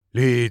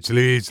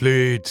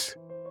Leeds.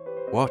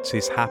 What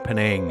is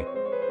happening?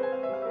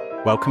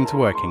 Welcome to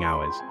Working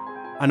Hours,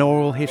 an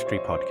oral history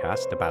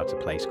podcast about a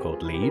place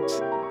called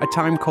Leeds, a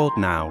time called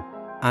now,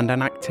 and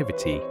an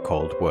activity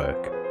called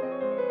work.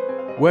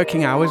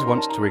 Working Hours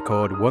wants to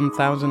record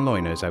 1,000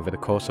 loiners over the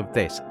course of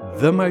this,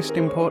 the most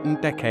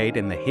important decade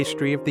in the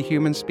history of the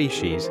human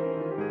species,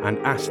 and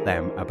ask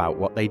them about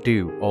what they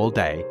do all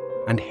day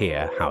and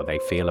hear how they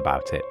feel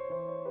about it.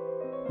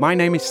 My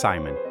name is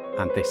Simon,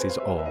 and this is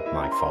all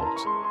my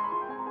fault.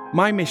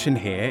 My mission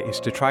here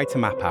is to try to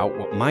map out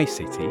what my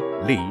city,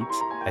 Leeds,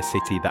 a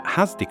city that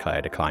has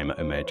declared a climate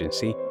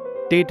emergency,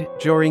 did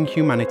during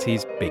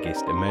humanity's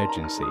biggest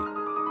emergency.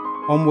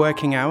 On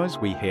Working Hours,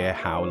 we hear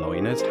how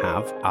loiners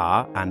have,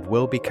 are, and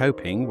will be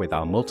coping with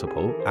our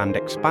multiple and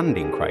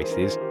expanding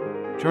crises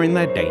during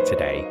their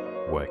day-to-day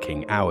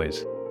working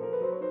hours.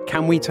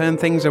 Can we turn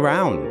things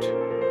around?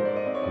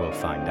 We'll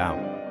find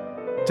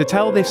out. To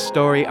tell this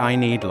story, I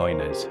need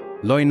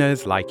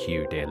loiners like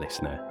you, dear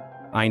listener.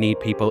 I need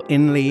people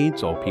in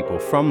Leeds or people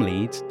from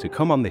Leeds to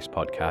come on this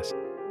podcast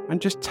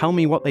and just tell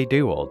me what they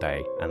do all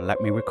day and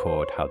let me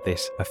record how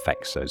this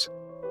affects us.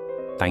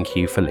 Thank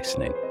you for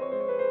listening.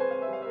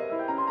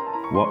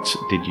 What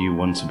did you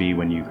want to be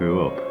when you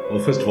grew up? Well,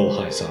 first of all,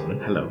 hi Simon.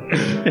 Hello.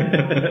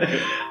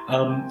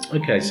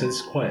 Okay, so this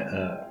is quite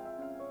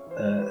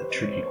a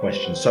tricky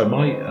question. So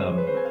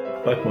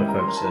both my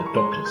folks are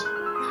doctors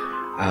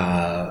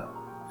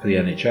for the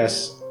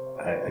NHS,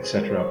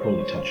 etc. I'll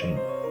probably touch on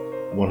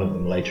one of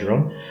them later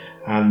on.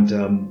 And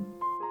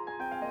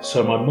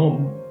so my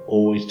mum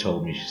always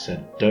told me, she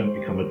said, don't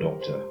become a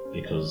doctor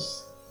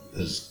because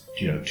there's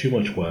too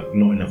much work,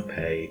 not enough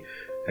pay,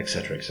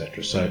 etc.,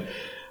 etc. So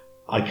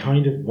I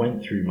kind of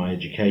went through my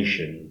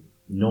education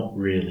not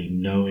really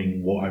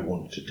knowing what I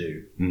wanted to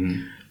do,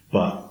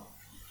 but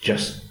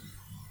just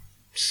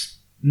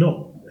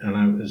not, and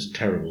I was a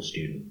terrible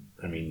student.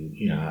 I mean,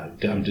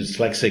 I'm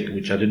dyslexic,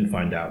 which I didn't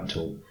find out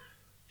until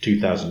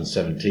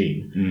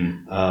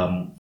 2017.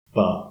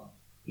 But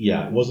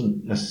yeah, it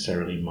wasn't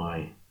necessarily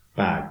my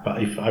bag.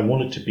 But if I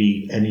wanted to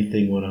be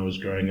anything when I was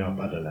growing up,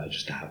 I don't know,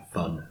 just to have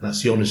fun.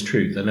 That's the honest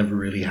truth. I never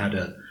really had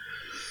a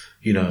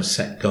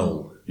set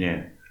goal.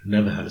 Yeah.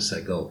 Never had a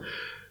set goal.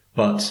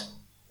 But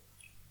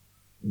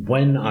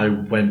when I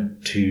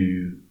because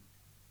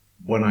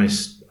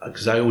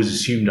I always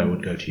assumed I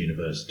would go to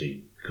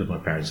university because my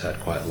parents had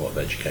quite a lot of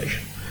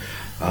education.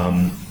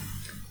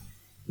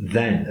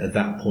 Then at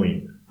that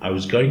point, I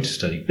was going to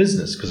study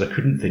business because I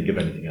couldn't think of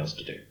anything else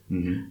to do.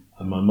 And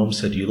my mum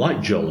said, you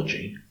like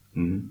geology.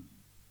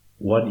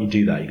 Why don't you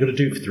do that? You've got to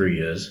do it for 3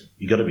 years.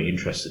 You've got to be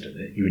interested in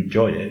it. You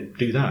enjoy it.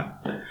 Do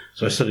that.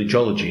 So I studied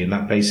geology, and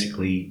that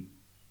basically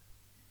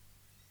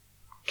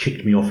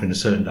kicked me off in a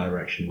certain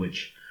direction,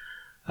 which,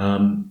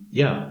 led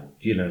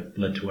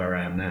to where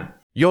I am now.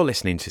 You're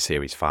listening to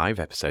Series 5,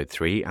 Episode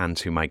 3, and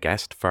to my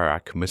guest,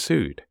 Farrukh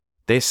Masood.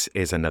 This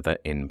is another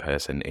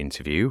in-person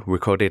interview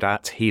recorded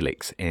at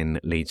Helix in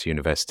Leeds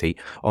University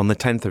on the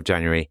 10th of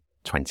January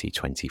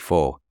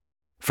 2024.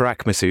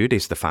 Farrukh Masood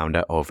is the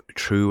founder of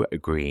True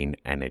Green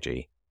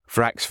Energy.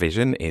 Farrukh's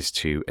vision is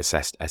to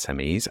assist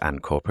SMEs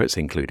and corporates,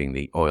 including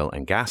the oil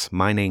and gas,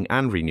 mining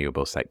and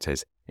renewable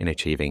sectors, in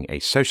achieving a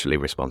socially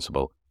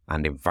responsible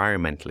and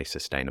environmentally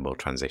sustainable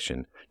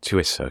transition to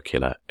a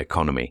circular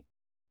economy.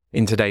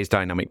 In today's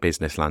dynamic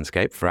business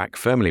landscape, Farrukh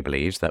firmly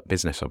believes that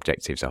business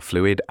objectives are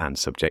fluid and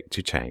subject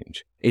to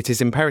change. It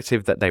is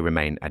imperative that they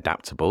remain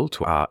adaptable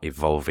to our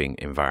evolving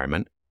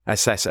environment,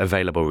 assess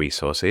available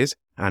resources,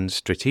 and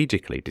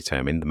strategically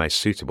determine the most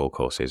suitable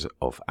courses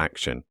of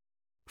action.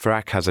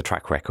 Farrukh has a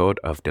track record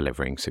of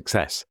delivering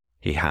success.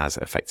 He has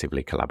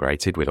effectively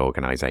collaborated with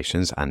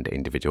organizations and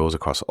individuals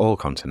across all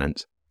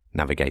continents,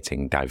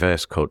 navigating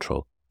diverse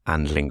cultural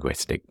and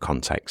linguistic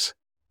contexts.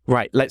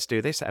 Right, let's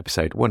do this.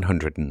 Episode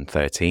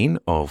 113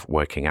 of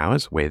Working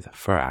Hours with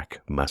Farrukh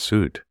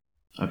Masood.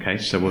 Okay,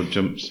 so we'll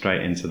jump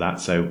straight into that.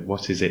 So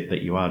what is it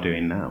that you are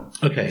doing now?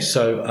 Okay,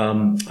 so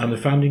I'm the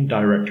founding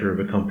director of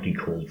a company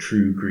called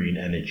True Green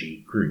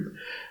Energy Group.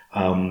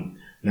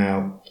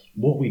 Now,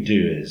 what we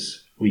do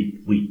is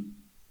we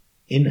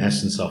in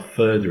essence, are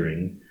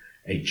furthering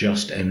a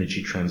just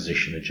energy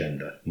transition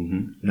agenda.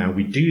 Now,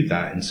 we do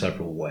that in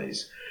several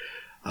ways.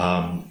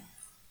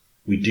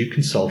 We do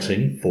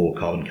consulting for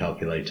carbon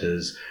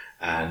calculators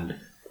and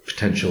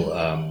potential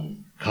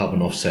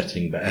carbon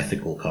offsetting, but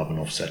ethical carbon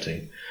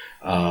offsetting.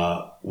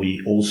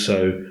 We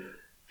also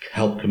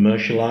help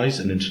commercialize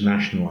and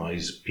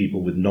internationalize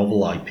people with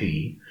novel IP,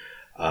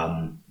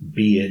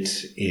 be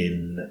it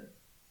in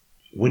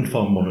wind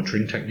farm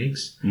monitoring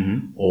techniques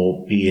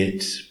or be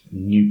it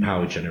new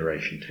power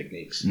generation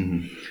techniques.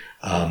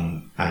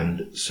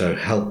 And so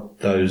help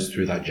those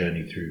through that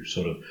journey through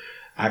sort of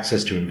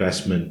access to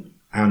investment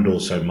and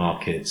also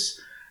markets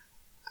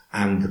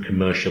and the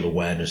commercial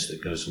awareness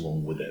that goes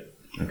along with it.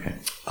 Okay.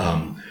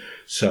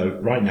 So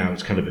right now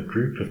it's kind of a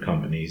group of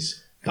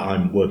companies that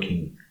I'm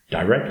working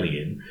directly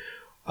in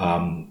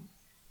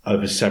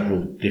over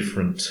several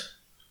different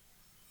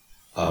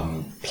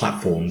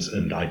platforms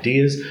and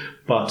ideas,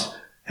 but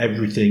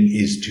everything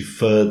is to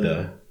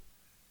further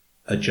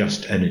a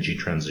just energy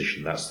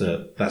transition. That's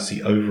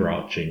the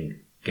overarching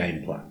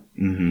game plan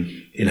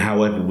in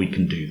however we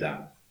can do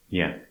that.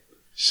 Yeah.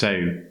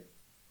 So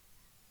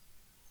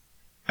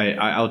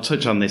I'll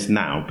touch on this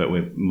now, but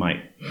we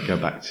might go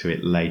back to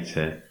it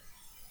later.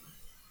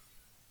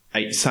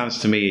 It sounds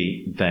to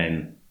me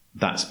then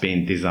that's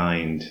been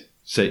designed.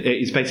 So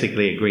it's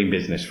basically a green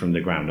business from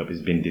the ground up.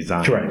 It's been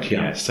designed. Correct.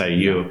 Yeah. So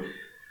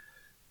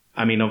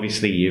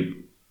obviously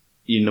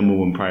your number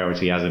one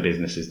priority as a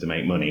business is to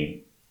make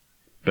money,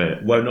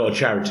 but we're not a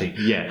charity.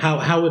 Yeah.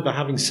 However,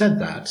 having said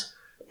that,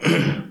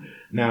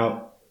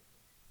 now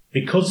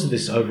because of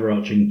this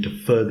overarching to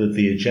further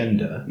the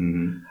agenda,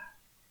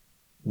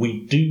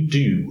 we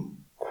do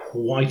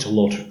quite a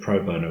lot of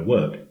pro bono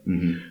work.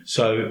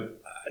 So,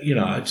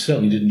 I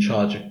certainly didn't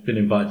charge. I've been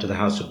invited to the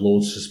House of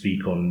Lords to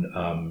speak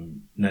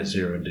on net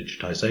zero and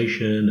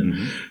digitization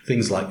and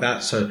things like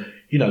that. So,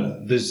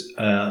 there's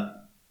a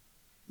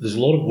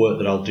lot of work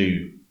that I'll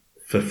do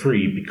for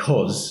free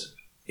because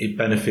it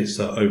benefits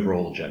the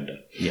overall agenda.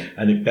 Yeah.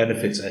 And it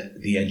benefits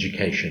the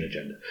education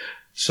agenda.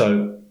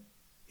 So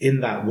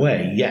in that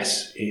way,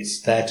 yes,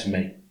 it's there to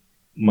make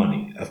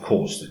money. Of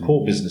course, the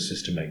core business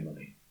is to make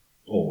money,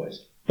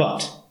 always.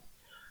 But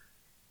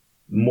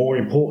more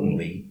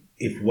importantly,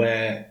 if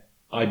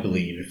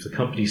the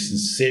company's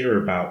sincere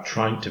about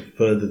trying to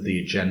further the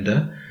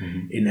agenda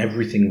in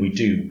everything we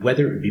do,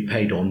 whether it be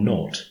paid or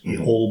not, it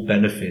all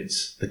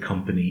benefits the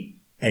company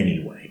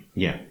anyway.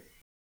 Yeah.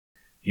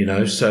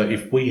 So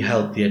if we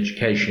help the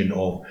education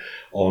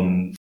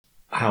on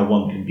how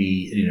one can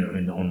be,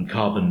 on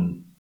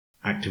carbon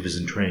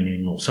activism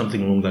training or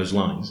something along those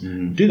lines,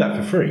 do that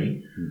for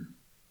free.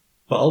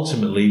 But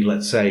ultimately,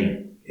 let's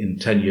say in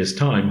 10 years'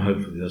 time,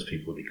 hopefully those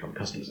people will become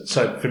customers.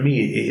 So for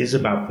me, it is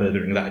about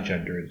furthering that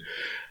agenda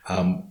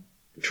and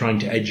trying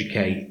to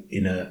educate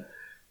in a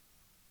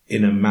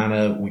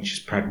manner which is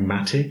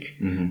pragmatic.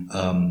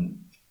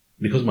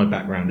 Because my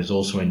background is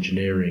also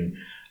engineering,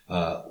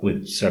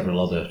 with several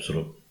other sort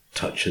of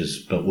touches,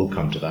 but we'll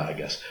come to that, I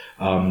guess.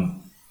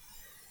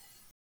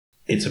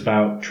 It's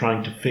about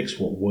trying to fix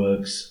what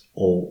works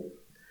or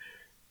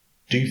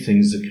do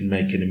things that can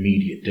make an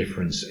immediate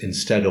difference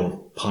instead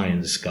of pie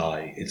in the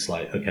sky. It's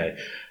like, okay,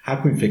 how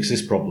can we fix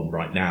this problem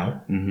right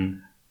now?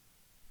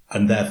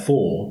 And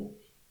therefore,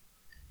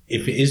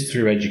 if it is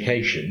through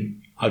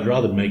education, I'd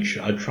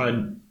try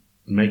and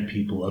make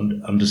people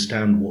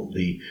understand what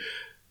the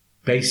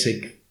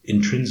basic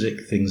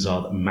intrinsic things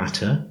are that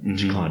matter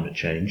to climate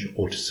change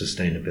or to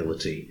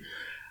sustainability.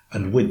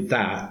 And with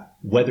that,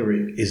 whether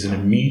it is an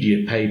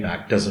immediate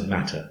payback doesn't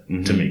matter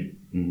to me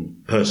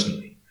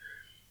personally.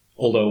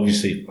 Although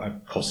obviously I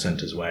have cost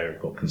centers where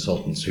I've got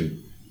consultants who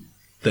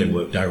they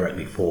work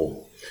directly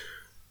for,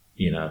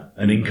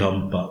 an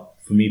income. But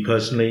for me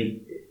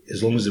personally,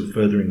 as long as it's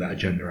furthering that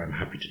agenda, I'm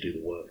happy to do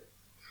the work.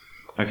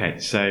 Okay,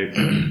 so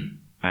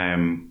I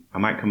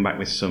might come back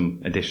with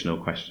some additional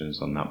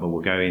questions on that, but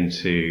we'll go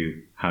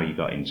into how you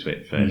got into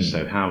it first.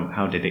 So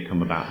how did it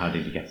come about? How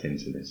did you get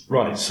into this?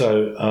 Right.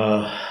 So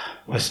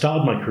I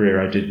started my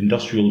career, I did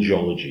industrial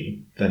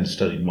geology, then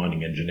studied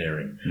mining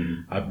engineering.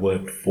 I've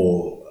worked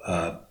for,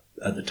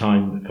 at the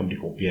time, a company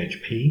called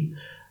BHP,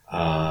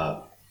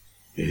 I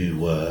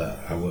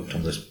worked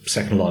on the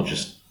second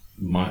largest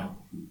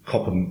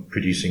copper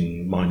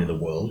producing mine in the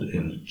world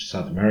in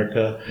South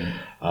America.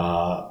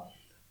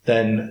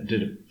 Then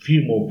did a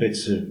few more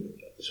bits of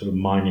sort of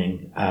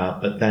mining,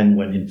 but then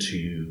went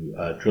into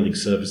drilling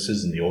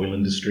services in the oil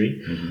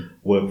industry.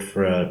 Worked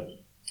for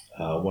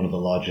one of the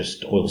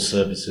largest oil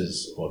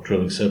services or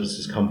drilling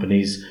services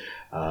companies.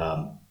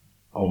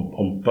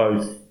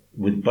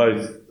 With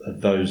both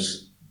of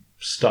those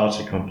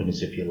starter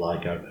companies, if you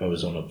like, I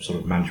was on a sort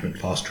of management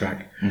fast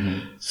track.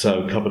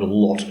 So covered a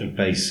lot of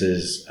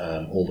bases,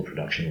 all the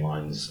production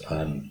lines,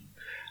 and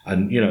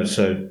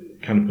so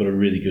kind of got a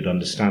really good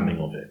understanding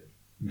of it.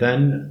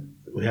 Then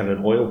we had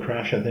an oil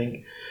crash, I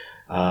think,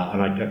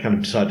 and I kind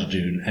of decided to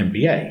do an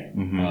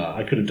MBA.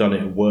 I could have done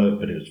it at work,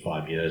 but it was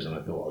 5 years, and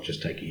I thought I'll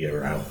just take a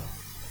year out.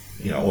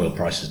 Oil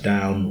prices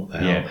down, what the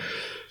hell. Yeah.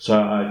 So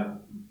I,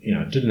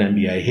 did an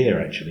MBA here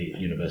actually at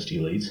University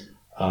of Leeds.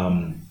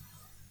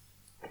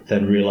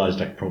 Then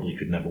realised I probably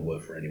could never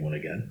work for anyone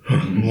again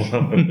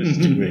while I was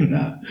doing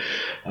that.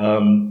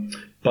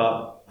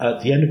 But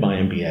at the end of my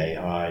MBA,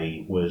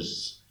 I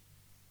was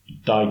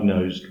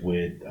diagnosed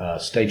with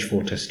stage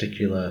 4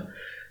 testicular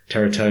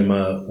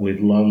teratoma with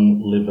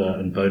lung, liver,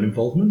 and bone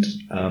involvement.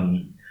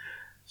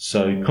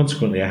 So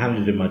consequently, I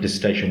handed in my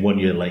dissertation 1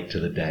 year late to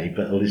the day,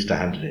 but at least I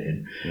handed it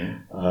in.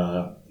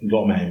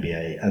 Got my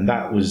MBA, and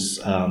that was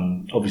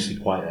obviously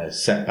quite a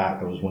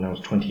setback. That was when I was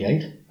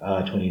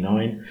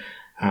 29.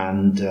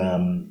 And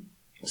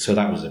so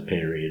that was a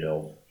period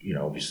of,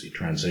 obviously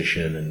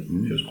transition,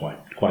 and it was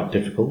quite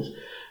difficult.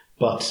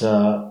 But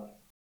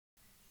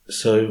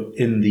so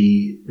in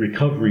the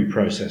recovery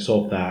process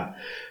of that,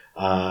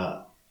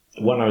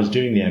 when I was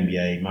doing the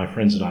MBA, my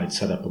friends and I had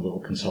set up a little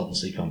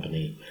consultancy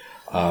company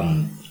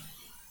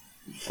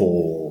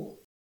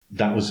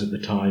that was at the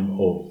time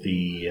of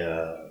the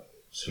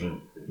sort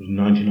of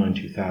 99,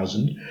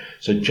 2000,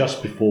 so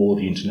just before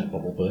the internet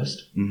bubble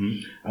burst. Mm-hmm.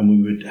 And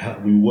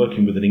we were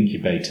working with an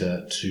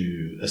incubator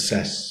to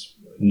assess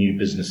new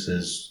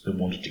businesses that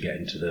wanted to get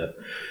into the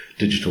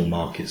digital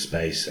market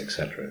space, et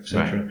cetera, et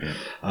cetera. Right,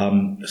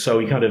 yeah. So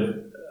we kind of,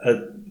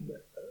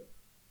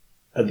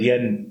 at the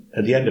end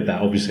of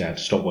that, obviously I had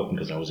to stop working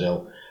because I was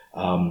ill.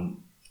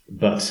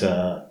 But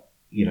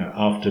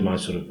after my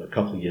sort of a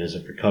couple of years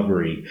of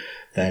recovery,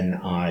 then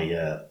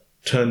I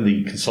turned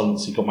the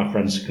consultancy, got my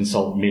friends to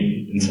consult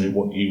me and say,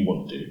 what do you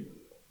want to do?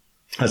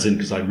 As in,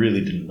 because I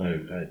really didn't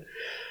know. I had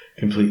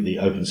completely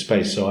open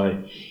space.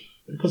 So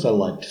because I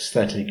liked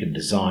aesthetic and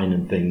design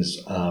and things,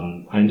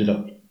 I ended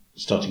up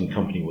starting a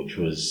company which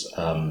was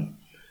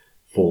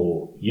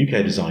for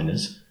UK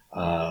designers.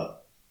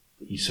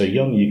 So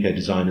young UK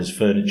designers,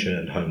 furniture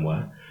and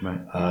homeware.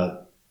 Right.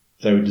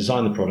 They would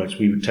design the products.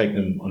 We would take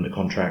them under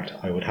contract.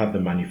 I would have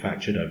them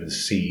manufactured over the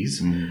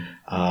seas,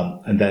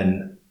 and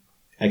then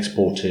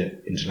export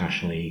it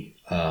internationally.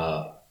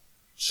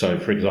 So,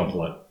 for example,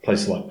 like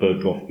places like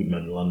Bergdorf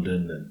Goodman in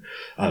London,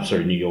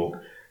 and New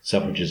York,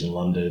 Selfridges in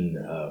London,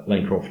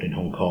 Lane Crawford in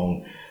Hong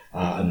Kong,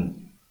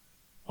 and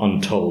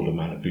untold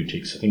amount of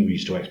boutiques. I think we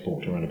used to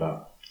export to around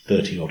about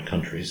 30 odd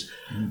countries.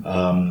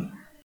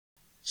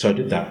 So I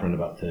did that for around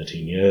about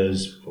 13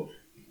 years, or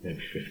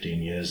maybe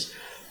 15 years.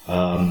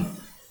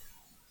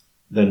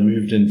 Then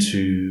moved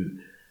into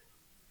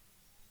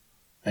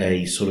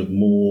a sort of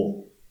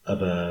more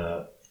of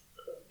a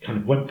kind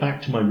of went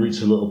back to my roots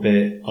a little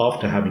bit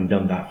after having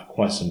done that for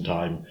quite some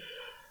time,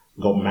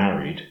 got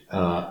married,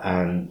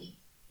 and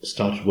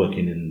started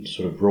working in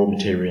sort of raw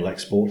material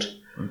export.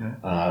 Okay.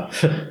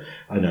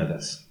 I know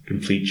that's a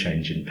complete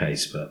change in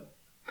pace, but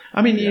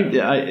I mean,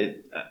 yeah.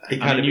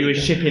 you were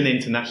shipping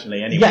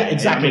internationally anyway. Yeah,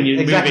 exactly. I mean,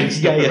 you're exactly. moving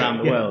stuff around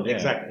the world.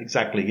 Yeah.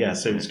 Exactly. Yeah.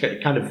 So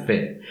it kind of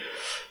fit.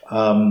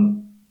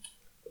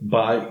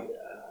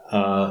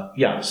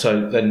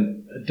 So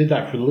then I did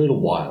that for a little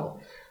while,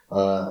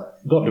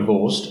 got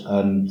divorced,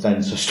 and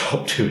then so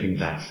stopped doing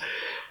that.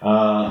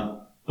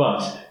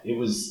 But it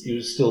was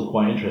still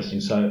quite interesting.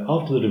 So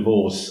after the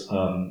divorce,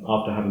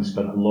 after having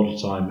spent a lot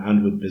of time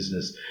and with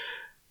business,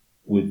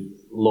 with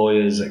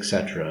lawyers,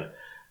 etc.,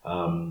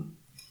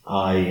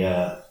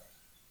 I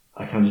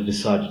kind of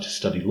decided to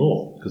study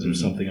law because it was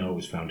something I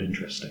always found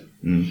interesting.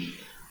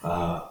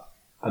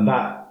 And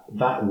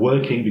that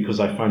working because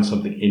I find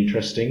something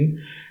interesting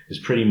has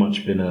pretty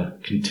much been a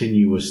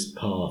continuous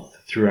path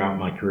throughout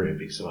my career,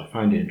 because if I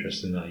find it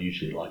interesting, I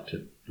usually like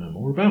to know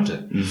more about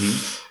it.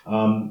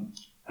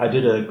 I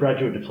did a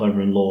graduate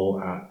diploma in law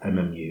at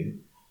MMU,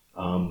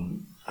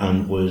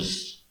 and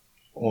was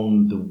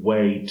on the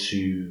way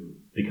to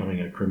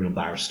becoming a criminal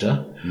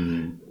barrister,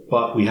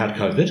 but we had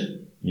COVID.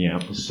 Yeah.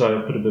 So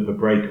I put a bit of a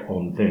break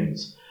on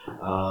things.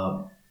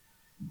 But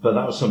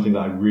that was something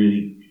that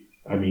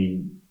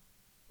it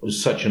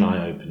was such an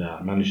eye-opener.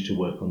 I managed to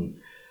work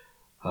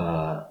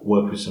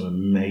with some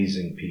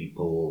amazing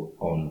people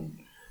on,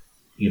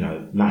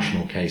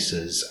 national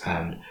cases,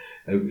 and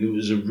it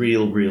was a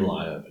real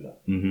eye-opener.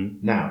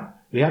 Now,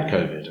 we had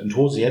COVID, and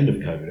towards the end of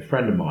COVID, a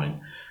friend of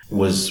mine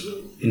was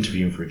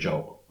interviewing for a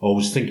job, or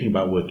was thinking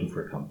about working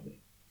for a company.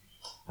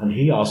 And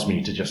he asked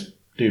me to just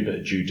do a bit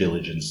of due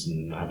diligence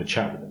and have a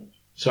chat with him.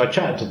 So I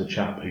chatted to the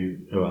chap who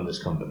owned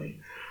this company.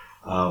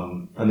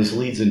 And this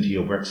leads into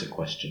your Brexit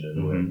question in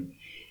a way.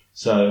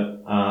 So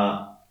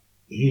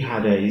he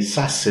had a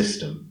SaaS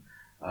system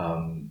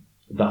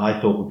that I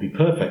thought would be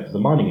perfect for the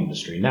mining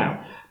industry.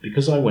 Now,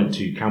 because I went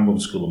to Camborne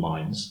School of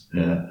Mines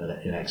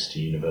in Exeter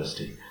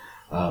University,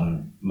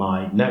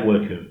 my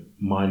network of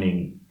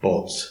mining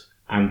bots,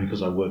 and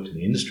because I worked in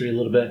the industry a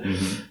little bit,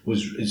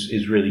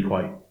 is really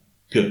quite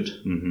good.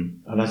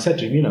 And I said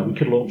to him, we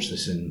could launch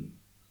this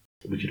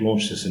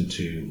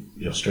into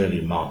the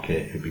Australian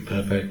market. It would be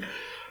perfect.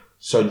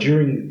 So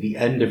during the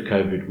end of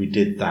COVID, we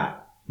did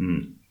that.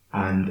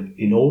 And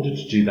in order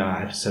to do that, I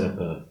had to set up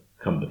a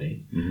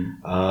company,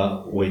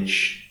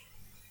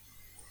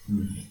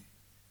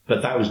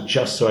 but that was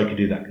just so I could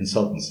do that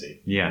consultancy.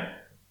 Yeah.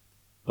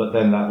 But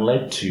then that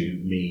led to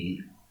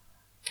me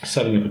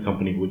setting up a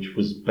company which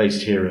was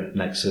based here at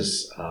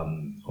Nexus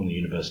on the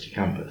university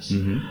campus.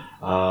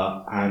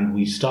 And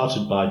we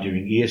started by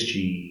doing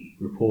ESG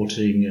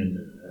reporting and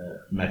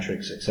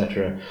metrics,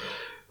 etc.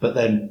 But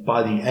then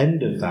by the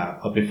end of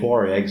that,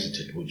 before I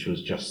exited, which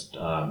was just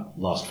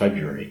last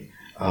February,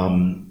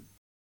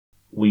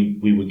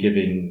 we were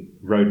giving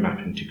road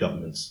mapping to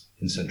governments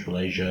in Central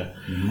Asia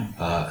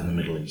and the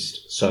Middle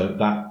East. So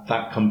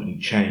that company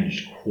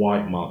changed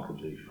quite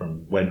markedly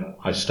from when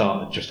I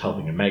started just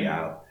helping a mate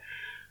out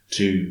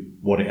to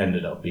what it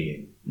ended up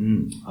being.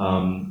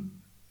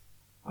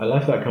 I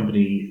left that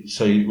company,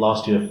 so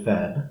last year,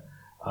 Feb,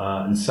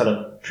 and set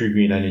up True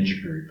Green Energy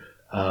Group,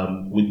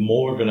 with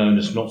more of an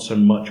onus, not so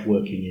much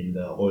working in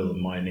the oil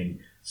and mining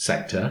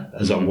sector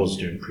as I was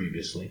doing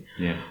previously,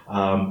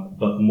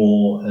 but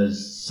more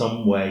as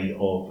some way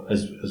of,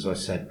 as I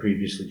said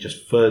previously,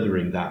 just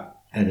furthering that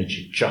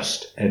energy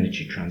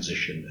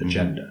transition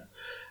agenda.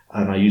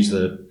 And I use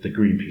the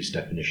Greenpeace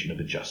definition of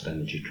a just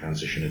energy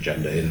transition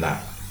agenda in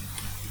that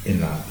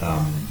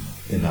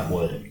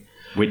wording.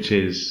 Which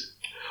is,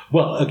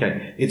 well,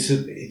 okay,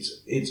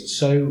 it's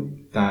so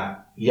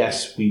that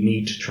yes, we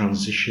need to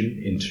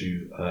transition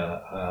into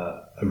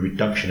a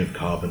reduction of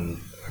carbon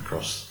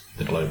across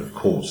the globe, of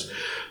course,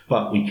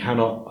 but we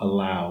cannot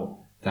allow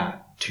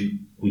that to.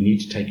 We need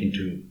to take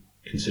into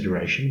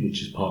consideration,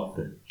 which is part of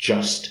the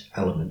just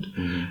element,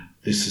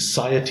 the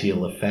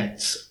societal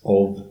effects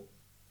of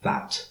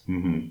that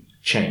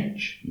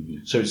change.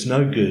 So it's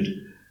no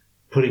good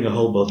putting a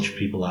whole bunch of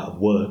people out of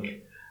work,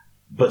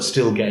 but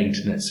still getting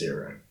to net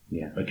zero.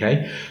 Yeah.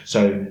 Okay?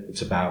 So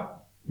it's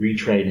about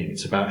retraining,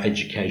 it's about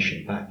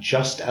education. That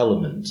just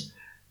element,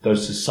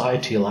 those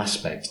societal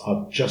aspects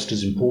are just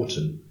as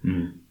important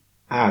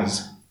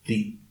as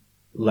the,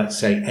 let's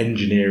say,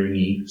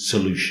 engineering-y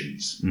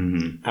solutions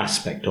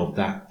aspect of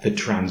that, the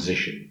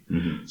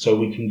transition. So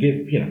we can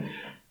give,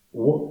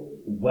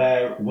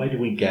 where do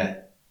we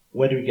get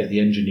the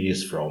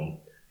engineers from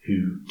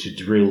who to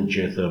drill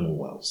geothermal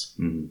wells?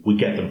 We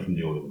get them from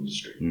the oil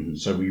industry.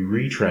 So we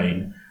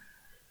retrain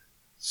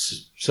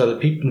so that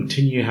people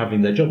continue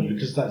having their jobs,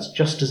 because that's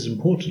just as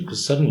important.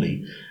 Because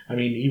suddenly, I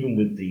mean, even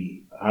with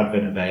the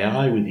advent of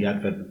AI, with the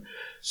advent of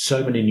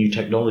so many new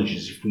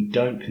technologies, if we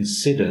don't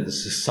consider the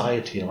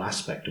societal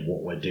aspect of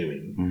what we're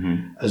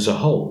doing as a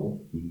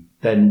whole,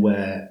 then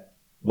we're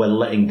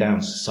letting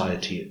down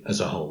society as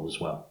a whole as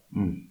well.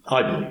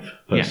 I believe,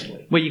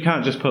 personally. Yeah. Well, you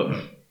can't just put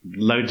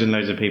loads and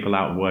loads of people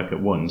out of work at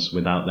once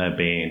without there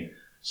being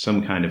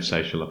some kind of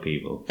social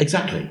upheaval.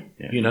 Exactly.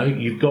 Yeah.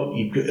 You've got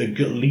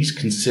to at least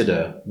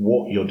consider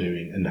what you're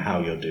doing and how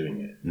you're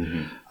doing it.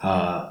 And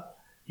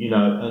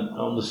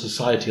on the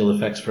societal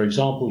effects, for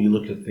example, you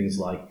look at things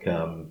like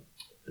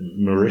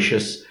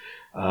Mauritius,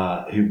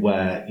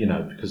 where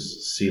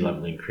because sea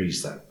level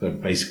increased, that they'll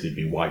basically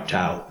be wiped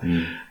out.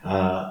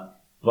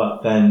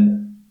 But then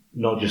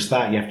not just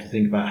that, you have to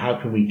think about how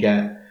can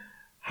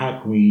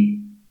we,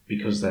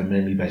 because they're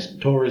mainly based on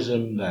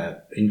tourism,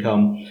 their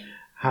income,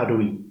 how do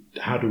we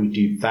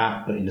do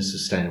that, but in a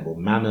sustainable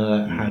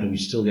manner? How do we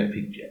still get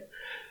people?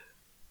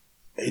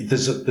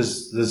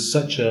 There's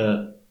such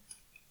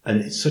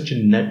it's such a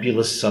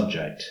nebulous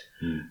subject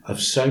of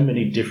so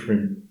many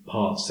different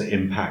parts that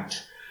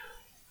impact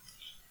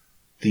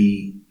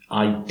the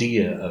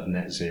idea of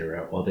net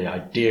zero, or the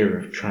idea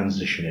of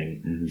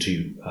transitioning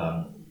to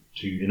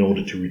in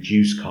order to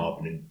reduce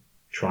carbon and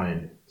try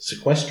and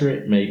sequester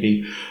it,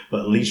 maybe,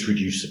 but at least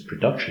reduce the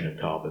production of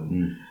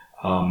carbon.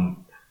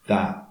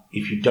 That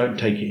if you don't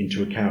take it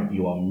into account,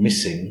 you are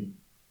missing,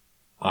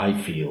 I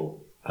feel,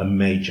 a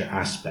major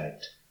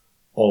aspect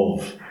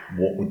of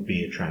what would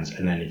be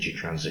an energy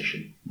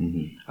transition.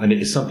 And it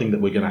is something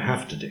that we're going to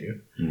have to do.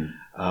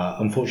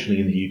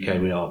 Unfortunately, in the UK,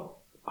 we are,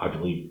 I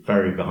believe,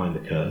 very behind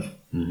the curve.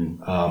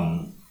 In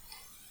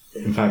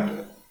fact,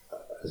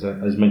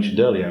 as mentioned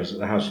earlier, I was at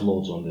the House of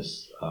Lords on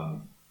this,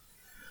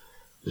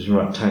 this was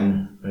about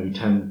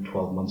 10,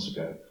 12 months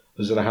ago. I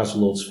was at the House of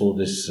Lords for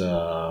this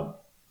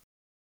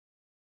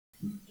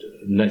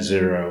net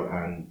zero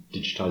and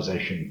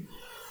digitization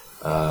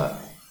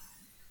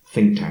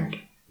think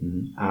tank.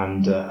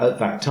 And at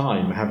that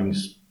time,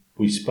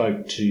 we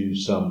spoke to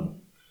some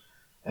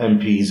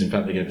MPs. In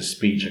fact, they gave a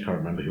speech. I can't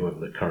remember whoever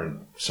the current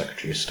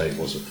Secretary of State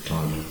was at the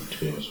time. To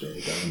be honest with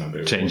you, I don't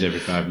remember. Change every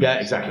 5 minutes. Yeah,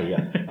 exactly.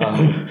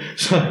 Yeah.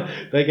 So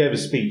they gave a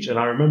speech, and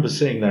I remember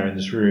sitting there in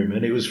this room,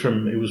 and it was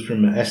from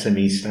an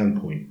SME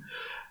standpoint,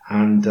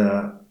 and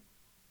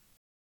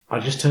I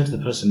just turned to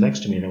the person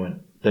next to me and I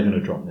went, "They're going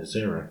to drop net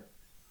zero.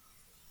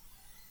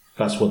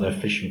 That's what they're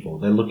fishing for.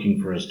 They're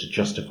looking for us to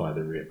justify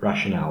the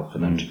rationale for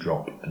them to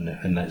drop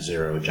a net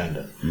zero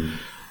agenda."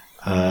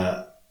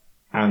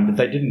 And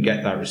they didn't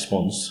get that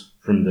response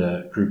from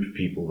the group of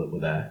people that were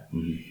there.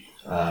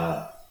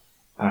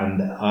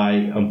 And I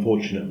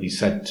unfortunately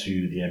said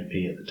to the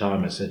MP at the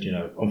time, I said,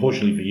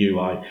 unfortunately for you,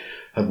 I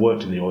have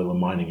worked in the oil and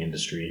mining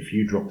industry. If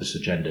you drop this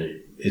agenda,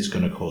 it's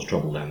going to cause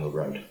trouble down the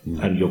road.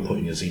 And you're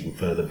putting us even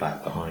further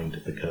back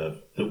behind the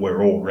curve that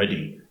we're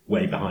already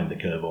way behind the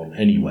curve on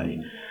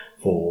anyway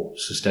for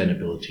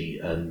sustainability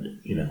and,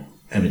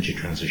 energy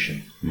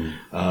transition.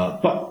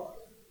 But,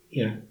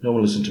 no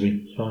one listened to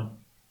me. It's fine.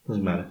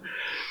 Doesn't matter.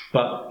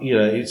 But,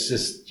 it's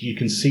just, you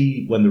can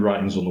see when the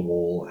writing's on the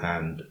wall,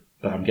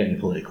 but I'm getting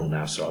political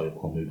now, so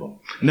I'll move on.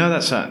 No,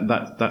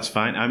 that's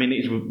fine. I mean,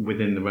 it's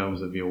within the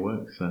realms of your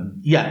work, so.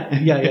 Yeah.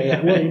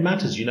 Well, it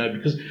matters,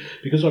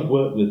 because I've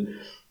worked with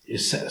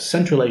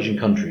Central Asian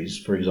countries,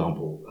 for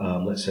example,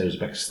 let's say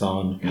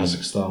Uzbekistan,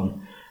 Kazakhstan,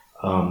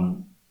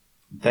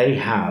 they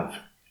have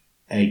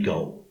a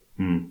goal.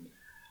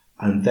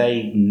 And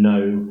they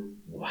know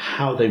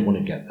how they want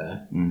to get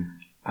there.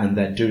 And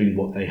they're doing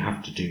what they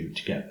have to do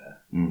to get there.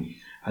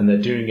 And they're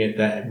doing it,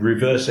 they're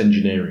reverse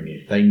engineering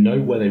it. They know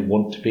where they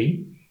want to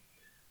be,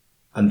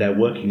 and they're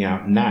working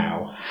out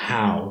now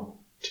how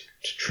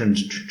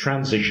to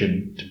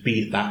transition to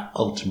be that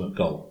ultimate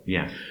goal.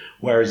 Yeah.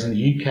 Whereas in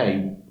the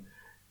UK,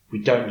 we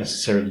don't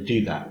necessarily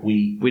do that.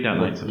 We don't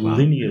like to plan.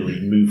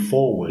 linearly move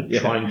forward,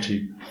 trying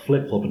to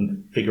flip-flop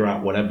and figure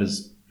out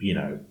whatever's,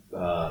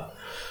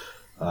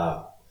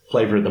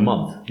 flavor of the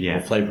month,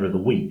 or flavor of the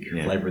week,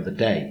 flavor of the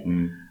day.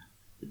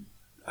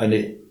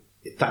 And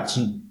that's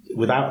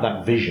without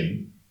that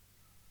vision,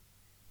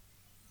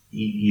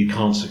 you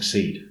can't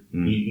succeed.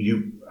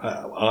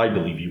 I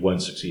believe you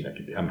won't succeed.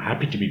 I'm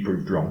happy to be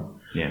proved wrong.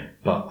 Yeah.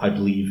 But I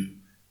believe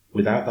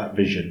without that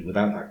vision,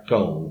 without that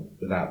goal,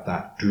 without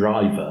that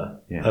driver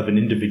of an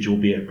individual,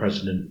 be it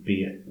president,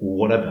 be it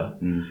whatever,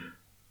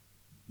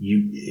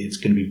 it's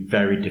going to be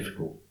very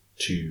difficult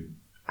to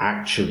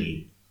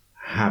actually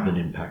have an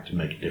impact and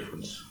make a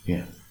difference.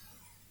 Yeah.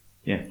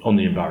 Yeah. On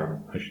the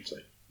environment, I should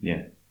say.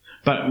 Yeah.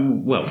 But,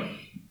 well,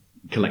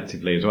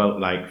 collectively as well,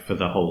 like for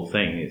the whole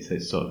thing,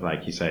 it's sort of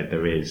like you said,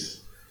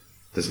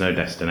 there's no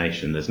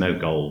destination, there's no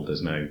goal,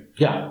 there's no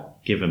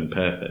given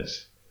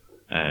purpose.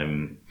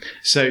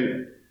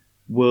 So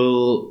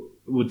we'll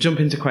jump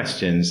into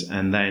questions,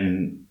 and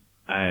then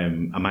I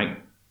might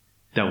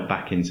delve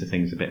back into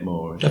things a bit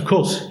more, of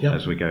course,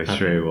 as we go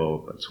through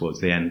or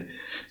towards the end.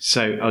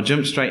 So I'll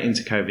jump straight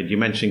into COVID. You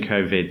mentioned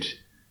COVID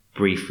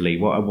briefly.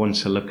 What I want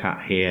to look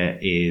at here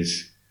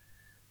is,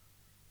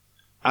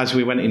 as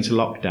we went into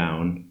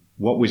lockdown,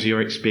 what was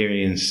your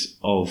experience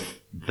of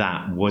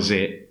that?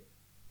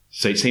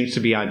 So it seems to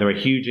be either a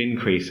huge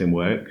increase in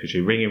work because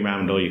you're ringing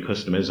around all your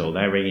customers, or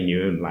they're ringing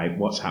you and like,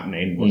 what's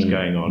happening? What's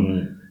going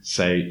on?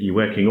 So you're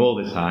working all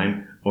the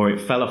time, or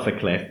it fell off a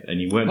cliff and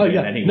you weren't doing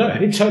any work.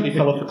 No, it totally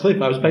fell off a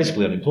cliff. I was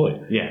basically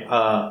unemployed. Yeah.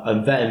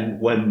 And then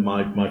when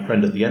my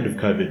friend at the end of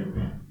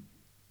COVID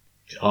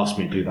asked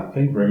me to do that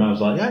thing for him, I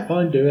was like, yeah,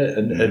 fine, do it.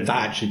 And that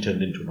actually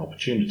turned into an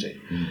opportunity.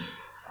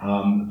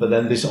 But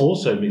then this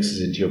also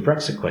mixes into your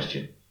Brexit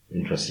question,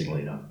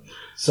 interestingly enough.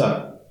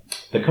 So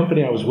the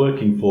company I was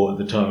working for at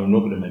the time, I'm not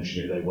going to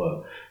mention who they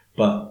were,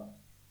 but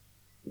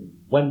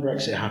when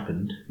Brexit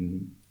happened,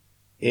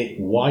 it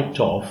wiped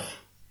off.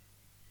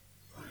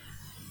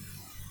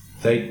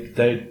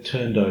 They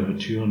turned over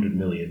 £200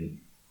 million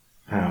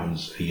a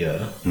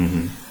year,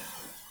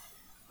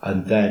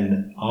 and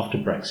then after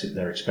Brexit,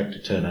 their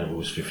expected turnover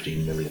was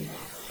 15 million.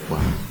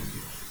 Wow.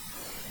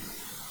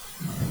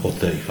 Or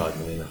 35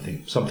 million, I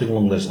think. Something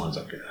along those lines.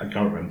 I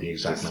can't remember the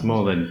exact number. It's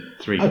more than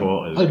three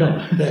quarters. Oh,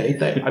 no.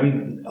 I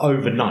mean,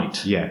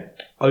 overnight. Yeah.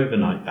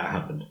 Overnight, that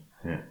happened.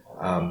 Yeah.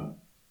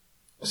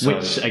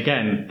 Which,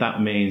 again, that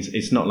means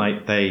it's not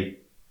like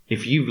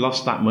if you've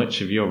lost that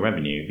much of your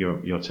revenue,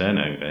 your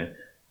turnover,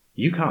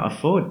 you can't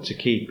afford to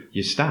keep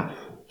your staff.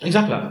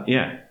 Exactly.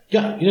 Yeah.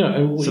 Yeah,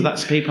 so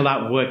that's people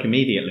out of work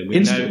immediately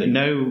with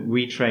no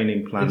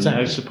retraining plan,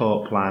 no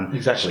support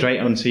plan, straight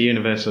onto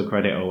universal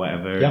credit or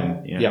whatever.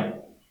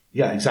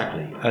 Yeah,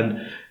 exactly.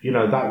 And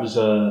that was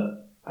sort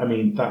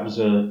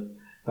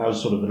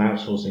of an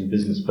outsourcing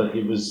business, but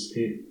it was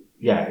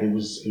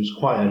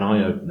quite an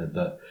eye opener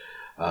that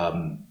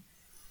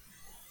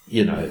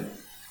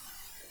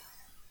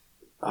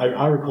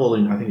I recall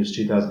I think it was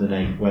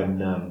 2008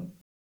 when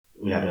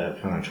we had a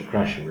financial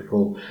crash, I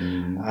recall,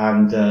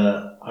 and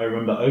I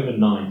remember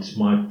overnight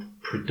my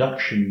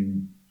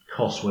production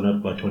costs went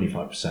up by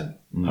 25%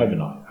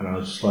 overnight, and I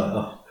was just like,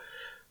 oh,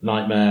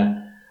 nightmare.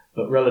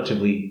 But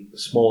relatively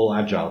small,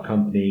 agile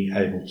company,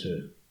 able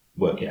to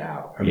work it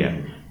out. I mean,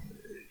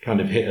 it kind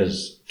of hit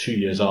us 2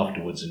 years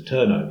afterwards in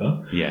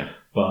turnover. Yeah.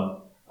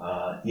 But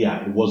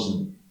it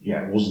wasn't.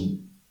 It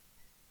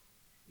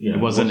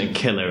wasn't a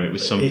killer. It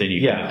was something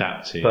you could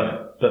adapt to.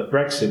 But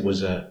Brexit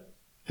was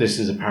this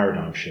is a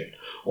paradigm shift,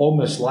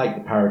 almost like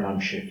the paradigm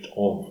shift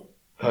of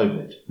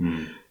COVID,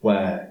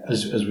 where,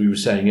 as we were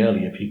saying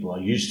earlier, people are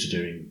used to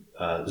doing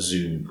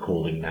Zoom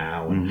calling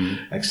now,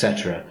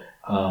 etc.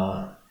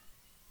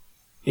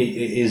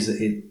 There's a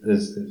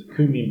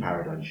Kuhnian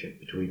paradigm shift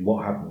between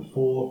what happened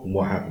before and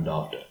what happened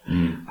after,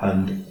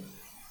 and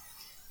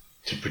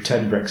to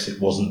pretend Brexit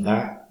wasn't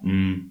that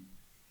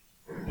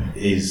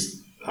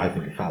is, I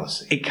think, a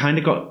fallacy. It kind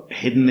of got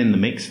hidden in the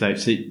mix, though.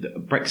 So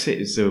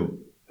Brexit is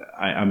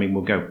I mean,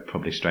 we'll go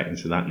probably straight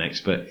into that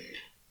next, but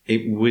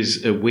it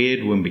was a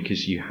weird one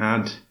because you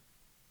had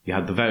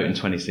the vote in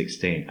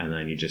 2016 and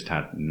then you just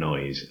had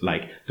noise.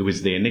 Like, there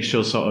was the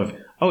initial sort of,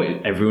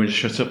 everyone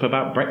shut up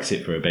about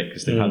Brexit for a bit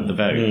because they've had the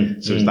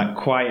vote. So it was that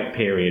quiet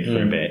period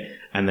for a bit,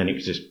 and then it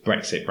was just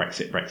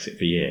Brexit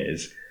for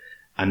years.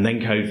 And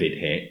then COVID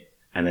hit,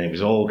 and then it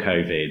was all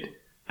COVID,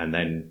 and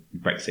then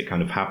Brexit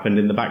kind of happened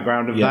in the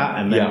background of that,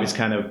 and then it was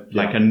kind of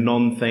like a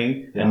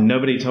non-thing, and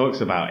nobody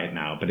talks about it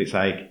now, but it's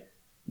like,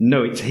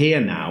 no, it's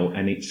here now,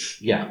 and it's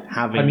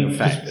having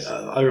effects.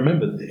 I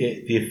remember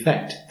the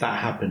effect that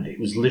happened. It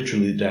was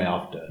literally the day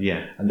after.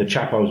 Yeah. And the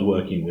chap I was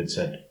working with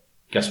said,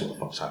 "Guess what the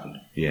fuck's happened?"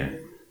 Yeah.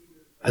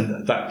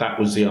 And that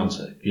was the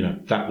answer.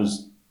 That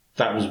was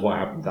what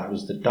happened. That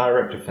was the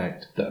direct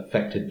effect that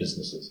affected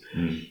businesses.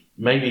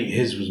 Maybe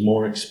his was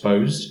more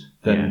exposed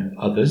than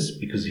others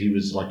because he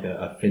was like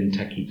a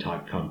fintechy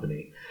type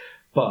company,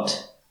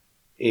 but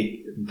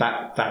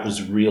that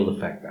was real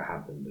effect that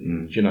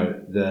happened.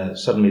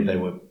 Suddenly they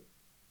were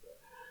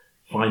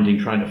trying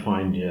to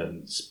find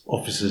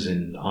offices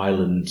in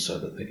Ireland so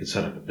that they could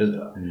set up a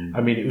business.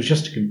 I mean, it was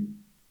just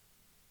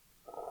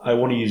I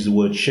want to use the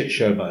word shit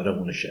show, but I don't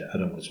want to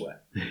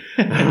swear.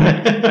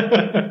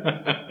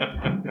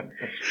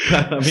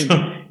 I mean,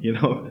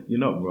 you're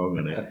not wrong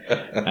on it.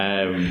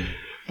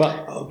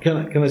 But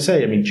can I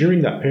say, I mean,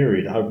 during that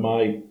period,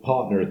 my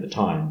partner at the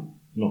time,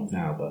 not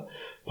now, but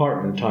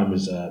partner at the time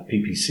was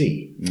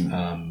PPC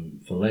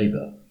for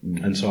Labour,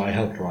 and so I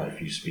helped write a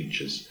few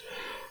speeches,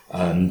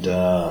 and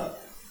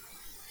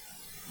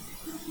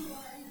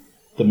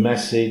the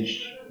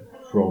message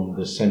from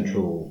the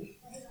central,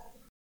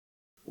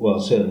 well,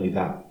 certainly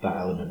that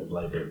element of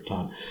Labour at the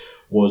time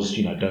was,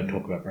 don't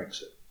talk about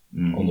Brexit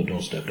on the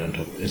doorstep. Don't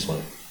talk. It's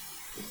like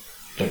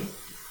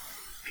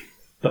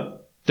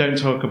don't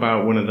talk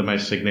about one of the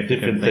most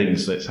significant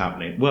things that's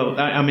happening. Well,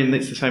 I mean,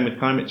 it's the same with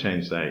climate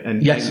change, though,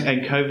 and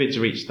COVID's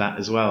reached that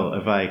as well.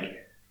 Of like,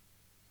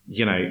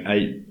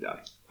 I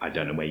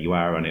don't know where you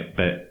are on it,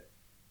 but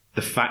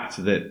the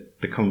fact that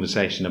the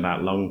conversation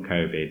about long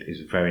COVID is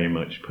very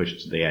much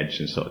pushed to the edge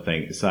and sort of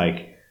thing. It's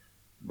like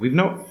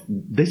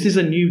this is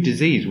a new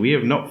disease. We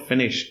have not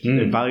finished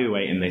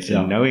evaluating this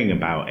and knowing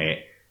about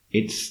it.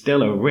 It's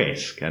still a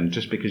risk, and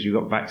just because you've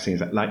got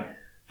vaccines,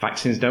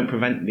 vaccines don't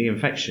prevent the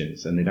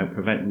infections and they don't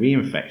prevent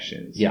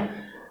reinfections. Yeah.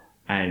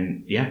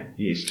 And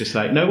it's just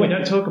like, no, we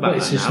don't talk about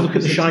that. Just look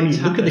at the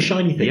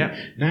shiny thing. Yeah.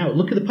 Now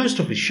look at the post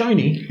office,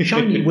 shiny.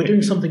 We're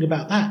doing something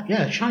about that.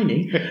 Yeah,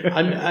 shiny.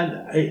 And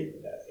I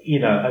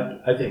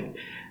think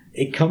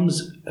it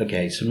comes.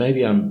 Okay, so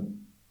maybe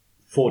I'm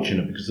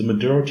fortunate because the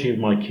majority of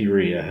my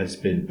career has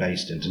been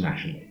based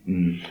internationally.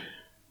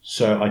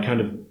 So I kind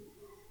of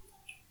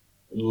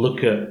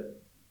look at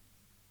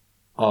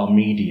our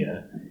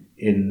media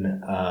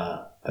in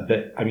a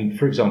bit. I mean,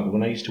 for example,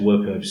 when I used to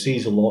work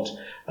overseas a lot,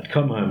 I'd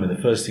come home and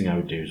the first thing I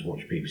would do is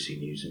watch BBC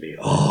News and be,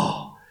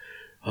 oh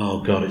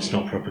God, it's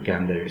not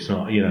propaganda, it's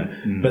not,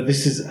 But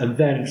this is, and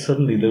then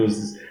suddenly there was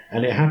this,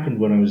 and it happened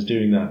when I was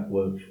doing that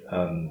work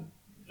for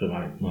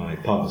my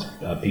partner's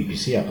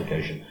PPC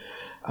application,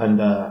 and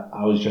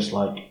I was just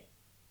like,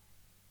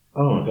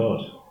 oh my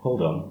God,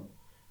 hold on.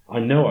 I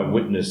know I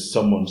witnessed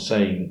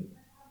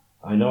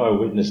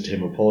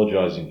him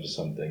apologising for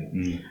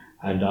something,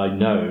 and I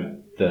know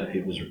that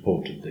it was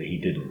reported that he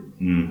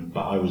didn't,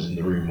 but I was in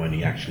the room when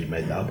he actually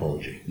made that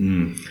apology.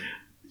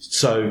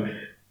 So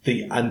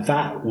and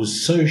that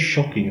was so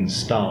shocking and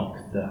stark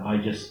that I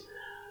just,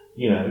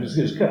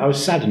 I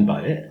was saddened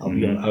by it.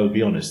 I would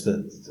be honest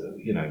that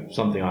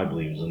something I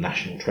believe is a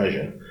national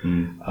treasure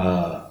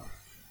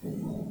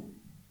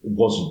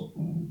wasn't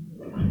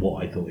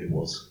what I thought it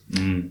was,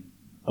 and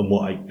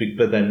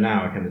but then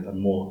now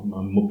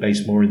I'm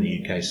based more in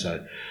the UK,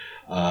 so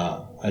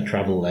I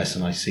travel less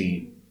and I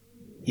see.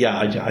 Yeah,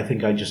 I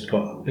think I just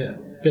got a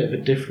bit of a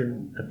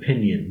different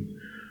opinion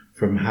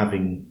from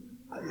having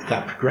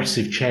that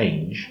progressive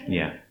change.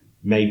 Yeah.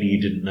 Maybe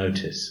you didn't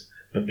notice,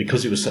 but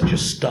because it was such a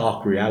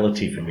stark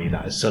reality for me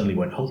that I suddenly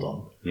went, hold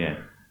on. Yeah.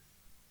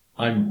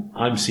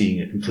 I'm seeing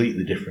a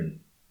completely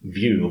different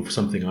view of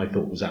something I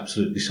thought was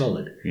absolutely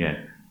solid. Yeah.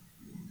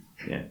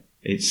 Yeah.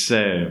 It's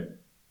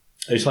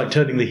like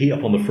turning the heat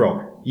up on the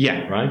frog.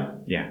 Yeah. Right?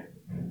 Yeah.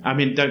 I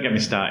mean, don't get me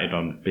started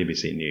on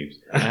BBC News.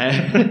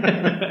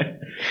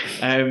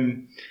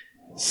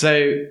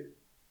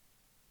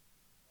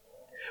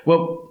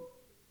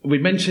 We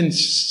mentioned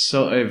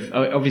sort of,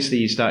 obviously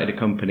you started a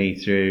company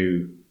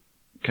through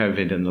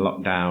COVID and the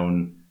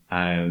lockdown.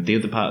 The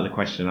other part of the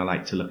question, I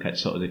like to look at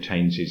sort of the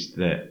changes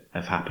that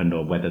have happened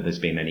or whether there's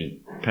been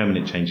any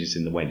permanent changes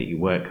in the way that you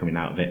work coming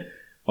out of it.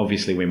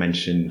 Obviously we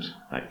mentioned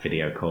like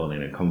video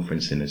calling and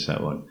conferencing and so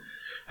on.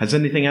 Has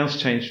anything else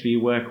changed for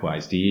you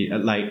work-wise? Do you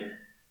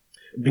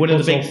one of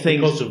the big things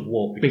because of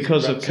what?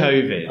 Because of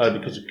COVID. Oh,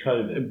 because of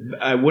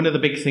COVID. One of the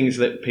big things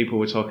that people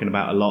were talking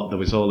about a lot, there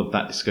was all of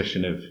that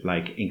discussion of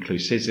like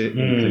inclusivity,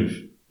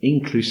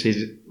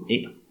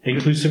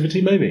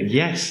 maybe.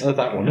 Yes,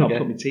 that one. I'll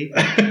put my teeth.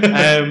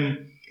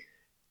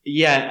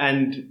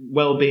 And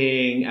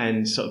well-being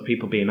and sort of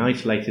people being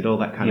isolated, all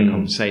that kind of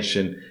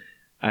conversation.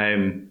 I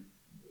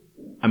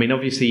mean,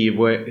 obviously you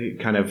were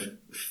kind of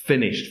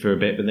finished for a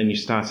bit, but then you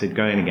started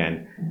going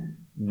again.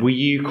 Were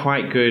you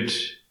quite good?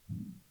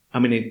 I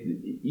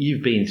mean,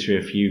 you've been through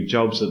a few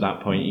jobs at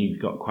that point.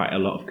 You've got quite a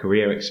lot of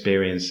career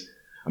experience.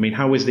 I mean,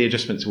 how was the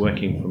adjustment to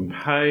working from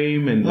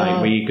home? And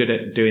were you good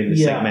at doing the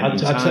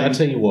segmenting time? I'll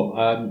tell you what.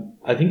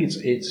 I think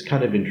it's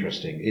kind of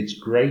interesting. It's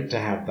great to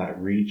have that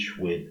reach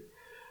with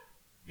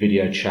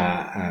video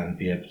chat and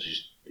be able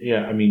to.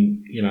 I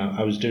mean,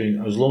 I was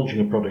launching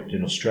a product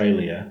in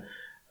Australia.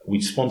 We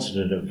sponsored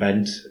an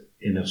event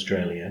in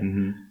Australia.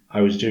 Mm-hmm.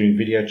 I was doing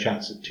video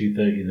chats at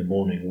 2:30 in the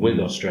morning with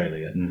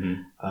Australia.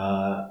 Mm-hmm.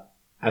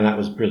 And that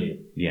was brilliant.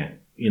 Yeah.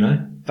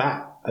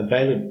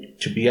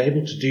 To be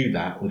able to do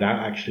that without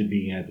actually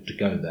being able to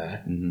go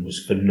there was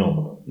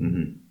phenomenal.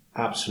 Mm-hmm.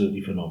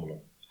 Absolutely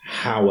phenomenal.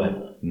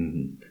 However,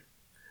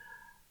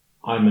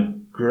 I'm a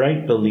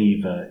great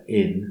believer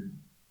in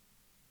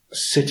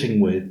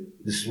sitting with,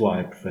 this is why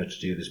I prefer to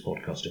do this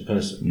podcast in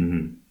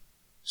person,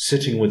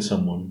 sitting with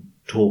someone,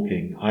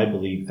 talking, I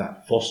believe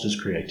that fosters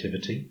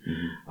creativity.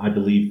 Mm-hmm. I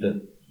believe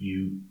that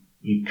you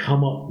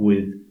come up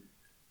with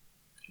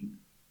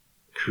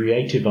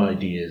creative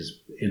ideas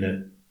in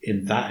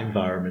that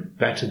environment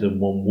better than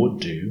one would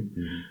do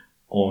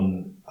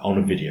on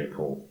a video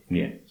call.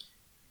 Yeah.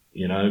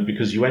 You know,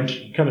 because you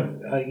kind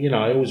of, you know,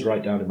 I always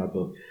write down in my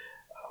book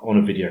on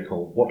a video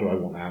call, what do I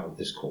want out of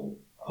this call?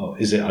 Oh,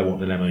 is it I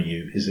want an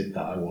MOU? Is it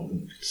that I want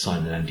to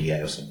sign an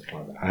NDA or something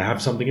like that? I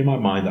have something in my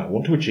mind that I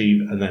want to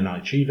achieve, and then I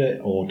achieve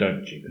it or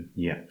don't achieve it.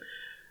 Yeah.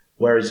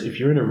 Whereas if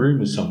you're in a room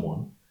with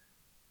someone,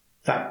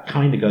 that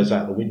kind of goes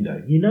out the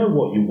window. You know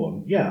what you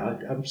want. Yeah,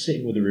 I'm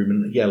sitting with a room,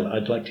 and yeah,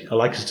 I'd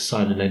like us to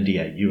sign an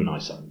NDA. You and I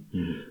sign,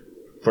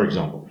 for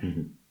example.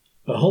 Mm-hmm.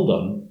 But hold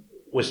on,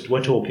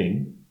 we're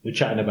talking, we're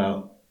chatting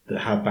about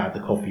how bad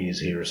the coffee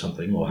is here or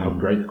something, or how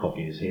great the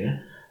coffee is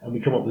here, and we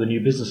come up with a new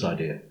business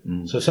idea.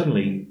 So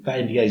suddenly that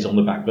NDA is on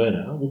the back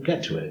burner. We'll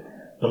get to it,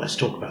 but let's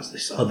talk about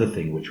this other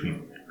thing which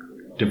we've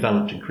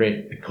developed and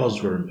created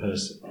because we're in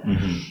person.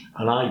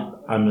 And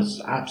I'm an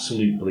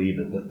absolute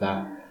believer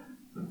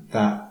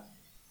that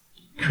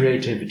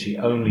creativity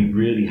only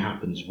really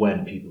happens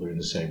when people are in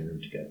the same room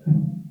together.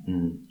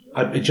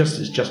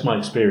 It's just my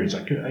experience.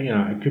 I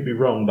could be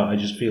wrong, but I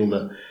just feel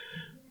that.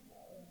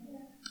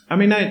 I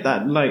mean, I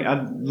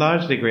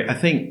largely agree. I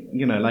think,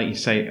 you know, like you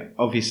say,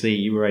 obviously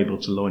you were able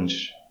to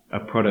launch a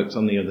product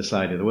on the other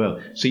side of the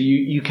world. So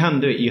you can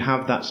do it. You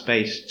have that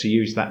space to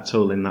use that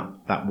tool in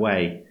that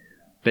way.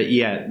 But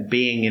yeah,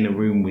 being in a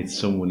room with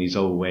someone is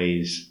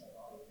always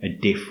a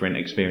different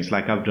experience.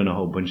 Like, I've done a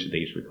whole bunch of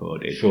these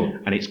recorded. Sure.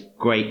 And it's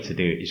great to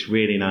do. It's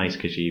really nice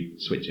because you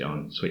switch it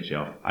on, switch it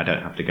off. I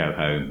don't have to go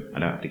home. I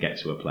don't have to get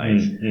to a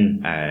place.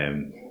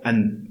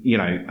 And, you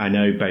know, I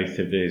know both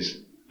of us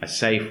are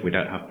safe. We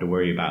don't have to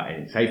worry about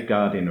any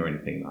safeguarding or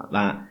anything like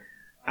that.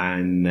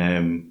 And,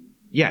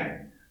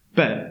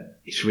 but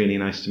it's really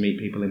nice to meet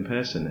people in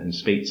person and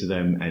speak to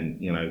them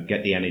and, you know,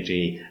 get the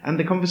energy. And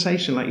the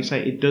conversation, like you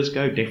say, it does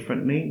go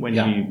differently when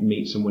you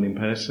meet someone in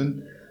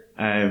person.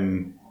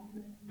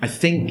 I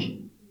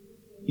think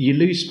you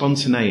lose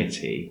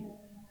spontaneity,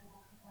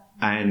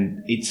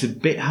 and it's a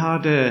bit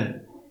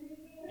harder.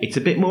 It's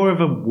a bit more of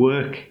a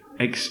work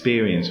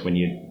experience when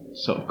you're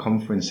sort of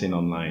conferencing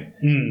online,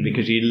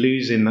 because you're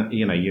losing that,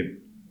 you know,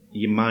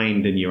 your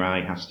mind and your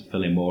eye has to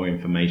fill in more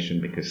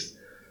information because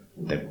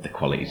the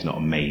quality's not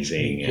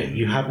amazing.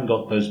 You haven't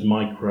got those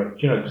micro,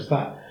 you know, because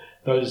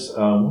those,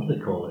 what do they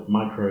call it?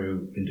 Micro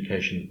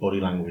indications, body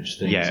language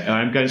things. Yeah,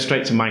 I'm going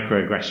straight to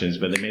microaggressions,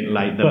 but they mean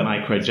like the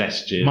micro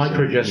gestures.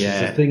 Micro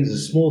gestures, the things, the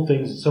small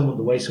things, the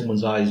way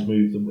someone's eyes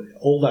move,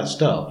 all that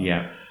stuff.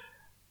 Yeah.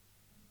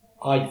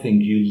 I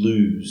think you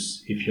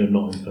lose if you're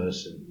not in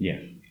person. Yeah.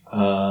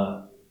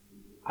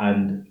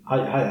 And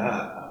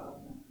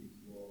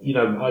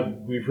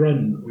we've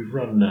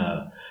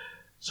run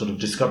sort of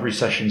discovery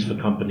sessions for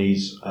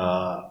companies.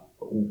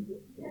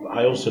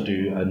 I also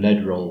do a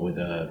NED role with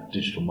a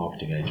digital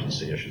marketing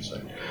agency, I should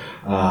say.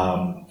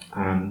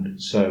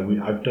 And so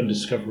I've done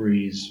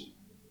discovery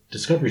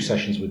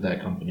sessions with their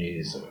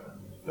companies,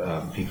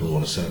 people who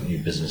want to set up new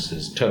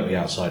businesses, totally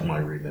outside my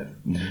remit.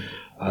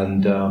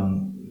 And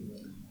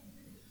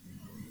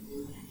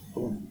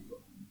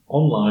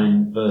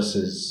online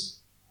versus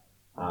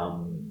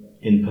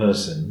in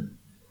person,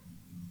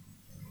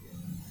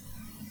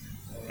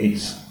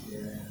 it's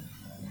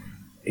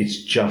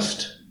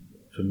just,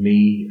 for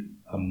me,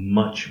 a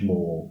much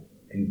more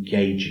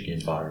engaging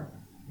environment.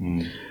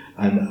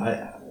 And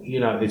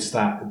it's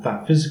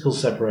that physical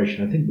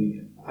separation. I think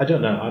I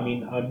don't know. I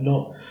mean, I'm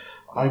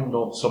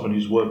not someone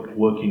who's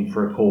working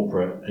for a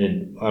corporate.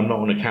 I'm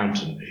not an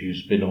accountant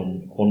who's been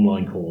on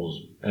online calls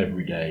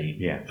every day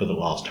for the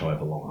last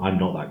however long. I'm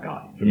not that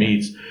guy. For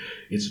me,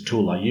 it's a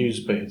tool I use,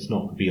 but it's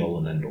not the be all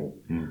and end all.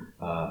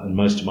 And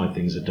most of my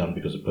things are done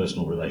because of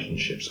personal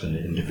relationships and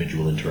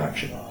individual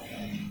interaction.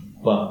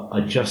 But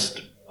I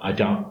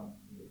don't.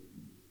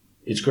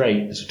 It's great.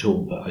 It's a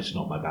tool, but it's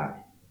not my bag.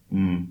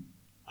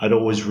 I'd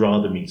always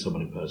rather meet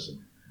someone in person.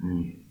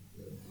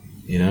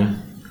 You know.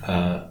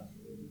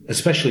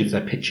 Especially if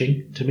they're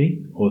pitching to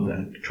me or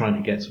they're trying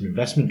to get some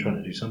investment, trying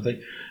to do something,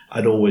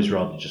 I'd always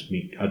rather just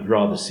meet. I'd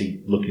rather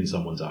look in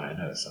someone's eye. I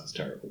know that sounds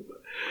terrible,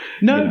 but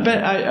no, you know.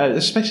 But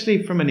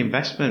especially from an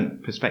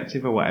investment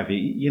perspective or whatever,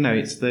 you know,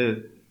 it's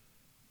the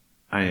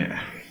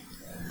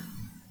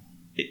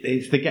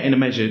getting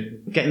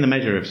the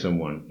measure of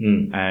someone,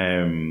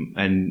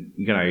 and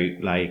you know,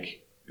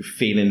 like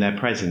feeling their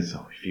presence.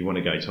 Or if you want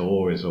to go to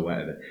auras or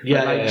whatever,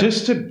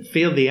 just to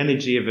feel the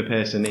energy of a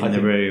person in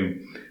the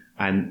room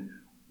and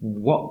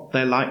what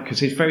they're like,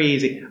 because it's very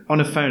easy on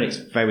a phone. It's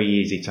very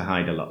easy to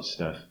hide a lot of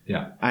stuff.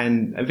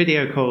 And a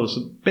video call's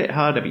a bit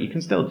harder, but you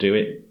can still do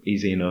it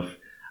easy enough.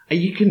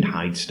 You can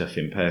hide stuff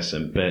in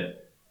person,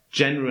 but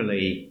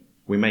generally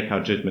we make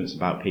our judgments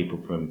about people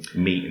from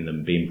meeting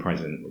them, being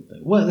present with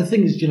them. Well, the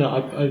thing is, you know,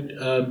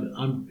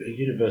 I'm a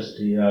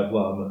university. I'm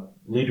a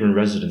leader in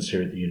residence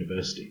here at the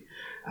university,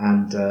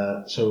 and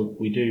so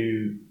we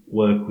do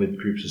work with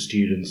groups of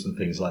students and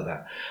things like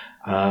that.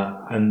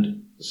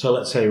 And so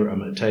let's say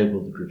I'm at a table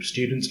with a group of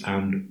students,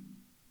 and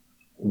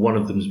one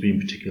of them's been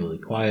particularly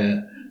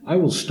quiet, I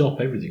will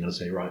stop everything and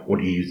say, right, what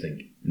do you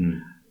think?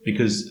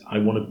 Because I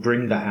want to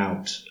bring that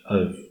out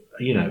of,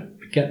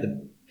 get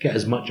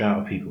as much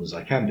out of people as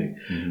I can do.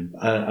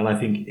 And I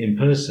think in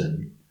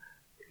person,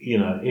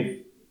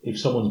 if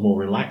someone's more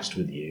relaxed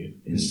with you,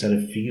 instead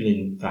of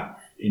feeling that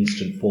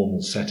instant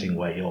formal setting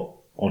where you're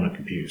on a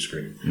computer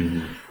screen,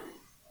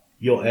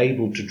 you're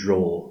able to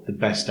draw the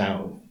best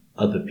out of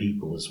other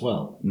people as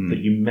well, that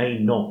you may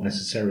not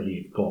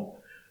necessarily have got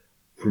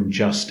from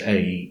just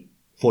a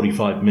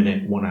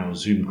 45-minute, 1 hour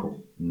Zoom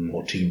call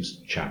or Teams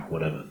chat,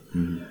 whatever.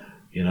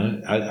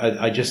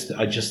 I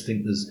just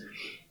think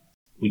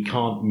we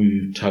can't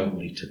move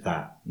totally to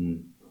that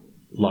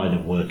line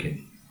of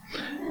working.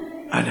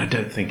 And I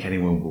don't think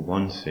anyone will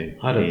want to.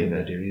 I don't think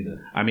they do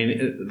either. I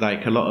mean,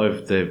 like a lot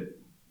of the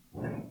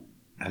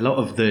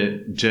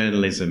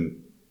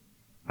journalism,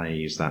 I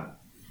use that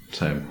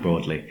term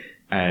broadly.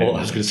 I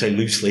was going to say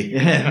loosely.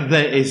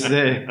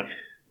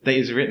 that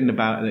is written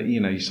about,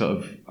 sort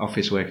of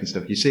office work and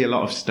stuff. You see a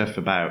lot of stuff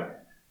about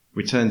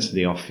return to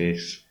the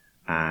office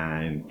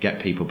and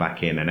get people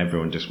back in, and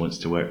everyone just wants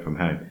to work from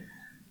home.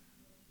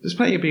 There's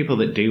plenty of people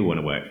that do want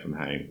to work from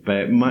home,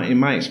 but in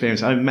my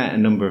experience, I've met a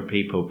number of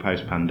people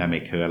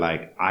post-pandemic who are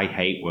like, I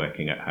hate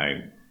working at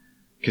home.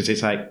 Because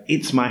it's like,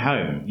 it's my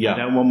home. Yeah. I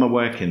don't want my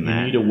work in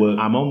there. You need a work.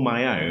 I'm on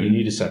my own. You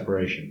need a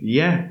separation.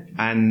 Yeah.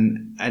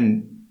 And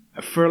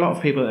for a lot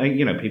of people,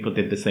 people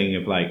did the thing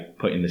of like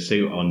putting the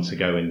suit on to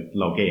go and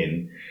log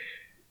in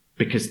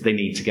because they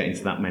need to get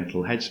into that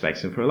mental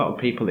headspace. And for a lot of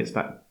people, it's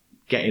that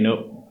getting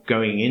up,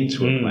 going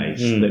into a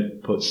place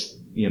that puts,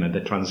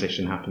 the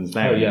transition happens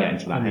there and you get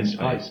into that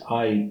headspace.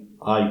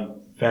 I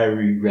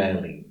very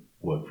rarely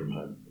work from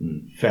home.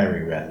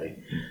 Very rarely.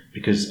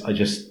 Because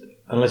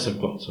unless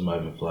I've got some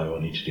overflow,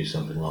 I need to do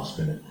something last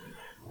minute.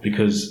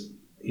 Because,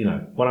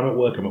 when I'm at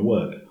work,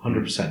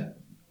 100%.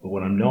 But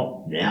when I'm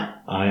not,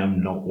 I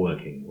am not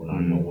working when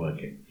I'm not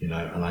working, and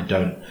I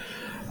don't,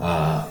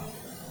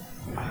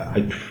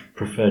 I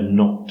prefer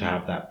not to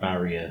have that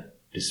barrier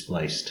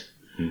displaced.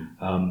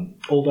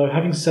 Although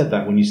having said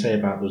that, when you say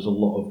about there's a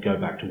lot of go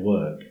back to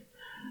work,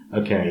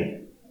 okay,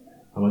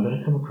 am I going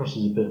to come across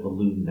as a bit of a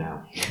loon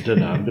now? I don't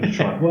know, I'm going to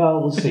try. Well,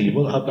 we'll see.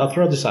 Well, I'll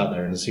throw this out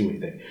there and see what you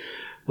think.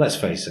 Let's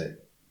face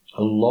it,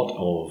 a lot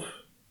of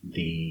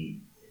the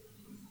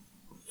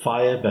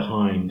fire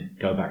behind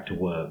go back to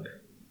work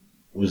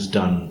was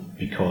done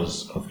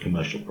because of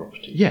commercial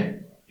property. Yeah.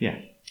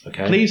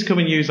 Okay. Please come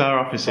and use our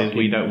offices.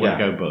 We don't want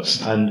to go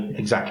bust. And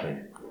exactly.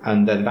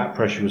 And then that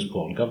pressure was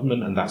put on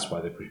government, and that's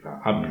why they pushed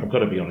back. I've got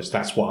to be honest.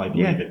 That's what I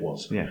believe it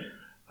was. Yeah.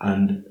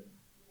 And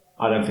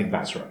I don't think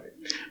that's right.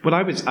 Well,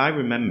 I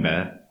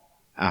remember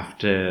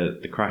after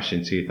the crash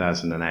in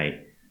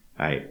 2008.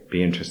 It'd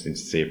be interesting to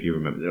see if you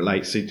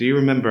remember. So do you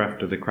remember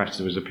after the crash,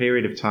 there was a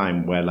period of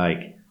time where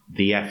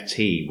the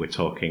FT were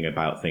talking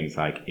about things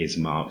like, is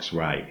Marx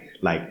right?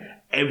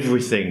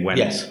 Everything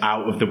went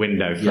out of the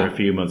window for a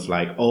few months,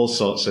 all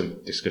sorts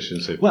of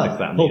discussions of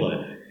that and hold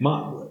on.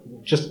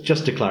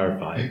 Just to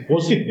clarify,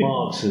 wasn't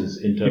Marx's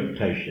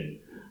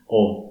interpretation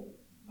of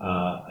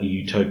a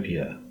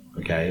utopia,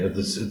 of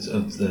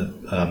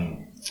the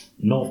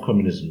not of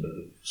communism but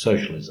of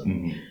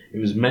socialism? It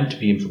was meant to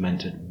be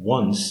implemented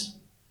once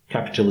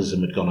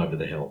capitalism had gone over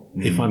the hill,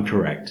 if I'm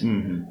correct.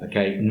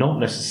 Okay, not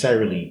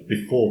necessarily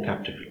before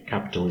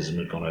capitalism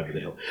had gone over the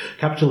hill.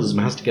 Capitalism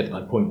has to get to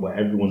that point where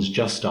everyone's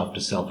just after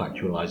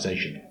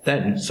self-actualization.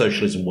 Then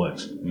socialism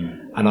works,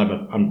 and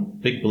I'm a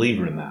big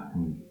believer in that.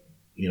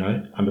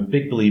 I'm a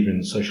big believer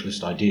in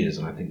socialist ideas,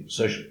 and I think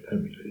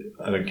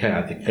I don't care.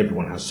 I think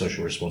everyone has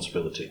social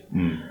responsibility,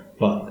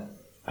 but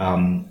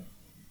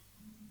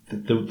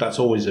that's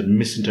always a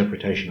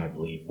misinterpretation, I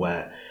believe,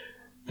 where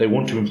they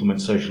want to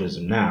implement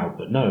socialism now,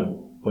 but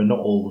no, we're not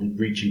all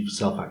reaching for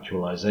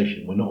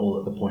self-actualization. We're not all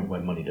at the point where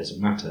money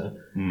doesn't matter.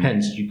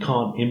 Hence, you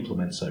can't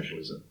implement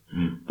socialism.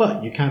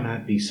 But you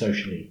can be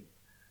socially,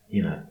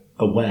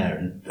 aware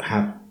and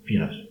have,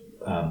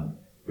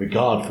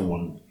 regard for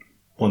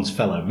one's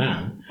fellow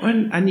man.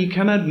 And you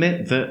can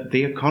admit that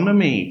the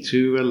economy,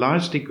 to a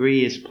large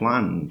degree, is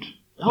planned.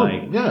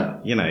 And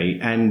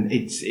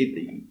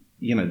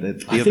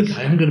I think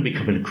I am going to be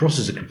coming across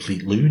as a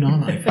complete loon,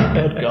 aren't I?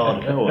 Oh,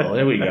 God. Oh, well,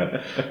 there we go.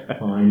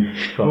 Fine.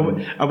 Well,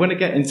 I want to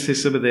get into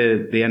some of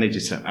the energy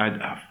stuff.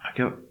 I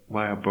forgot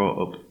why I brought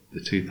up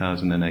the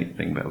 2008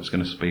 thing, but I was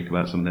going to speak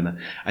about something there.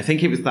 I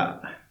think it was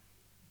that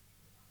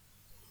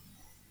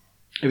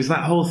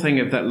whole thing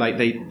of that,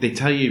 they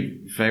tell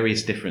you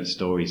various different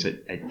stories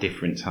at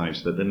different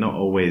times, but they're not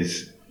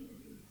always,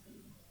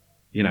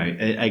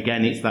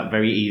 again, it's that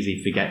very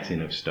easy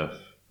forgetting of stuff.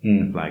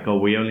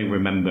 We only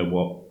remember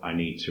what I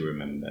need to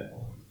remember.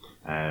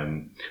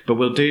 But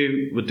we'll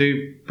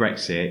do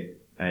Brexit.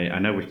 I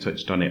know we've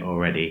touched on it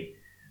already.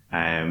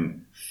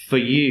 For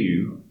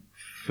you,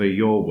 for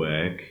your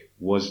work,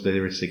 was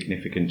there a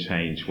significant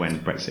change when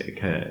Brexit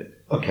occurred?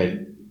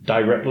 Okay,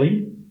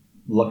 directly,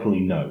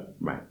 luckily no.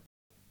 Right.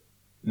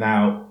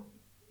 Now,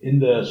 in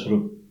the sort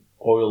of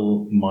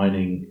oil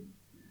mining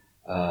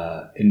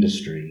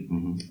industry,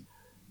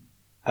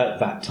 at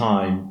that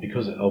time,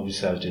 because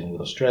obviously I was dealing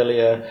with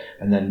Australia,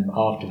 and then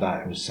after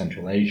that it was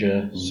Central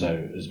Asia,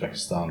 so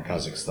Uzbekistan,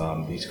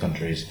 Kazakhstan, these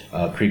countries,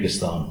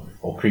 Kyrgyzstan,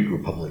 or Kyrgyz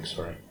Republic,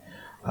 sorry.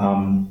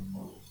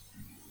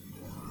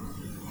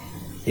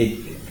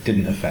 It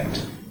didn't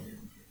affect.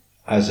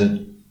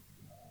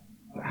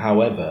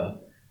 However,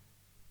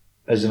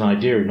 as an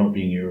idea of not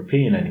being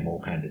European anymore,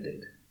 kind of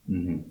did.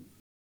 Mm-hmm.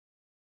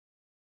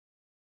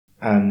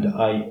 And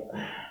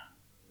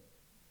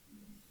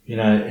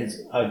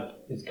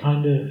it's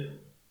kind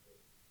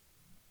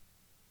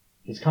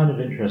of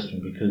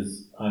interesting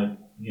because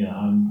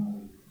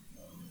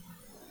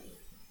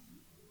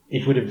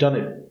if we'd have done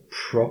it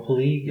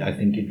properly, I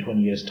think in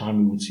 20 years' time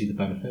we would see the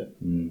benefit,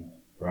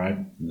 right?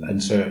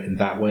 And so in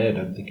that way, I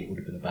don't think it would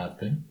have been a bad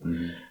thing.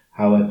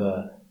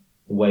 However,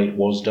 the way it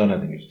was done, I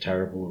think it was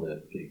terrible.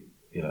 The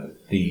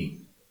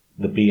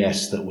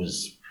BS that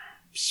was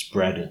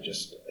spread is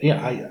just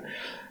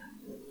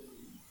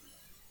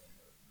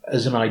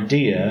as an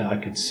idea, I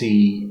could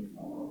see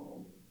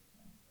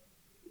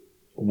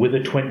with a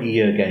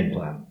 20-year game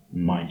plan,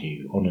 mind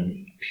you, on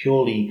a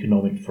purely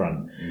economic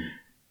front.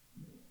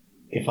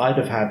 If I'd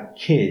have had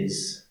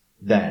kids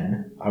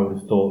then, I would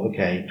have thought,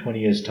 okay, 20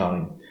 years'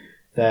 time,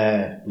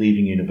 they're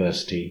leaving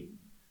university.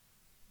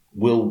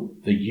 Will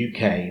the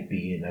UK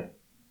be in a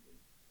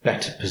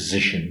better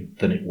position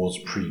than it was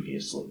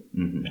previously?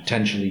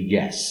 Potentially,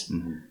 yes,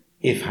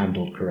 if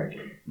handled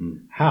correctly.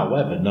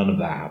 However, none of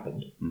that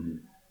happened.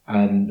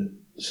 And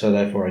so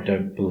therefore I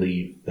don't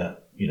believe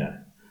that,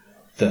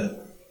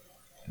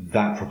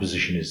 that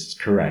proposition is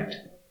correct.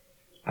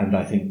 And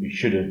I think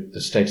the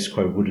status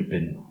quo would have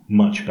been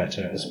much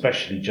better,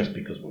 especially just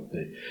because of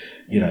the,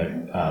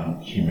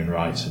 human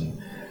rights and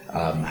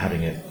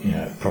having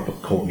a proper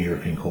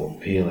European Court of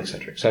Appeal,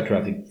 etc., etc.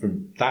 I think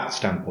from that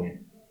standpoint,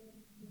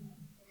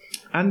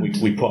 and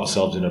we put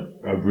ourselves in a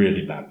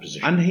really bad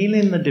position. And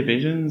healing the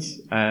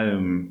divisions,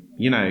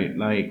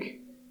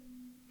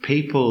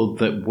 people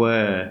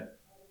that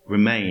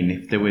remain,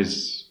 if there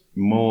was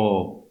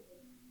more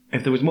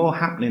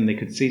happening, they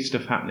could see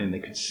stuff happening, they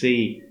could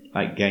see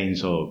like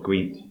gains or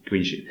green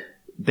shit,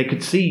 they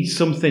could see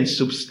something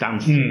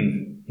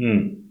substantive.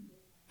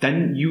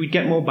 Then you would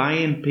get more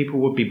buy-in. People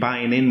would be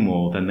buying in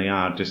more than they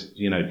are just,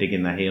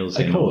 digging their heels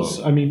in. Of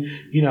course. I mean,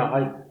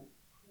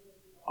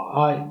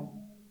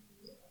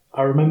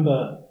 I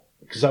remember,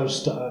 because at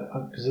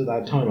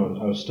that time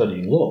I was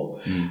studying law,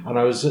 and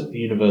I was at the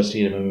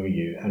university in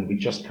MMU, and we'd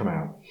just come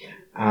out,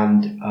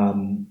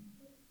 and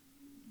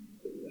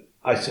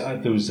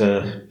there was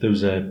a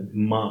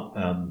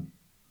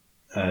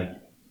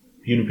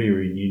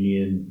Unitarian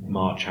Union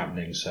march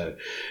happening, so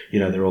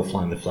they're all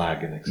flying the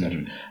flag and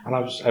etc. And I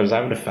was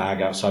having a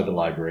fag outside the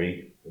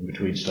library in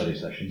between study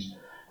sessions,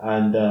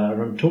 and I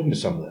remember talking to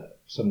some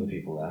of the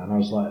people there, and I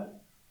was like,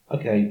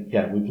 okay,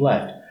 yeah, we've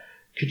left.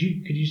 Could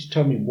you just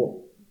tell me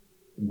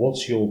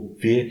what's your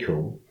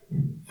vehicle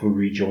for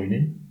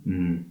rejoining?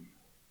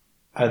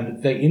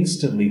 And they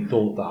instantly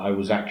thought that I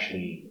was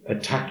actually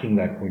attacking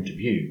their point of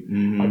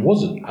view. I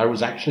wasn't. I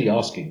was actually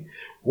asking,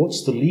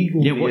 what's the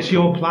legal vehicle? What's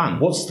your plan?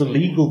 What's the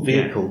legal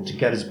vehicle to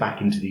get us back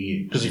into the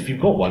EU? Because if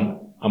you've got one,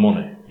 I'm on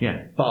it.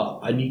 Yeah.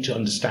 But I need to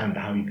understand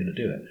how you're going to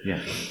do it.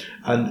 Yeah.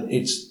 And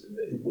it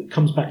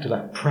comes back to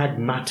that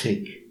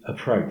pragmatic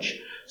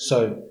approach.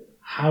 So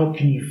how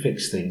can you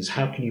fix things?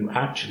 How can you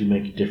actually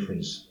make a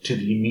difference to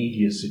the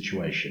immediate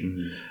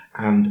situation?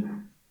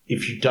 And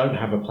if you don't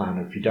have a plan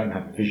or if you don't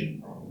have a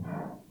vision,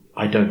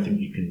 I don't think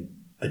you can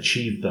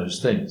achieve those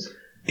things.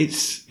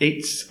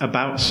 It's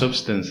about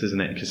substance,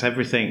 isn't it? Because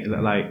everything,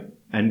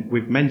 and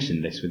we've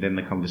mentioned this within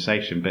the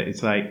conversation, but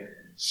it's like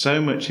so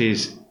much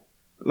is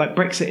like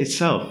Brexit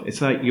itself.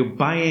 It's like you're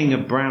buying a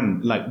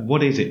brand. Like,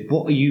 what is it?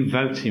 What are you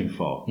voting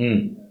for?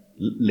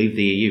 Leave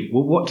the EU.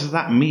 Well, what does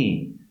that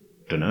mean?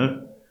 Don't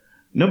know.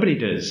 Nobody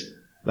does.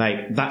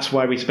 Like, that's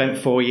why we spent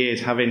 4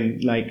 years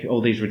having like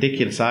all these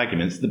ridiculous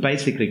arguments that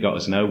basically got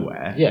us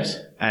nowhere. Yes.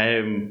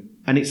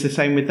 And it's the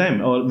same with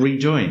them. Or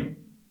rejoin.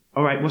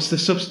 All right, what's the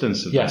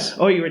substance of that?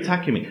 Oh, you're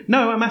attacking me.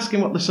 No, I'm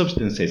asking what the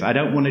substance is. I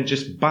don't want to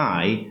just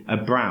buy a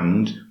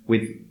brand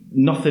with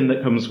nothing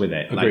that comes with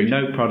it. Agreed.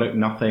 Like no product,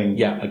 nothing.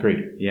 Yeah,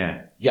 agreed.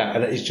 Yeah. Yeah,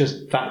 and it's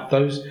just that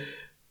those.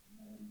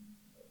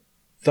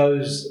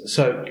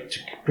 So to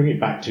bring it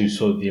back to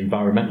sort of the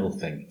environmental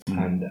thing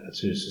and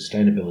to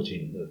sustainability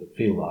in the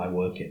field that I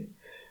work in,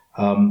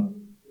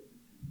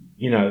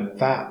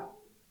 that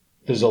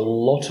there's a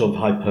lot of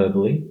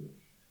hyperbole.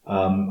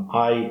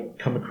 I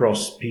come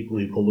across people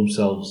who call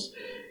themselves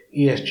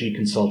ESG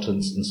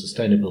consultants and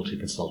sustainability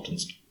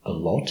consultants a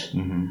lot.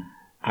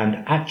 And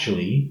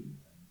actually,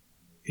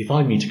 if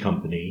I meet a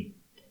company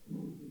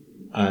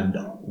and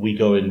we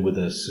go in with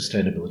a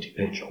sustainability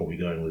pitch or we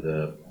go in with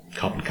a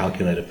carbon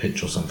calculator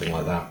pitch or something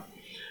like that,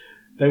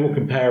 they will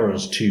compare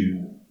us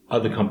to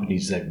other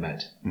companies they've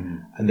met.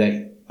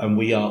 And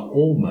we are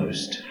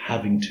almost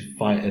having to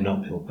fight an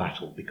uphill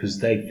battle because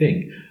they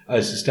think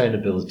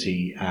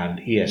sustainability and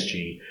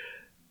ESG,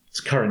 it's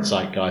current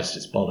zeitgeist,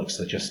 it's bollocks,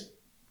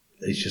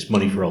 it's just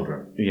money for old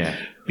rope. Yeah.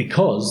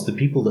 Because the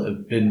people that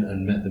have been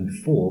and met them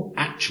before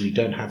actually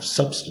don't have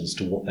substance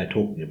to what they're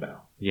talking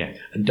about. Yeah.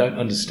 And don't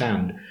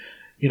understand.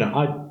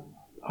 I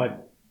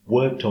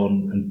worked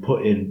on and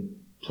put in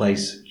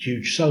place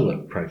huge solar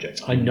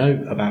projects. I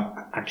know about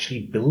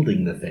actually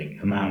building the thing,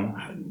 about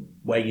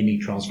where you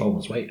need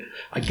transformers.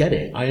 I get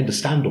it. I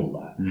understand all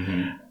that.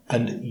 Mm-hmm.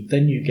 And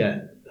then you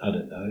get, I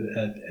don't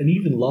know, and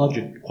even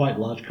quite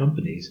large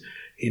companies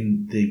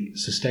in the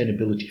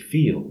sustainability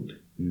field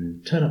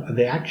turn up and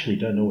they actually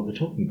don't know what they're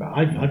talking about.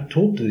 I've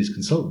talked to these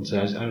consultants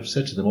and I've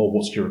said to them, "Oh,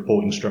 what's your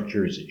reporting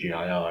structure? Is it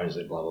GIR? Is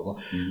it blah, blah, blah?"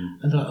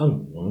 And they're like,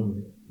 "Oh, well,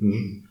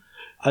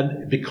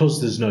 And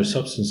because there's no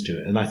substance to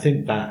it. And I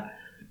think that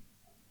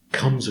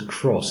comes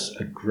across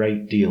a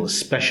great deal,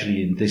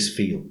 especially in this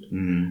field.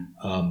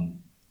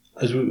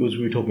 As we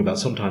were talking about,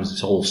 sometimes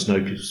it's all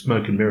smoke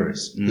and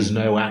mirrors. There's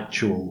no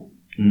actual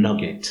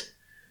nugget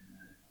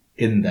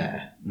in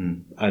there.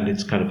 And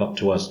it's kind of up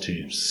to us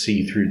to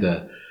see through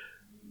the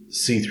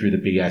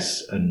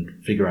BS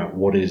and figure out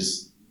what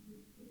is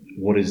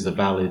the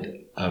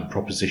valid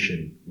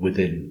proposition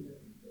within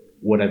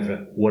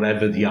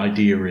whatever the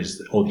idea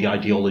is or the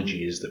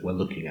ideology is that we're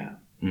looking at.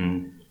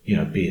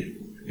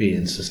 Be it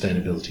in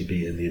sustainability,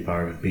 be it in the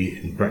environment, be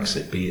it in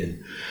Brexit, be it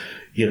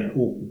in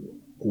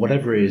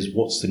whatever it is.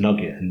 What's the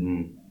nugget?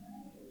 And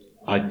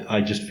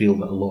I just feel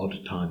that a lot of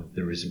the time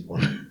there isn't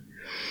one.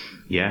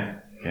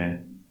 Yeah.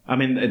 I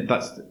mean,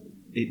 that's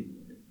it.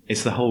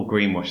 It's the whole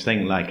greenwash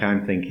thing. Like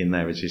I'm thinking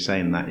there, as you're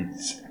saying that,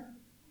 it's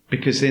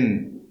because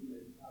in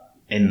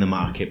the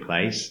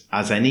marketplace,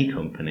 as any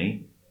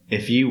company,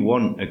 if you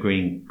want a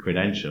green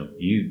credential,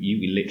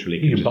 you literally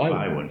can just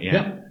buy one.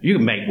 Yeah. You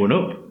can make one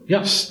up.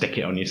 Yeah. Stick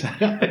it on yourself.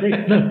 Yeah,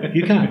 agreed. No,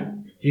 you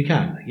can. You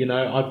can.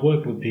 I've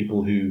worked with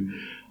people who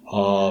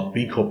are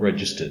B Corp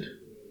registered,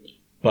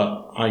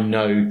 but I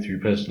know through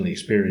personal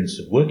experience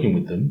of working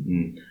with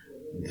them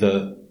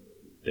that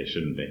they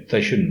shouldn't be.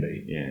 They shouldn't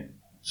be. Yeah.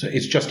 So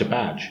it's just a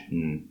badge.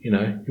 You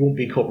want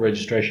B Corp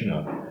registration?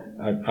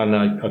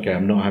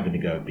 I'm not having to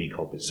go B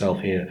Corp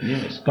itself here.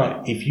 Yes.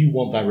 But if you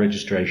want that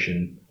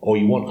registration or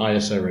you want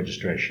ISO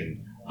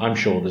registration, I'm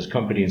sure there's a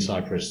company in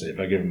Cyprus that if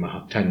I give them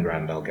 10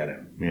 grand, they'll get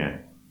it. Yeah.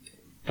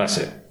 That's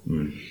it.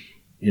 And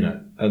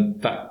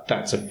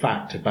that's a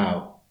fact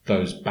about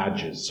those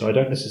badges. So I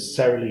don't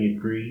necessarily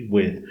agree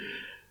with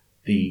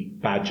the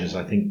badges.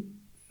 I think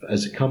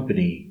as a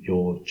company,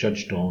 you're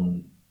judged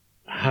on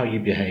how you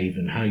behave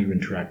and how you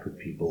interact with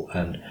people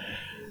and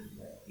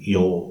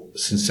your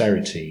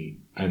sincerity.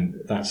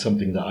 And that's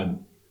something that I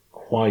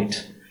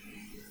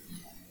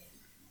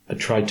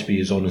tried to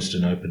be as honest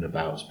and open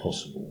about as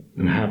possible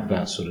and have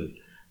that sort of,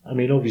 I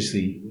mean,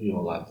 obviously, we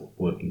all have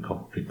working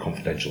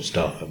confidential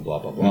stuff and blah,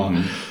 blah,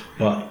 blah.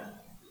 But,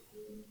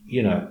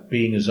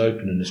 being as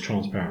open and as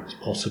transparent as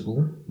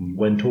possible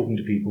when talking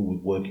to people,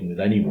 working with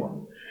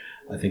anyone,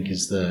 I think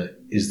is the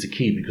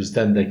key, because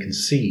then they can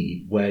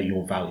see where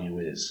your value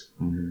is,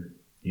 and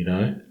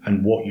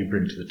what you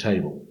bring to the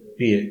table,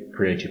 be it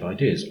creative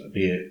ideas,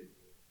 be it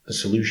a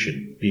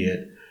solution, be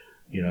it,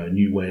 a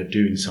new way of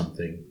doing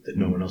something that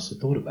no one else had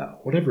thought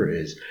about. Whatever it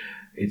is,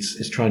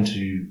 it's trying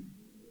to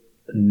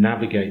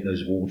navigate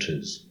those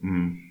waters.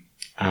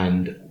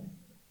 And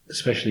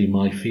especially in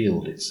my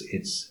field,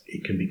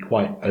 it can be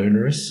quite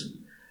onerous,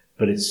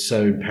 but it's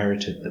so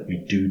imperative that we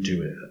do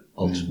it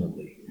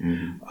ultimately.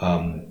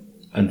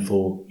 And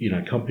for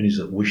companies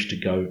that wish to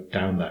go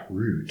down that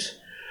route,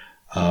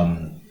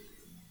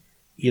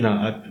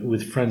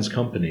 with friends'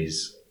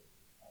 companies,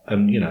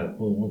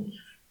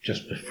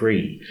 just for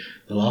free,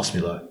 they'll ask me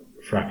like,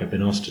 "Frack, I've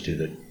been asked to do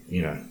the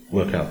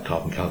work out the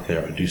carbon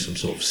calculator and do some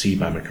sort of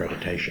CBAM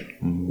accreditation.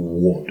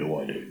 What do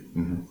I do?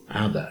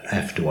 How the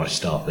F do I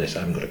start this?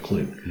 I haven't got a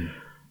clue."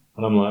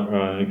 And I'm like,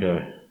 right,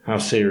 okay. How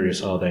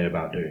serious are they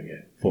about doing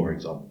it? For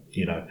example,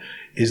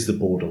 is the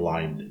board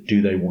aligned?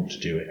 Do they want to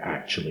do it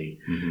actually?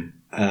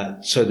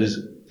 So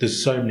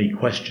there's so many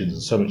questions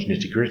and so much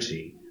nitty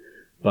gritty,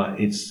 but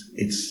it's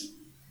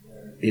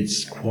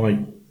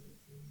quite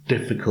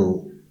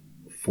difficult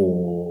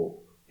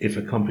if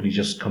a company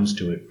just comes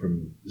to it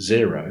from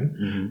zero,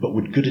 but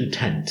with good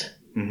intent,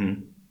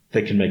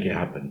 they can make it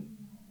happen.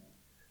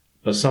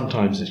 But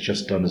sometimes it's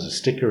just done as a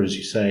sticker, as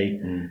you say,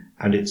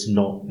 and it's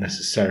not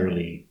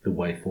necessarily the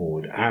way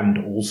forward. And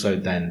also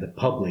then the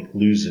public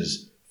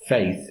loses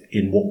faith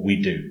in what we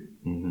do.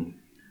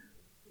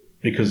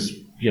 Because,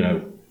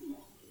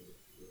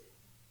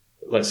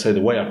 let's say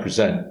the way I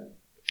present,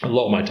 a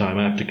lot of my time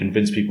I have to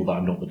convince people that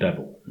I'm not the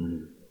devil.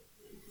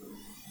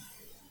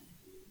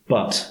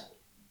 But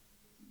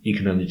you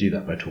can only do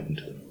that by talking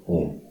to them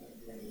or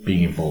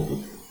being involved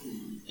with them.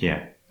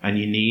 Yeah, and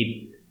you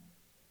need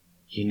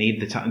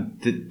the time.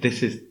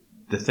 This is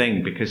the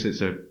thing, because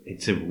it's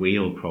a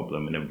real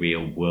problem and a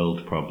real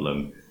world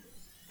problem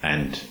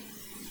and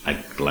a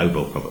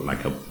global problem,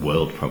 like a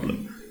world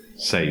problem.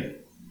 So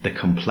the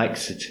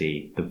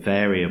complexity, the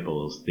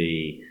variables,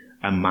 the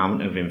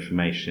amount of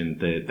information,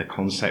 the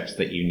concepts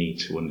that you need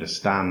to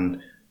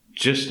understand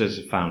just as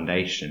a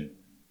foundation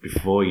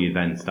before you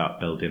then start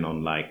building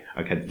on like,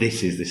 okay,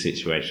 this is the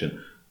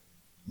situation.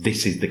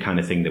 this is the kind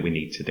of thing that we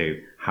need to do.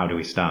 How do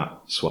we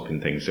start swapping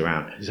things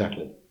around?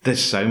 Exactly.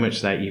 There's so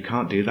much there. You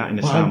can't do that in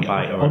a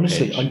soundbite or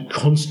honestly, a pitch. I'm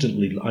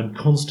constantly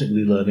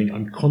learning.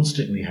 I'm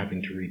constantly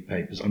having to read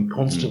papers. I'm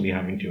constantly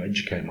having to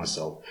educate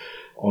myself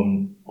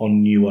on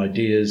new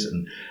ideas.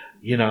 And,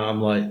 I'm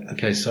like,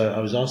 okay, so I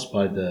was asked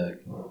by the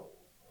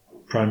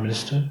Prime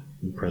Minister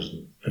and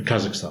President of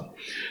Kazakhstan.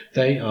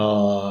 They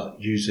are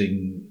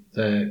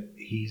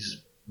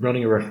he's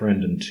running a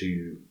referendum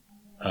to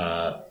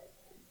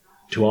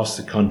ask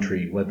the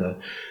country whether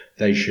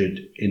they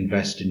should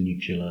invest in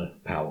nuclear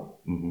power.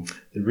 Mm-hmm.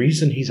 The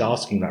reason he's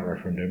asking that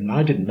referendum, and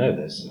I didn't know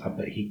this,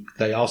 but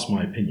they asked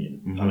my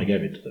opinion, and I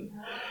gave it to them.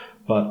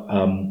 But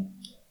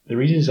the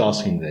reason he's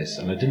asking this,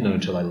 and I didn't know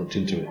until I looked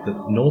into it,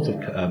 that north of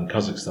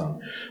Kazakhstan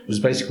was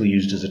basically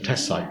used as a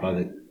test site by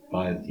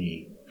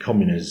the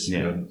communists,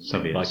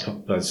 Soviets.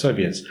 by the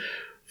Soviets,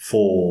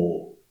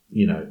 for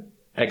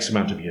X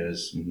amount of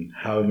years,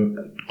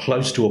 however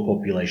close to a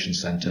population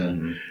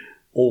center,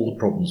 all the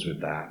problems with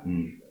that,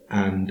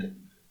 and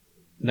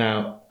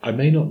now, I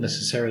may not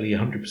necessarily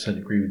 100%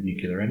 agree with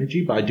nuclear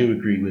energy, but I do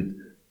agree with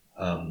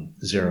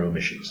zero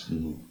emissions.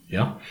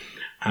 Yeah,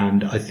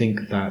 and I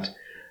think that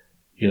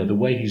the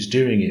way he's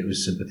doing it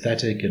was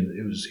sympathetic, and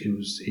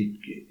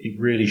it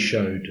really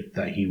showed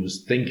that he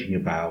was thinking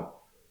about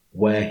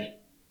where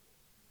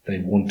they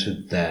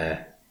wanted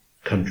their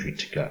country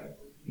to go,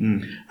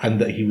 and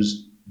that he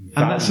was.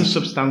 And that's a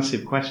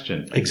substantive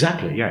question.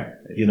 Exactly. Yeah.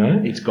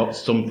 It's got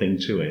something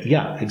to it.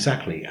 Yeah.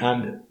 Exactly.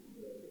 And.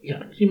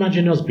 Can you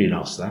imagine us being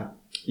asked that?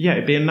 Yeah,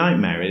 it'd be a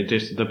nightmare.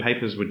 The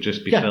papers would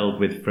just be filled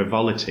with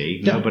frivolity.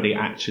 Yeah. Nobody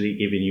actually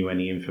giving you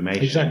any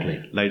information. Exactly.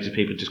 Loads of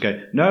people just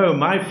go, no,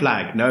 my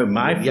flag,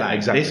 Yeah,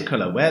 exactly. This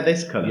colour, wear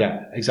this colour.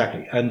 Yeah,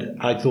 exactly.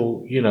 And I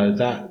thought,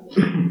 that.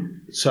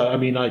 So I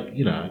mean,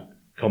 I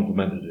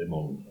complimented him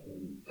on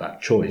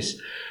that choice,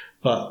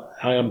 but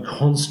I am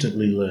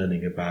constantly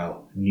learning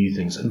about new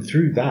things, and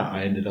through that,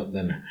 I ended up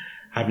then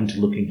having to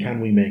look in, can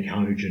we make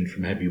hydrogen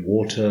from heavy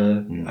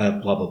water,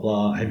 blah, blah,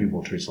 blah. Heavy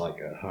water is like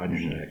a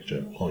hydrogen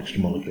extra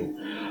molecule.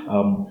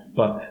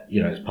 But,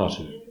 it's part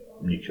of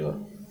nuclear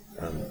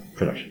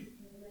production.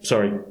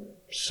 Sorry,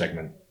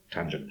 segment,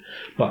 tangent.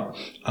 But,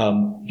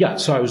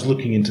 so I was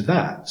looking into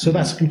that. So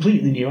that's a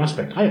completely new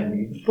aspect I hadn't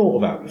even thought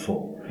about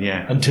before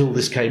until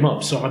this came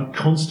up. So I'm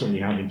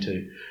constantly having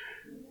to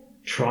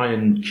try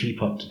and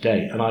keep up to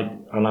date. And I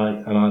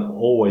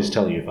always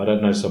tell you, if I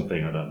don't know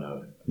something, I don't know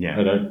it. Yeah.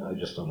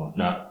 I'm like,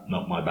 no,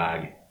 not my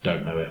bag,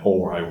 don't know it,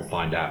 or I will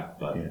find out.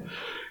 But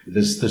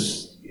there's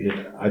this,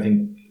 I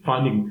think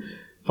finding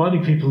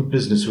people in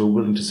business who are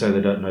willing to say they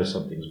don't know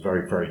something is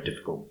very, very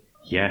difficult.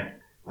 Yeah.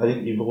 I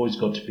think you've always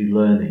got to be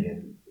learning,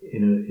 and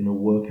in a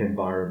work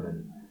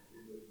environment,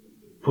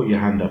 put your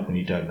hand up when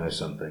you don't know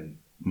something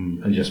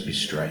and just be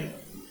straight.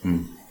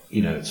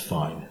 It's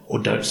fine. Or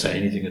don't say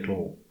anything at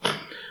all.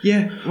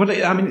 Yeah. Well,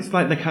 it's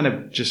like the kind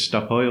of just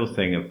stop oil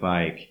thing of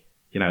like,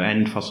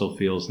 end fossil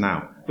fuels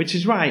now, which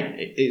is right.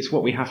 It's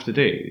what we have to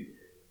do.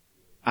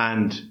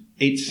 And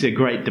it's a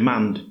great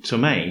demand to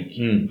make.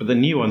 But the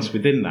nuance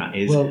within that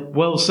is,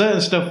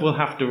 certain stuff will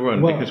have to run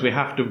because we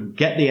have to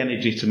get the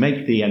energy to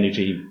make the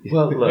energy.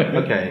 Well, look,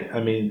 okay. I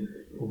mean,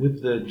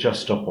 with the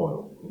just stop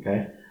oil,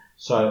 okay?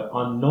 So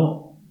I'm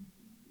not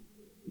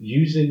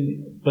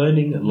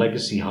burning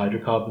legacy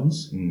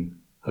hydrocarbons.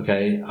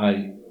 Okay,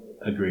 I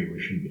agree we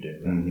shouldn't be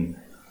doing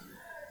that.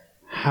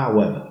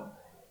 However,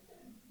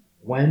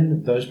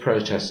 when those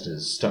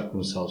protesters stuck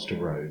themselves to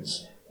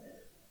roads,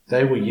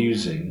 they were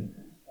using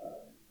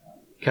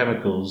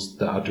chemicals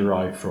that are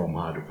derived from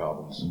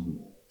hydrocarbons.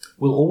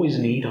 We'll always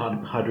need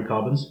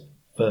hydrocarbons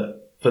for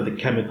the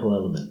chemical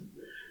element.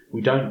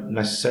 We don't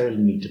necessarily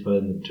need to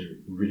burn them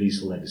to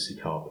release a legacy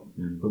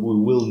carbon, but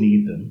we will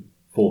need them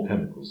for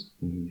chemicals.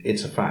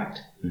 It's a fact.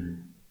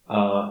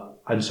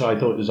 And so I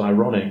thought it was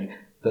ironic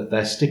that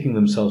they're sticking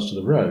themselves to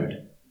the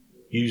road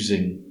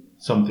using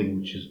something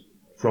which is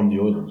from the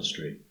oil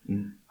industry.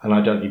 And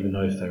I don't even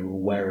know if they were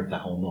aware of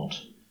that or not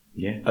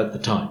at the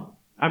time.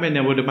 I mean,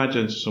 I would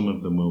imagine some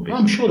of them will be.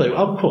 I'm sure they will.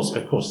 Of course,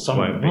 some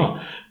of them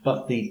are.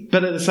 But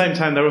at the same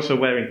time, they're also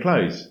wearing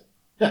clothes.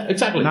 Yeah,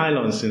 exactly.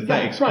 Nylon,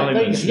 synthetics,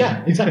 polymers.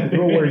 Exactly.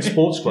 They're all wearing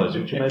sports clothes,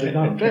 which are made of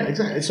nylon. Yeah,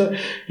 exactly. So,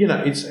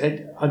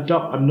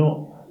 I'm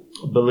not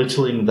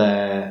belittling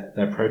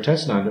their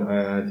protest. And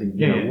I think,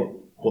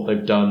 what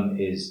they've done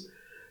is,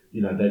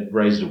 they've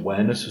raised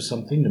awareness for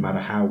something, no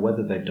matter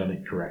whether they've done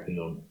it correctly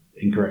or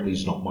incorrectly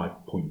is not my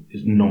point.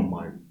 Is not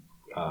my.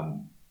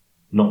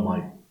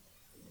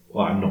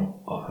 Well, I'm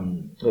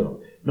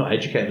not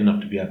educated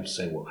enough to be able to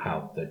say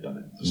how they've done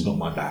it. It's not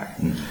my bag.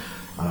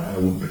 I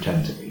wouldn't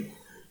pretend to be.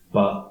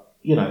 But,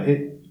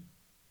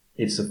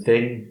 it's a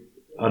thing,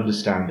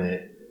 understand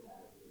it,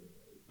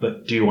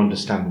 but do you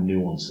understand the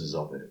nuances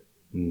of it?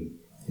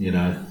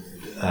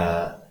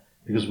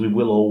 Because we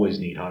will always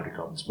need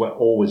hydrocarbons. We're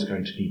always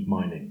going to need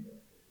mining.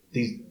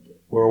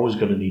 We're always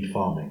going to need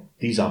farming.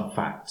 These are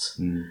facts.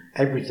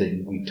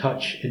 Everything we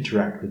touch,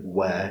 interact with,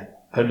 wear,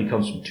 only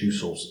comes from two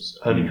sources.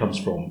 Only comes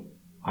from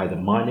either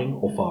mining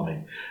or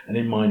farming. And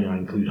in mining, I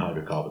include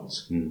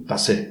hydrocarbons.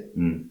 That's it.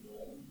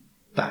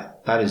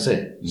 That is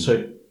it.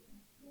 So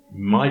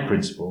my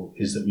principle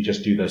is that we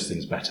just do those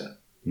things better.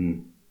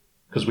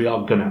 Because we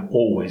are going to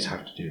always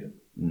have to do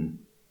them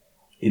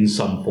in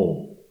some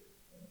form.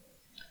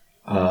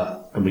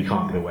 And we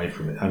can't get away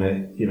from it.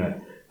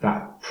 And,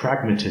 that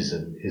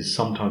pragmatism is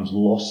sometimes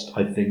lost,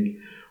 I think,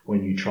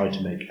 when you try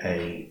to make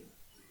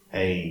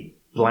a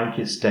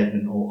blanket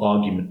statement or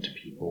argument to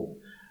people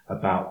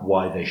about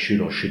why they should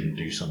or shouldn't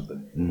do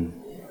something.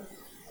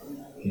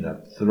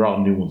 There are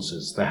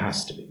nuances. There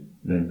has to be.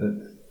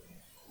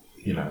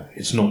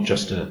 It's not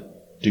just to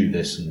do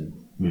this and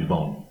move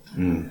on.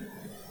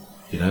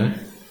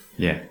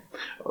 Yeah.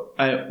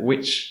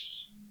 Which,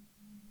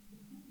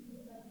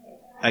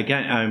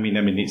 again, I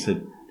mean, it's a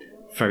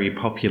very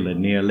popular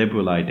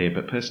neoliberal idea,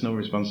 but personal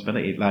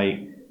responsibility,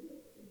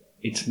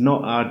 it's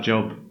not our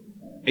job.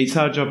 It's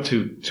our job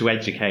to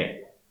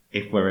educate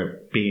if we're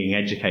being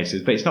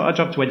educators, but it's not our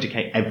job to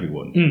educate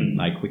everyone.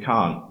 We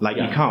can't.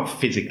 You can't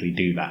physically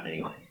do that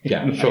anyway.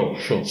 Yeah, sure.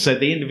 So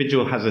the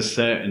individual has a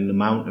certain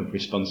amount of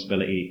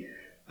responsibility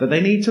that they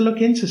need to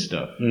look into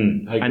stuff.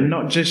 And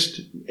not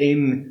just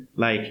in,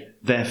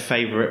 their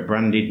favourite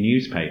branded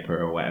newspaper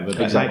or whatever,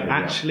 but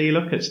actually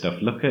look at stuff.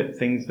 Look at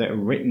things that are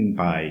written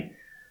by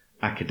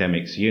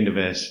academics,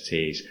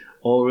 universities,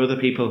 or other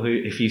people who,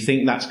 if you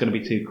think that's going to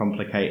be too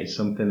complicated,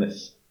 something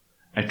that's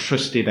a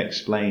trusted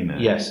explainer.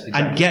 Yes,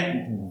 exactly. And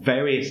get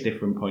various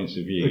different points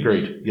of view.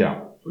 Agreed.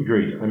 Yeah,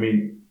 agreed. I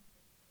mean,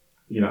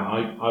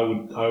 I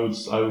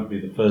would be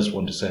the first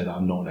one to say that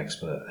I'm not an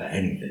expert at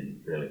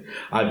anything, really.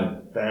 I have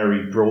a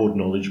very broad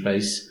knowledge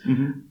base,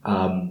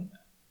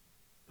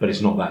 but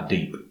it's not that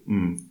deep.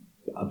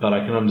 But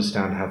I can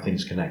understand how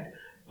things connect.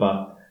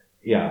 But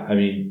yeah, I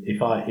mean,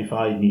 if I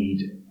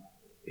need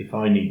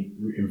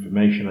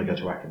information, I go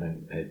to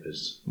academic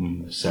papers,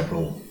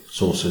 several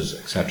sources,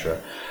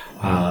 etc.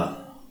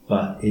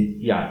 But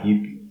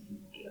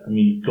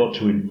you've got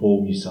to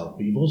inform yourself,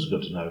 but you've also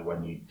got to know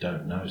when you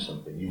don't know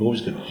something.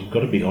 You've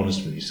got to be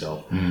honest with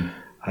yourself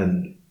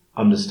and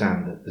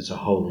understand that there's a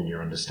hole in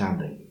your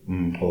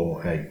understanding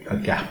or a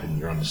gap in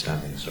your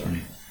understanding.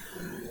 Sorry,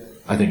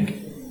 I think.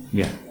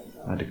 Yeah,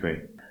 I'd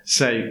agree.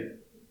 So,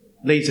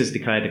 Leeds has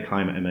declared a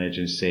climate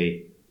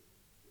emergency.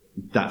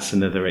 That's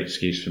another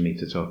excuse for me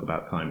to talk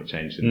about climate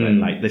change.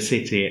 The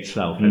city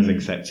itself has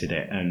accepted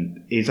it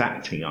and is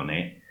acting on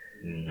it.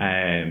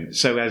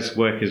 So as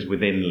workers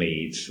within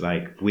Leeds,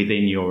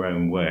 within your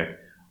own work,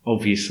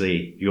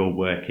 obviously your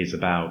work is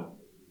about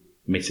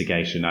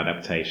mitigation,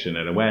 adaptation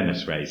and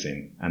awareness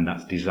raising, and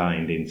that's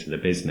designed into the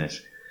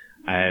business.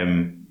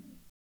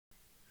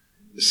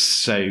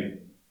 So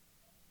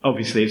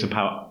obviously it's a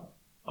part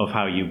of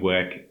how you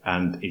work,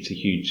 and it's a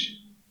huge,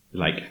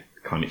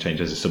 climate change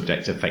as a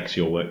subject affects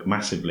your work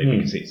massively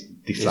because it's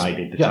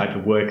decided type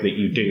of work that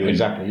you do.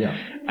 Exactly, yeah.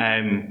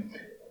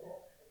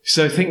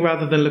 So I think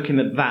rather than looking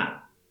at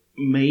that,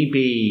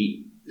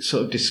 maybe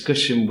sort of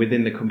discussion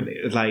within the company,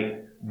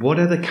 what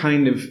are the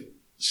kind of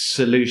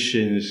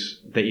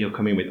solutions that you're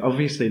coming with?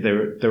 Obviously,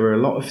 there are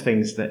a lot of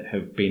things that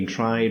have been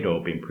tried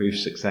or been proved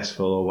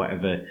successful or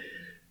whatever.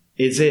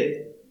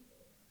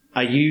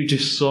 Are you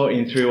just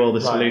sorting through all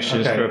the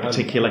solutions for a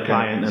particular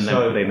client and then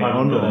putting it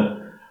on?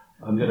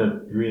 I'm going to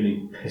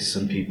really piss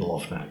some people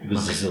off now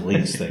because this is a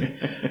Leeds thing.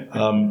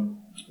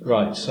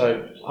 Right,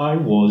 so I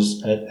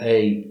was at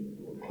a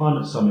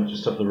climate summit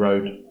just up the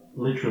road,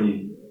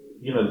 literally,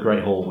 the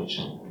Great Hall, which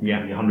is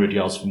 100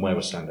 yards from where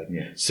we're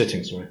standing,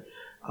 sitting, sorry.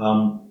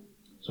 So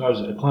I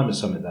was at a climate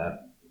summit there,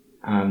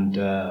 and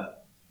I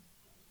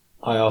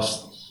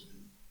asked,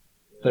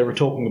 they were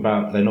talking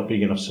about there not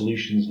being enough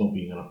solutions, not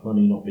being enough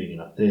money, not being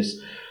enough this.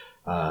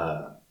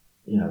 The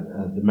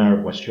Mayor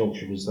of West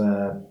Yorkshire was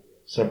there,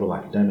 several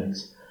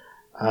academics,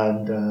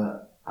 and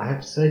I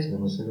had to say to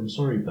them, I said, I'm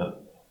sorry,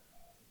 but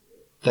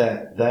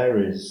there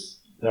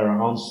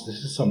are answers,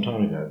 this is some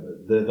time ago,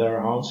 but there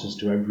are answers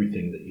to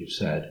everything that you've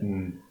said.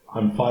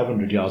 I'm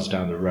 500 yards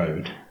down the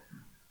road.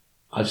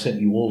 I've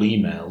sent you all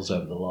emails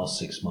over the last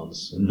 6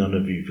 months, and none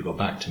of you have got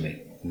back to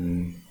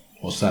me.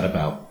 What's that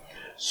about?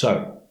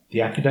 So,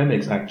 the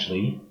academics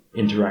actually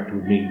interacted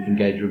with me,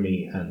 engaged with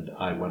me, and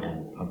I went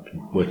on, I've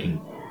been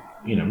working,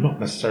 not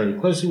necessarily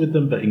closely with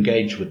them, but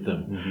engaged with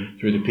them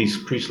through the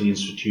Priestley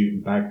Institute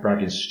and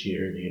Bragg Institute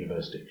here at the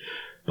university.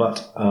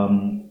 But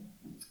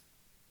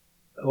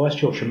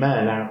West Yorkshire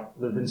Mayor, now,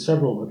 there have been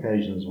several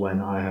occasions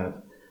when I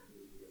have,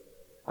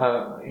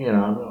 I'm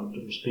not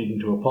speaking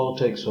to a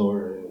politics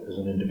or as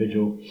an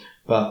individual,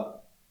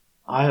 but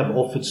I have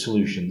offered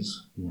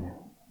solutions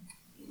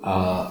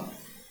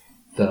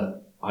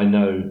that I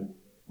know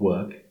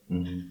work,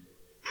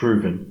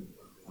 proven,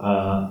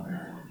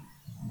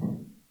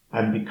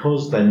 and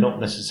because they're not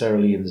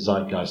necessarily in the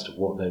zeitgeist of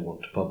what they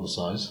want to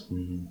publicise,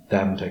 they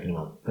haven't taken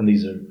them up. And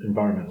these are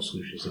environmental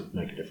solutions that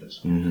make a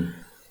difference.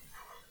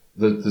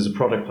 There's a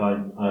product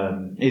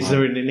Is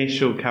there an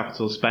initial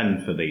capital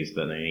spend for these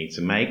that they need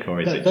to make,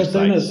 or is it just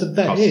cost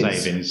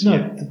savings?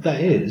 No,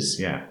 that is.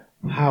 Yeah.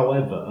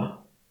 However,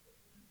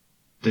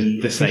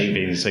 the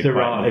savings are there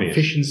quite are obvious.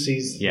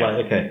 efficiencies. Yeah.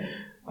 Like, okay,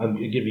 I'll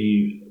give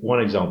you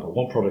one example.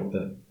 One product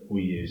that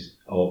we use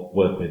or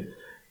work with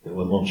that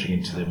we're launching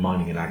into the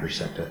mining and agri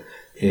sector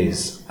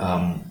is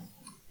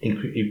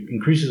it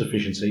increases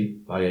efficiency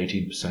by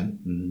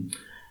 18%,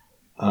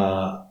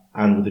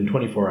 and within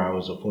 24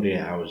 hours or 48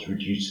 hours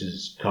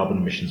reduces carbon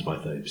emissions by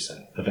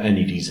 30% of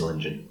any diesel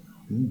engine.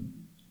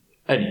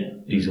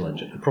 Any diesel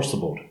engine across the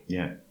board.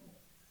 Yeah.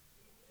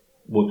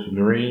 Works with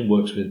marine,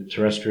 works with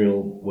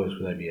terrestrial, works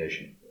with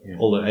aviation. Yeah.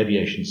 Although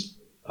aviation's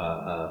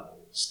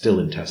still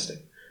in testing,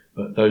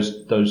 but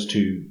those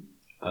two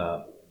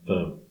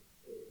for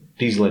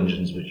diesel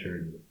engines which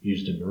are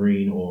used in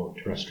marine or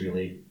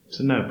terrestrially. It's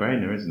a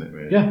no-brainer, isn't it?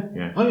 Really? Yeah.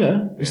 Yeah. Oh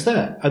yeah, it's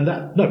there, and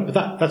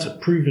that's a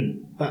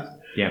proven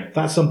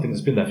that's something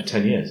that's been there for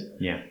 10 years.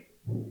 Yeah.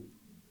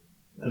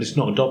 And it's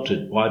not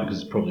adopted. Why?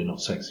 Because it's probably not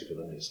sexy for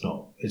them. It's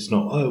not.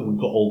 Oh, we've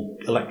got all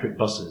electric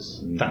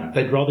buses. That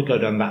they'd rather go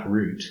down that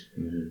route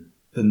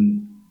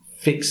than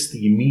fix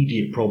the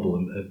immediate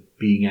problem of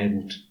being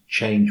able to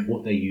change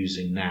what they're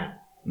using now,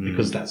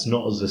 because that's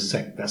not as a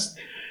that's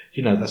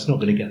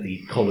not going to get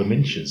the column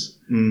inches.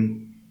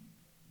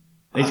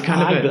 It's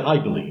kind of I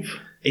believe.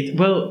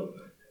 Well,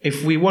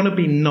 if we want to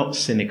be not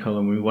cynical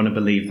and we want to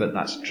believe that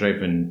that's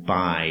driven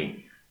by,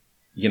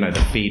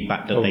 the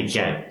feedback that they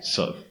get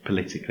sort of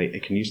politically.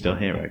 Can you still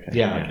hear okay?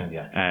 Yeah, I can,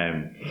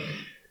 yeah.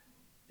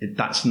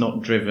 That's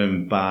not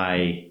driven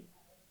by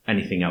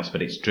anything else,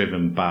 but it's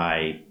driven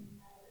by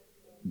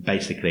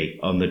basically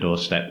on the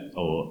doorstep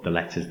or the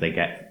letters they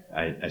get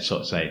are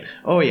sort of saying,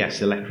 oh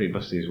yes, electric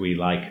buses, we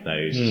like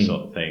those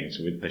sort of things.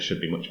 There should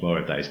be much more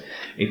of those.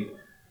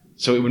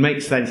 So it would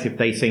make sense if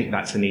they think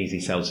that's an easy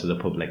sell to the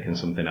public and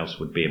something else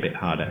would be a bit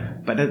harder.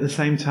 But at the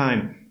same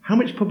time, how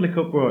much public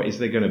uproar is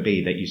there going to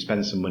be that you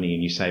spend some money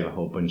and you save a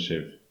whole bunch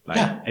of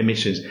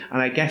emissions?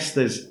 And I guess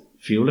there's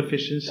fuel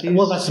efficiency.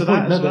 Well, that's the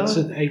point. That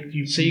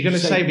So you're going to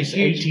save a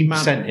huge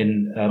 18%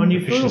 in on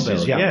your fuel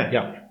efficiencies. bill.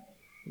 Yeah.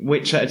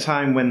 Which at a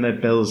time when the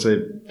bills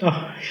are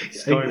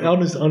honestly,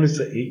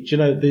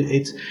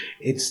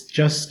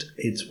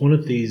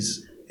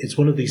 it's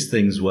one of these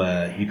things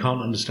where you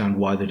can't understand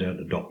why they don't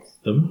adopt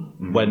them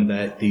when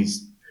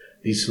these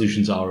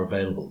solutions are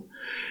available,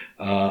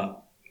 and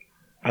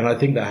I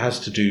think that has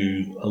to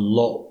do a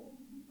lot.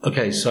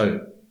 Okay,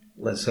 so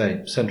let's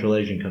say Central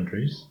Asian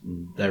countries,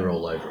 they're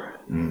all over it.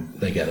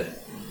 They get it,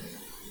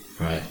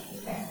 right?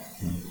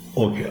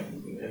 Okay,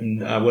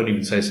 I won't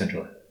even say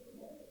Central.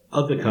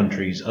 Other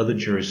countries, other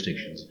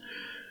jurisdictions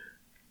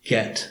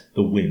get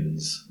the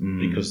wins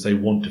because they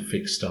want to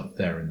fix stuff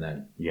there and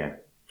then. Yeah.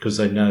 Because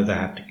they know they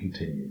have to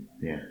continue.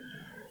 Yeah.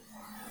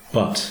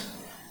 But,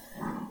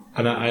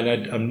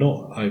 I'm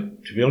not,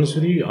 to be honest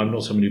with you, I'm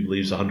not somebody who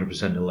believes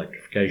 100%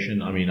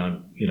 electrification. I mean,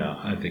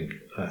 I think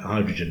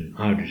hydrogen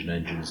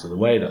engines are the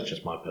way. That's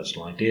just my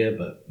personal idea,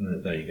 but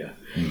there you go.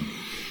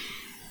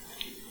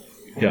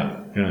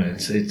 Yeah.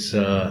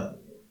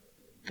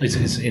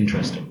 It's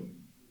interesting.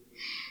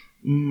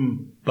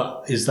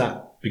 But is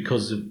that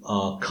because of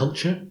our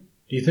culture,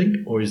 do you think?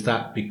 Or is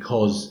that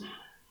because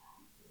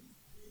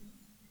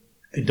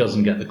it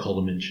doesn't get the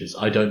column inches?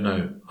 I don't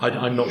know.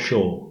 I'm not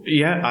sure.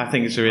 Yeah, I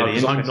think it's a really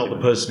interesting. I'm not the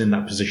person in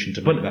that position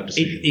to make that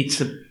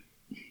decision.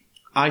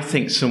 I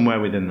think somewhere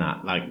within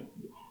that, like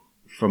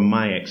from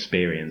my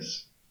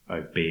experience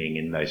of being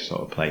in those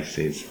sort of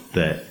places,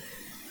 that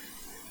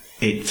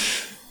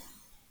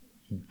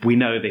we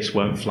know this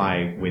won't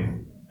fly with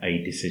a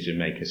decision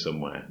maker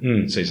somewhere.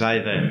 So it's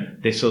either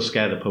this will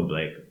scare the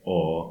public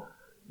or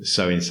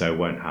so-and-so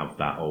won't have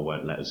that or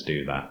won't let us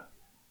do that.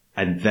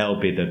 And they'll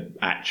be the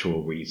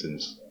actual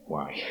reasons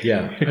why.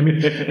 Yeah. I mean,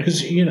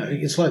 because,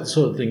 it's like the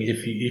sort of thing,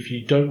 if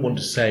you don't want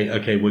to say,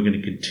 okay, we're going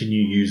to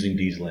continue using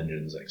diesel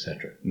engines,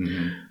 etc.,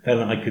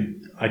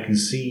 then I can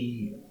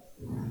see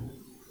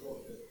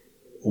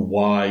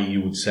why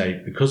you would say,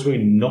 because we're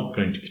not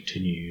going to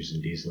continue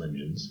using diesel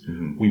engines,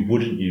 we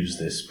wouldn't use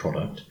this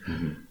product.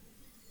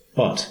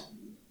 But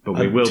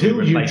we will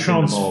until you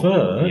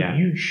transfer,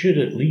 you should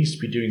at least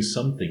be doing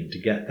something to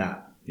get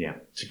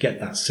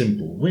that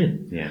simple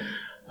win. Yeah.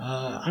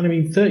 And I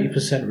mean,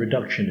 30%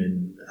 reduction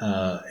in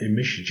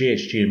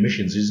GHG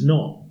emissions is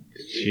not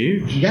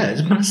huge. Yeah,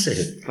 it's massive.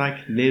 It's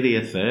like nearly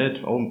a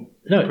third, or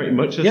pretty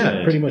much a third.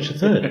 Yeah, pretty much a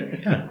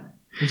third. Yeah,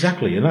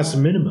 exactly, and that's the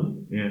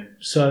minimum. Yeah.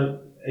 So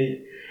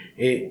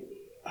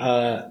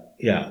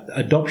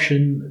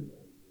adoption.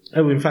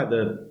 Oh, in fact,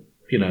 the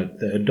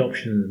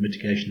adoption and the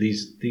mitigation,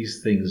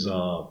 these things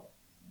are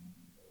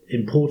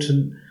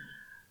important,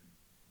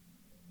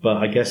 but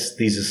I guess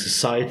these are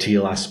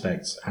societal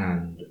aspects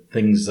and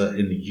things that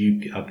in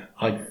the UK,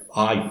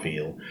 I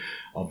feel,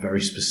 are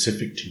very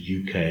specific to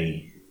UK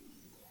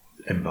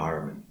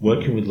environment.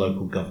 Working with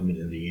local government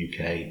in the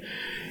UK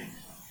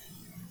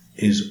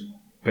is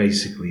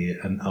basically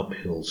an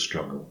uphill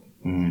struggle,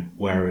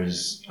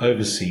 whereas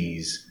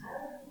overseas,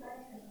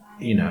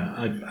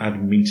 I've had a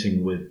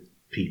meeting with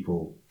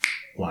people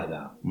like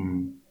that.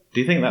 Do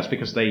you think that's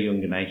because they're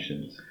younger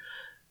nations?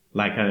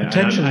 Like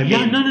potentially,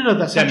 no.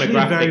 That's actually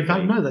a very valid.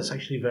 demographically. No, that's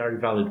actually a very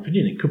valid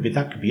opinion. It could be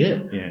that. Could be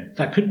it. Yeah.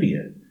 That could be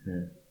it.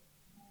 Yeah.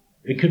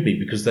 It could be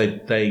because they.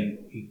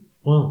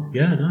 Well,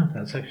 yeah, no,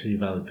 that's actually a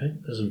valid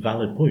point. That's a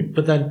valid point.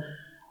 But then,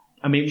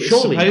 I mean,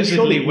 surely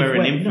we're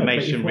an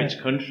information-rich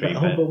country.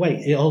 But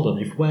wait, hold on.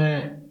 If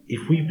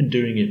we've been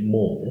doing it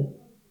more,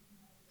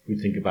 if we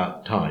think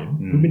about time,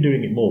 if we've been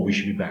doing it more, we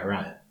should be better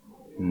at it.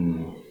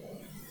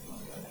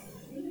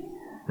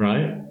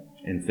 Right?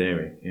 In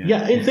theory, yeah.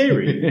 Yeah, in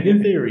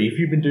theory, if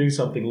you've been doing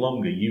something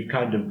longer, you've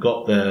kind of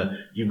got the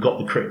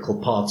critical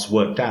parts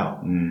worked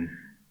out,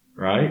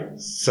 right?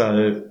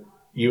 So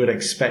you would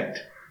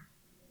expect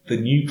the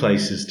new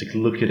places to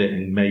look at it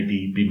and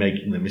maybe be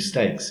making the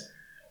mistakes.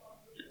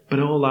 But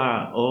all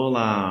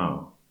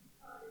our,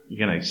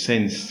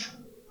 since,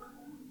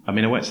 I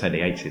mean, I won't say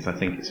the 80s. I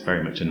think it's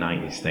very much a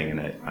 90s thing and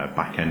a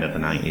back end of the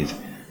 90s.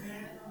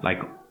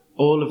 Like,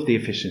 all of the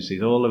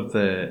efficiencies, all of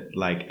the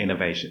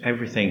innovation,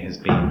 everything has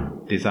been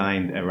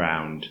designed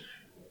around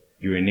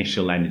your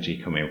initial energy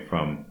coming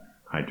from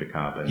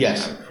hydrocarbons,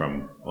 yes,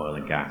 from oil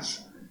and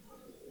gas.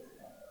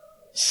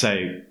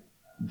 So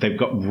they've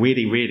got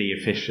really, really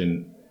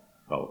efficient.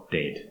 Well,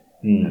 did.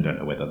 I don't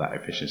know whether that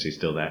efficiency is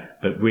still there,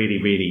 but really,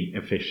 really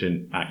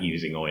efficient at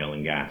using oil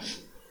and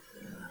gas.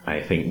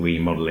 I think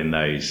remodeling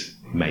those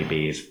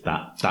maybe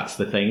that's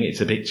the thing.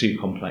 It's a bit too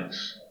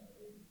complex.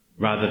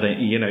 Rather than,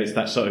 it's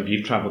that sort of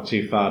you've travelled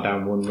too far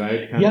down one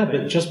road kind of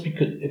thing. But just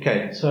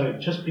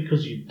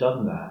because you've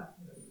done that,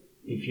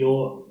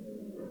 look,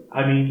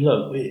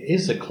 it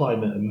is a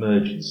climate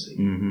emergency,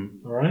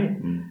 all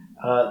right?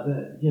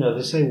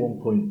 They say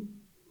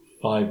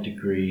 1.5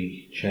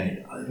 degree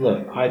change.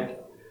 Look,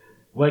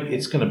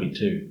 it's going to be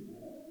 2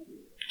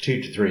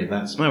 to 3, and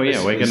that's we're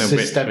going to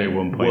rip through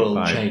 1.5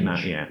 world change. Now,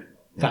 yeah.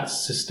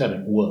 That's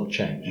systemic world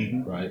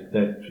change, right?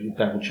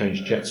 That will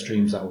change jet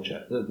streams. That will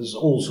change. There's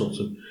all sorts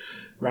of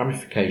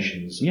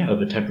ramifications of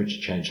a temperature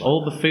change.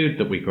 All the food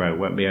that we grow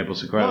won't be able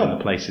to grow in the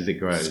places it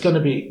grows. It's going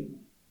to be.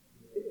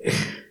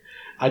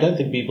 I don't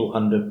think people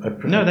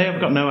No, they have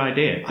got no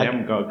idea. They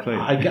haven't got a clue.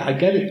 I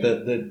get it,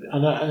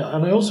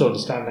 and I also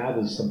understand now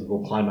there's something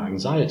called climate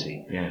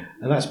anxiety. Yeah,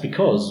 and that's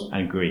because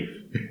and grief.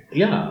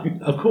 Yeah,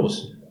 of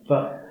course,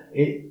 but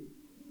it.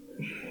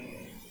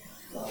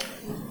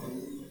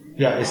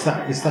 Yeah, it's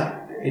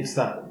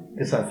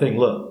that thing.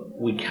 Look,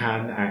 we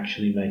can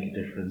actually make a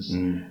difference.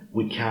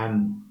 We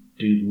can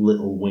do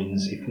little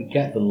wins. If we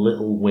get the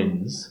little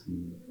wins,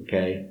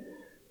 okay,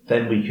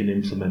 then we can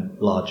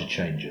implement larger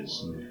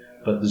changes.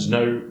 But there's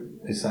I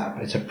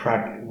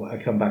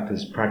come back to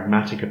this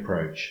pragmatic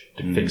approach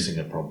to fixing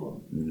a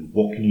problem.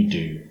 What can you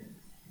do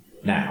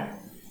now?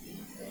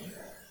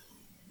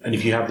 And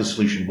if you have the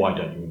solution, why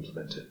don't you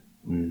implement it?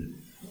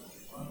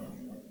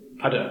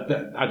 I don't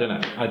know.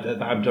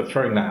 I'm just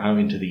throwing that out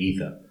into the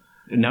ether.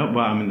 No,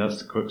 well, I mean, that's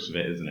the crux of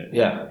it, isn't it?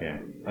 Yeah.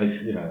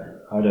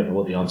 I don't know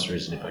what the answer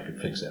is, and if I could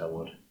fix it, I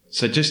would.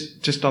 So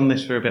just on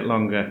this for a bit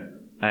longer,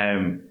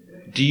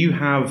 do you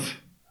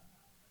have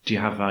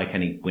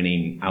any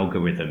winning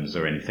algorithms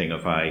or anything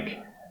of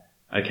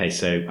okay,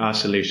 so our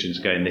solution's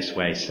going this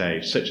way, so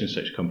such and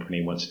such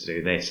company wants to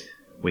do this.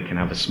 We can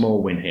have a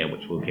small win here,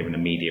 which will give an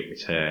immediate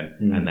return,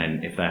 and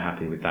then if they're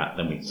happy with that,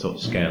 then we sort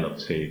of scale up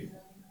to.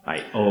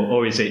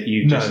 Or is it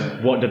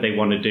what do they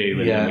want to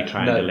do, and then we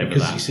try and deliver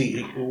because that? You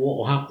see,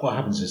 what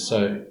happens is,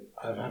 so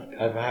I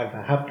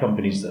have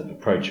companies that have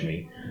approached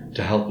me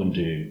to help them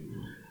do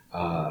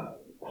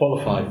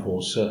qualify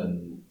for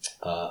certain.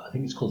 I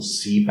think it's called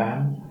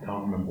CBAM. I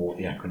can't remember what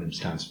the acronym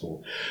stands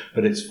for,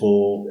 but it's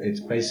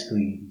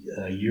basically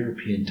a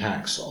European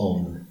tax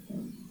on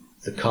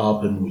the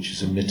carbon which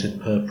is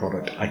emitted per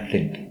product. I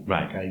think.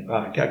 Right.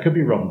 Okay. I could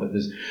be wrong, but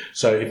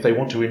so if they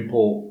want to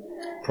import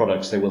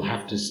products, they will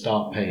have to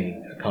start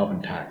paying a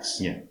carbon tax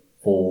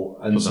therefore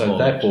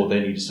they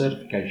need a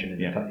certification in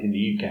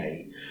the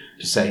UK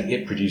to say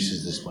it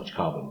produces this much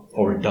carbon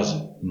or it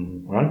doesn't,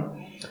 right?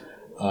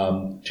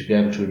 To be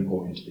able to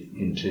import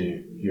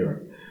into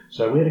Europe.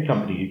 So we had a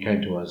company who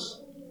came to us,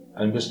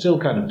 and we're still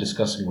kind of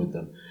discussing with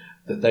them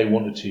that they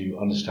wanted to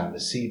understand the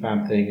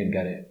CBAM thing and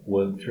get it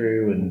worked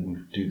through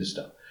and do the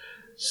stuff.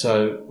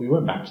 So we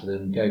went back to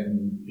them, gave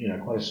them,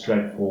 quite a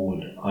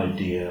straightforward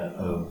idea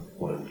of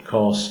what it would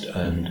cost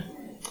and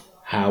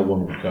how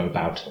one would go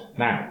about it.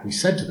 Now, we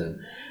said to them,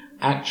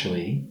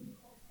 actually,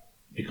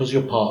 because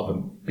you're part of a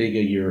bigger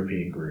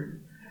European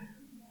group,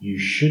 you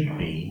should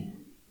be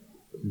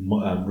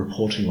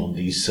reporting on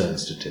these certain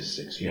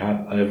statistics. You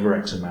have over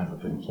X amount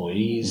of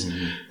employees,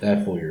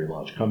 therefore you're a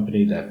large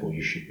company, therefore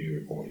you should be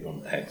reporting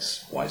on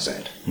X, Y, Z.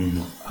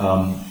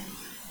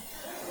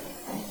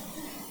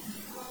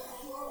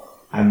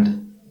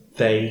 And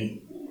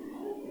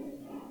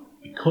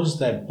because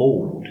their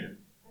board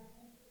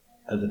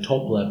at the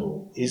top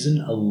level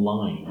isn't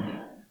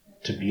aligned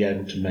to be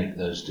able to make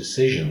those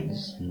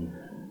decisions,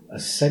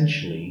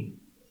 essentially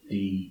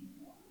the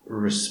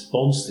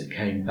response that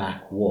came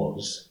back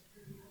was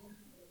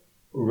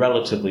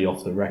relatively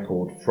off the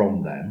record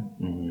from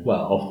them,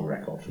 well, off the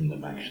record from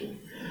them actually,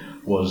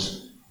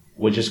 was,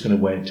 we're just going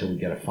to wait until we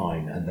get a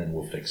fine and then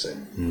we'll fix it.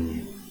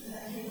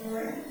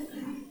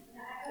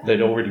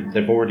 They've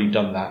already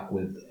done that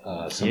with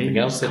something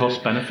else.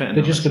 Cost benefit.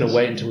 They're just going to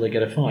wait until they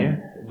get a fine.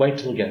 Yeah. Wait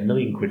till they get £1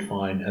 million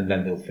fine and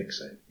then they'll fix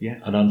it. Yeah.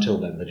 And until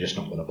then, they're just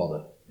not going to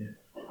bother. Yeah.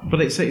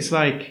 But it's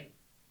like,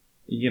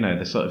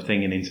 the sort of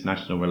thing in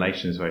international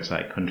relations where it's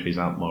like countries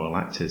aren't moral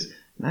actors.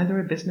 No,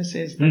 they're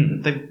businesses.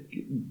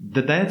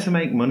 They're there to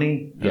make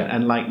money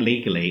and like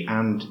legally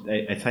and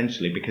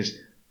essentially because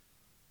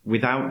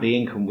without the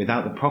income,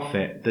 without the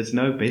profit, there's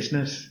no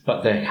business.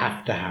 But they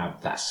have to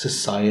have that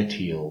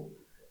societal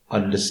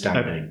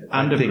understanding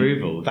and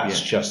approval. That's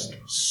just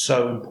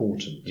so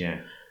important.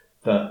 Yeah.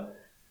 That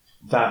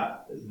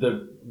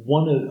the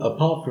one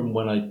apart from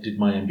when I did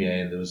my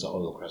MBA and there was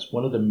oil crash,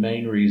 one of the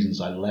main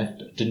reasons I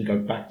didn't go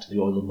back to the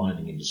oil and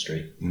mining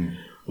industry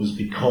was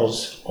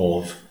because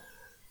of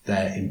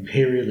their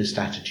imperialist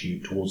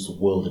attitude towards the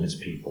world and its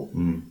people.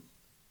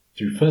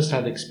 Through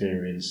first-hand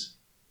experience,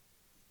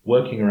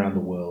 working around the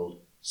world,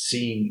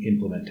 seeing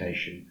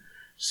implementation,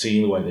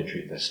 seeing the way they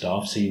treat their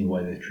staff, seeing the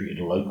way they treated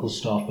local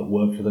staff that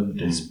work for them,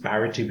 the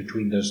disparity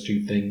between those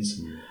two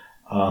things.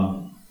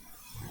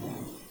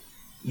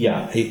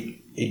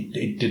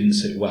 It didn't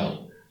sit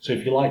well. So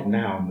if you like,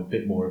 now I'm a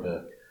bit more of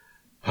a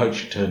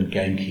poacher turned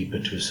gamekeeper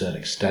to a certain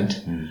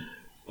extent.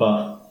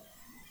 But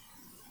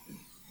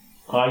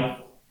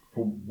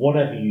for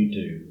whatever you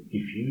do,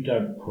 if you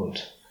don't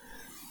put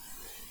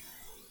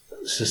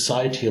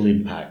societal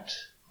impact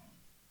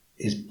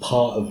is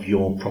part of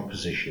your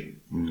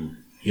proposition,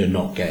 you're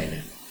not getting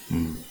it.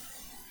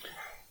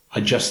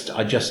 I just,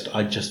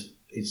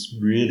 it's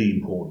really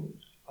important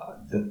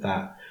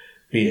that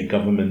be it a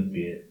government,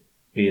 be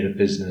it a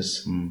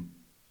business,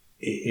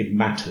 it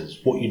matters.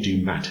 What you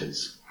do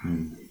matters.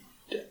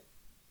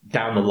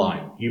 Down the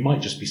line, you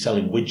might just be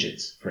selling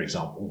widgets, for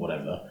example,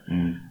 whatever.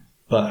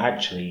 But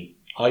actually,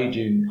 are you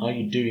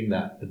doing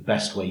that the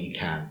best way you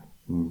can?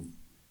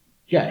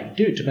 Yeah, you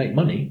do it to make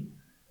money.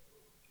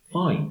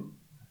 Fine.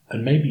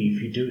 And maybe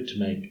if you do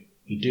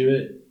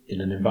it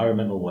in an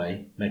environmental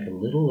way, make a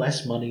little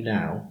less money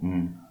now,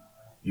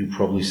 you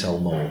probably sell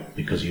more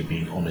because you're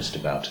being honest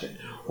about it.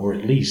 Or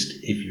at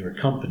least if you're a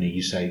company,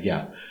 you say,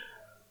 yeah,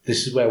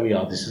 this is where we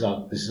are. This is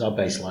our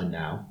baseline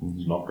now.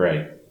 It's not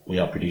great. We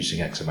are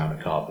producing X amount of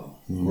carbon.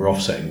 We're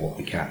offsetting what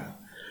we can.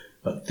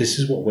 But this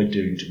is what we're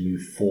doing to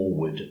move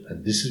forward,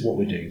 and this is what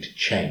we're doing to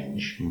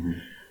change.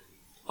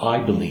 I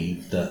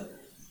believe that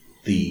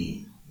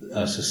the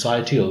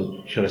society,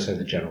 or should I say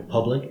the general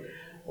public,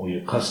 or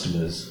your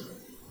customers,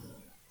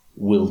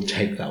 will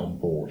take that on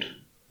board.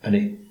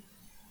 And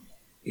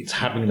it's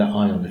having that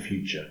eye on the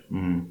future,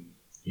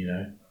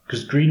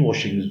 because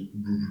greenwashing has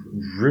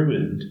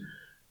ruined,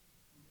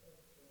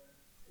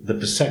 the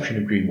perception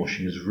of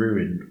greenwashing has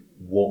ruined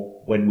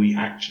when we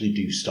actually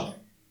do stuff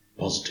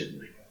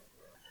positively.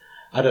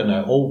 I don't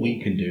know. All we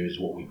can do is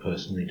what we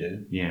personally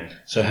do. Yeah.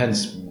 So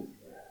hence,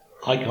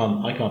 I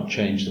can't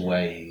change the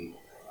way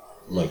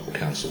local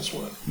councils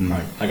work.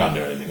 Right? I can't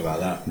do anything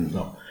about that.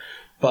 No.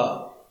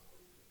 But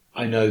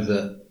I know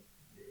that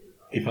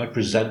if I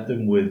present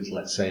them with,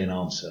 let's say, an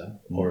answer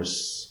or a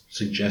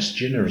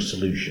suggestion or a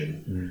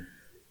solution,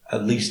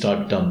 at least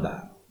I've done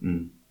that.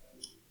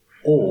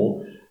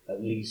 Or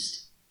at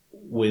least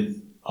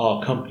with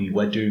our company,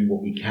 we're doing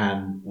what we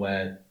can.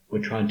 Where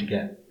we're trying to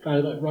get.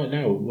 Like right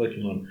now, we're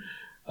working on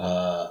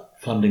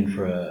funding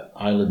for an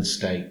island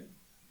state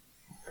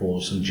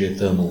for some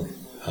geothermal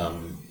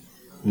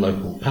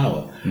local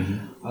power.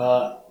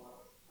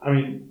 I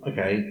mean,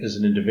 okay, as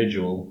an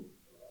individual,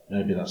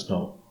 maybe that's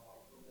not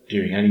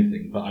doing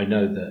anything, but I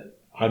know that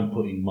I'm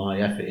putting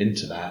my effort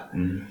into that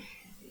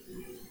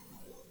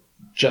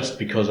just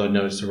because I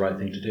know it's the right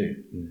thing to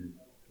do.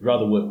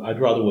 I'd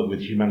rather work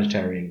with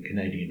humanitarian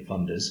Canadian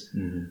funders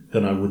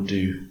than I would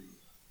do,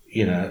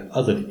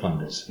 other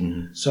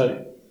funders.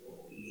 So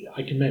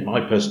I can make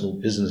my personal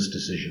business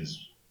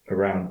decisions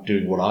around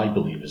doing what I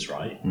believe is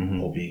right,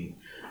 or being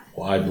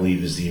what I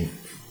believe is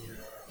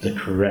the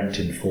correct,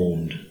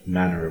 informed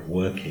manner of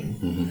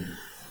working.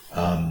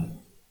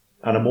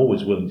 And I'm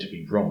always willing to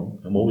be wrong.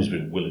 I'm always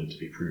been willing to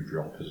be proved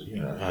wrong because,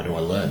 how do I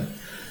learn?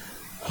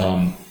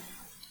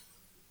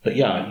 But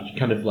yeah, you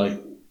kind of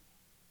like,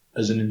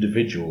 as an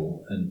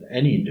individual and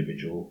any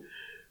individual,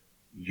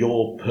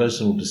 your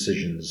personal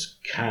decisions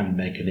can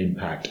make an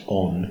impact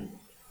on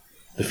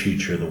the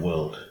future of the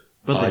world.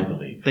 But I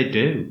believe they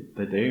do,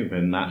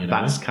 and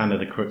that's kind of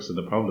the crux of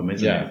the problem,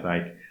 isn't it? It's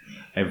like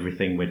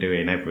everything we're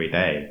doing every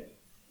day,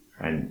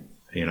 and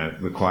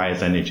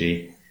requires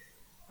energy,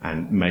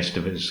 and most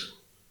of us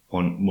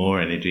want more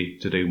energy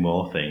to do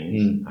more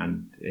things,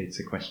 and it's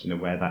a question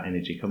of where that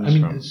energy comes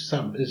from.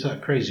 It's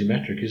that crazy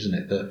metric, isn't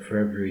it? That for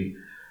every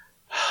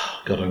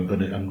God,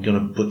 I'm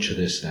gonna butcher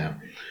this now,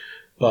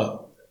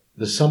 but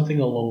there's something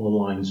along the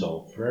lines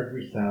of for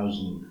every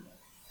 1,000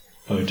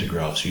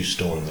 photographs you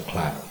store in the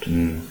cloud,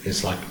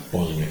 it's like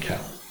boiling a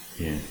kettle.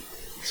 Yeah,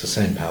 it's the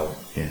same power.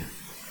 Yeah,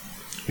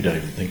 we don't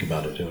even think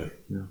about it, do we?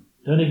 No.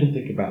 Don't even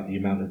think about the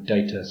amount of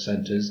data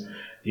centers,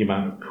 the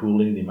amount of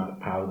cooling, the amount of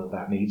power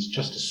that needs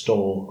just to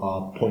store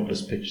our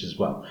pointless pictures as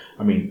well.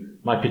 I mean,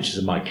 my pictures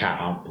of my cat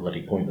aren't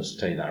bloody pointless, to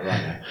tell you that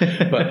right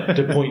now. But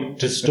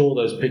to store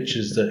those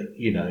pictures that,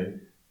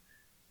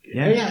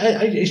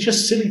 it's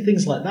just silly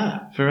things like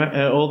that. For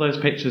all those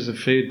pictures of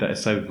food that are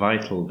so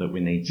vital that we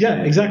need to...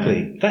 Yeah,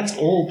 exactly. That's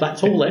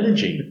all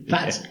energy.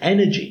 That's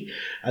energy.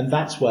 And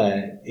that's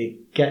where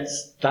it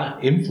gets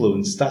that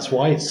influence. That's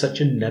why it's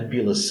such a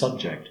nebulous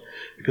subject,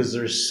 because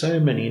there are so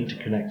many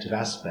interconnected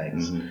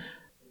aspects. Mm-hmm.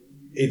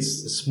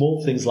 It's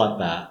small things like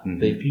that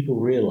that if people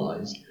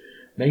realised,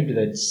 maybe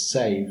they'd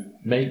save,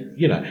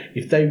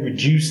 if they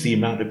reduce the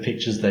amount of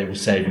pictures they were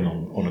saving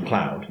on a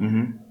cloud,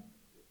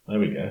 there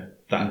we go.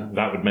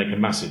 That would make a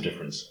massive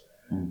difference.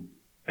 And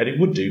it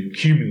would do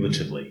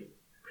cumulatively.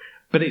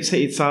 But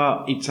it's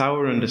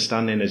our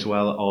understanding as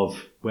well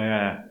of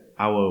where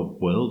our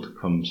world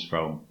comes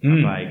from.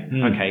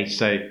 Okay,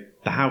 so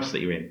the house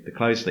that you're in, the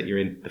clothes that you're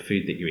in, the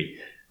food that you eat.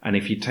 And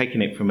if you're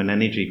taking it from an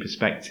energy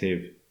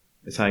perspective,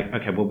 it's like,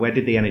 okay, well, where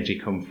did the energy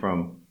come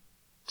from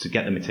to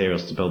get the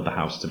materials to build the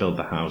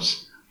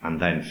house,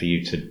 and then for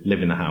you to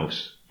live in the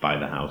house, buy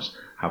the house,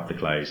 have the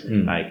clothes,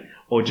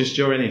 or just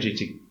your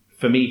energy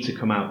for me to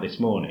come out this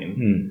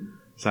morning,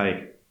 it's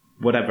like,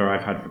 whatever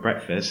I've had for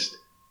breakfast,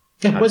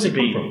 where's it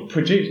come from?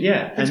 Produced,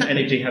 exactly. And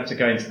energy had to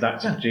go into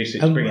that to produce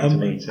it, to bring it to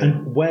me.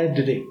 And where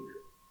did it...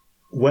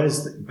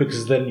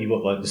 because then you've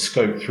got like the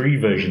Scope 3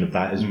 version of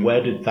that is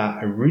where did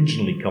that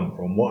originally come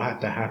from? What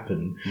had to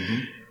happen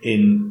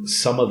in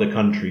some other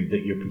country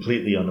that you're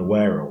completely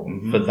unaware of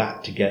for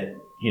that to get,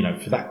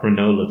 for that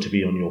granola to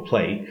be on your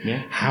plate?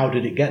 Yeah. How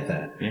did it get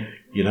there?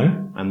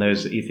 Yeah. And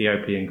those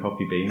Ethiopian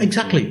coffee beans.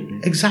 Exactly.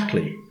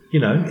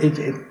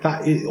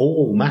 It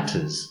all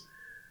matters.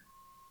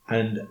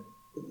 And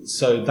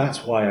so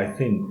that's why I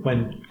think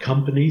when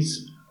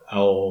companies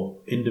or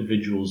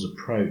individuals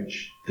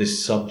approach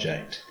this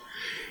subject,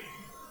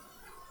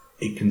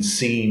 it can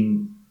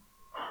seem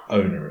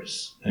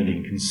onerous and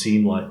it can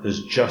seem like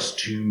there's just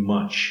too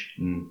much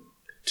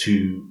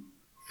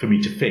for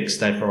me to fix,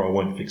 therefore I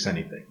won't fix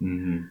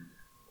anything.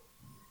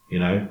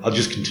 I'll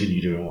just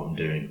continue doing what I'm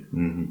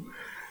doing.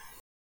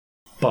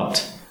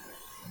 But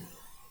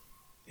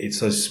it's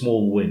those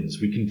small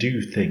wins. We can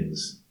do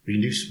things. We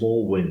can do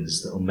small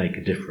wins that will make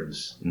a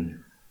difference.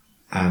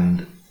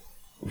 And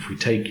if we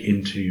take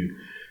into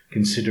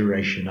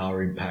consideration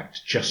our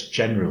impact just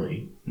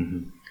generally,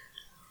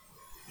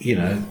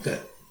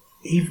 that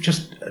even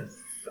just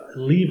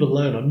leave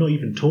alone, I'm not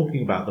even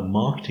talking about the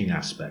marketing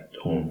aspect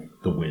of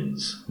the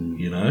wins,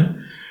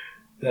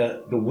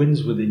 the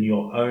wins within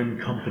your own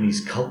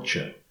company's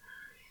culture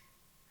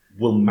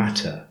will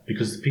matter,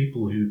 because the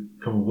people who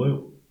come and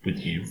work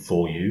with you,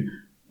 for you,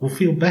 will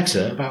feel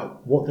better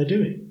about what they're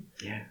doing.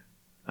 Yeah.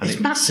 It's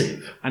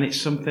massive. And it's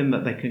something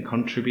that they can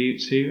contribute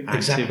to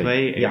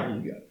actively. Exactly.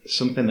 Yeah.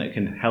 Something that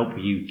can help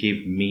you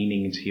give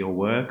meaning to your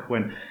work.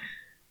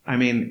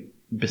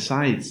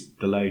 Besides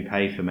the low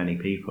pay for many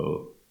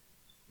people,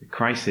 the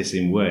crisis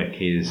in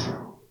work is,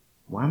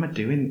 why am I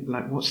doing,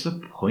 what's the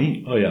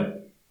point? Oh, yeah.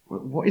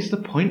 What is the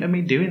point of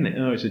me doing it?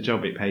 Oh, it's a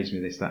job, it pays me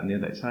this, that, and the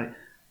other. It's like,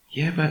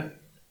 yeah, but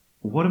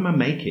what am I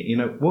making?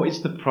 What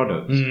is the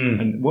product?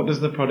 And what does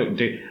the product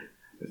do?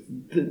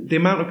 The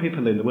amount of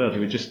people in the world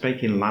who are just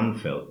making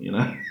landfill,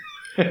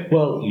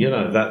 Well,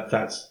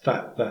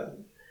 that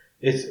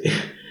it's,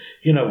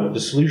 what the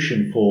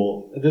solution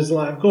for,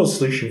 I've got a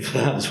solution for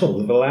that as well,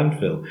 with the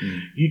landfill.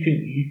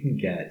 You can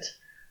get,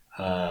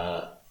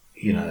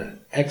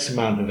 X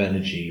amount of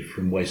energy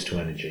from waste to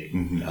energy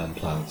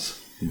plants.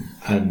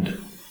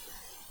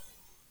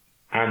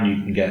 And you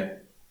can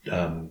get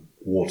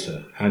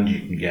water, and you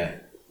can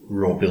get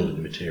raw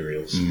building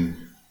materials.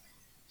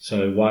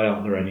 So why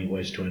aren't there any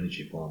waste to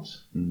energy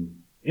plants? I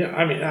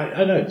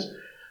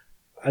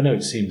know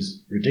it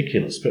seems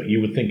ridiculous, but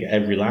you would think at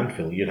every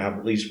landfill you'd have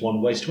at least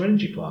one waste to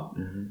energy plant.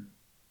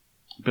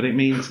 But it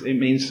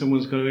means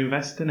someone's got to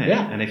invest in it.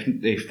 Yeah. And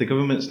if the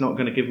government's not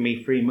going to give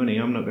me free money,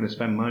 I'm not going to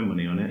spend my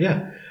money on it.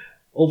 Yeah.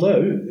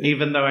 Although,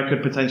 even though I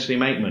could potentially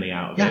make money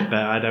out of it, but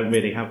I don't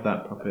really have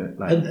that proper.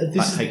 That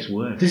takes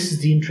work. This is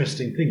the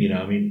interesting thing,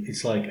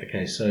 it's like,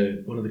 okay, so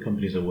one of the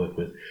companies I work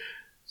with,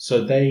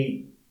 so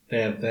their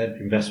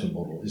investment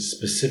model is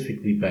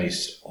specifically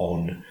based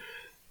on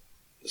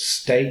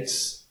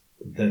states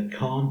that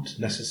can't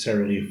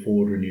necessarily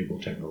afford renewable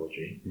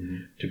technology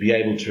to be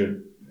able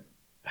to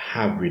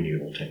have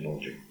renewable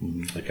technology.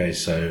 Okay,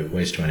 so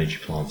waste to energy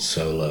plants,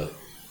 solar,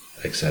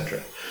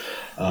 etc.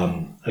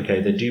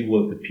 They do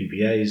work with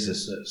PPAs,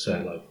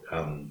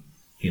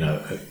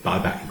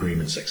 buyback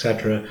agreements,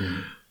 etc.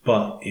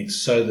 But it's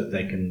so that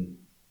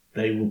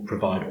they will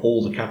provide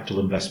all the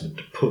capital investment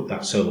to put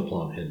that solar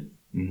plant in,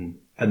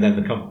 and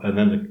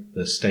then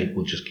the state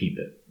will just keep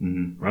it,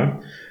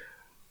 right?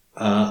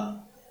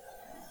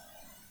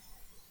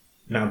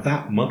 Now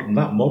that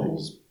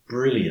model's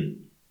brilliant,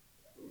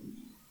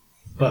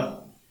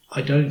 but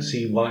I don't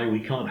see why we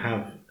can't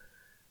have.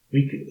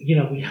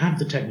 We have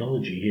the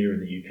technology here in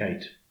the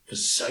UK for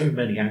so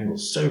many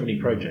angles, so many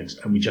projects,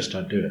 and we just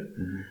don't do it.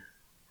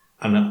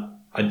 And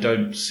I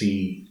don't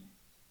see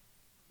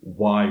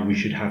why we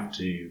should have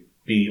to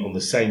be on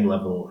the same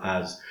level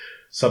as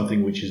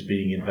something which is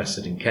being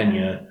invested in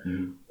Kenya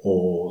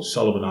or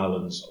Solomon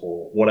Islands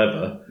or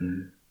whatever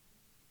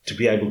to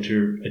be able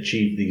to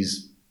achieve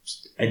these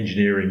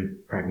engineering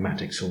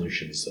pragmatic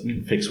solutions that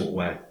can fix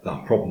where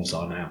our problems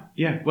are now.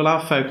 Yeah, well,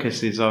 our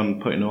focus is on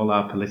putting all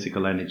our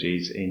political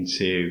energies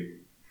into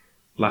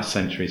last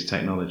century's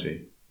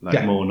technology,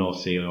 like more North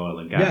Sea oil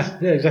and gas.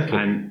 Yeah, exactly.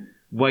 And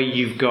where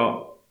you've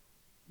got,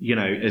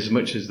 as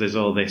much as there's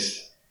all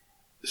this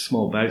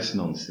small boats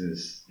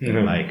nonsense,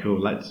 like, oh,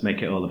 let's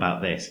make it all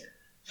about this.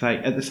 It's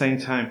like, at the same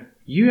time,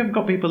 you have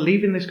got people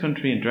leaving this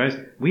country in droves.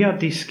 We are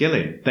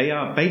de-skilling. They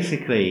are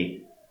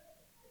basically,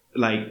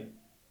 like,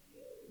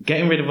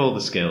 getting rid of all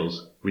the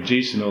skills,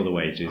 reducing all the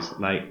wages.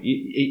 Like,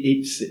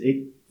 it's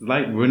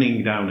like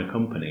running down a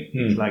company.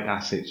 It's like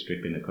asset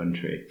stripping a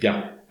country.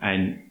 Yeah.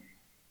 And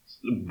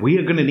we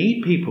are going to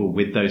need people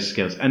with those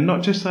skills. And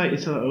not just like,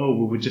 it's like, oh,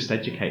 we'll just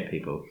educate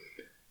people.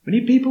 We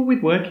need people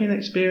with working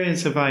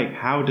experience of, like,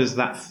 how does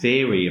that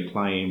theory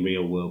apply in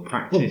real world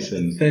practice?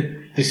 Well,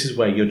 this is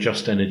where your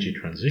just energy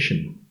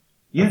transition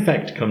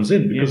effect comes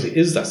in, because it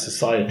is that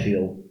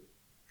societal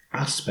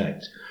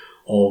aspect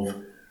of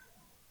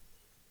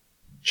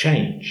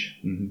change,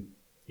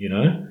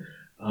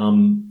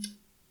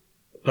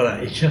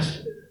 but it's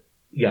just,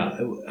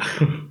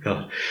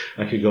 God,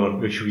 I could go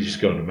on, should we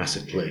just go on a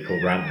massive political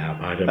rant now?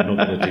 But I'm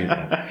not going to do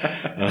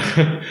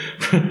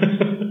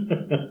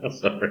that.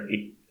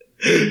 Sorry.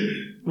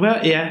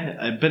 Well,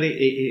 yeah, but it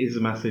is a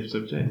massive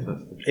subject.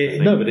 That's the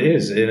no, but it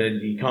is.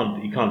 You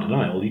can't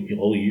deny it.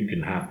 All you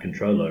can have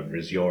control over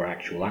is your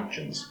actual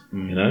actions.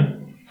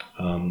 And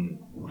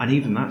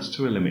even that's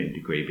to a limited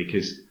degree,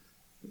 because,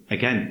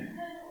 again,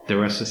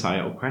 there are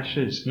societal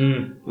pressures.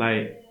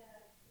 Like,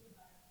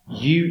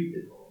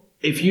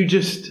 if you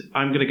just,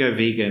 I'm going to go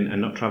vegan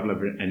and not travel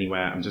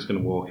anywhere, I'm just going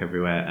to walk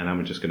everywhere, and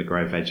I'm just going to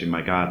grow veg in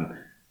my garden,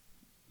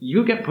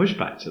 you'll get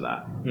pushback to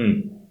that.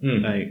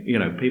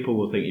 Like, people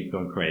will think you've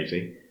gone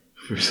crazy.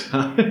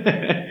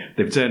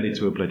 They've turned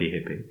into a bloody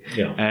hippie.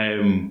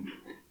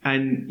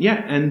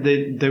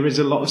 And there is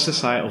a lot of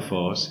societal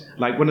force.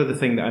 Like, one of the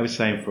things that I was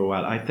saying for a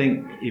while, I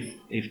think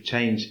if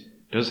change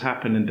does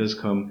happen and does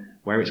come,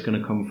 where it's going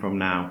to come from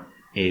now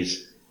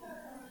is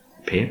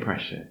peer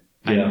pressure.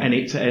 And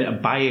it's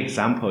by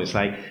example. It's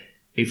like,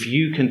 if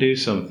you can do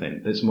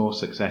something that's more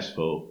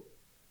successful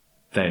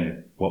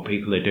than what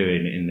people are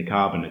doing in the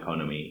carbon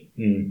economy,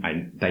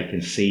 and they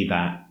can see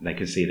that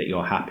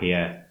you're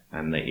happier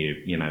and that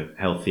you're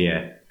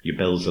healthier, your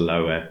bills are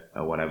lower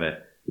or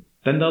whatever,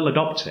 then they'll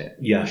adopt it.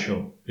 Yeah,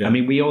 sure. Yeah. I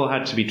mean, we all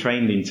had to be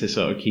trained into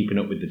sort of keeping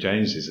up with the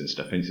Joneses and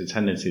stuff, and it's a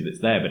tendency that's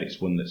there, but it's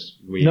one that's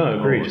really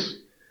agreed.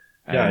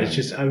 It's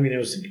just, I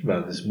was thinking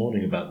about it this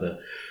morning about the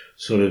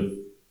sort of,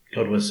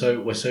 God, we're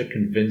so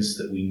convinced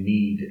that we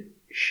need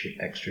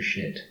extra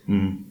shit.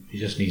 You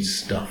just need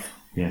stuff.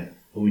 Yeah.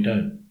 But we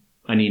don't.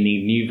 And you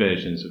need new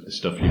versions of the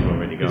stuff you've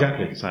already got.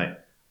 Exactly. It's like,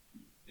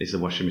 is the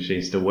washing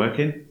machine still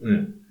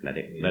working? Let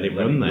it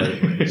run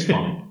then. It's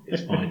fine.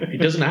 It's fine. It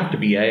doesn't have to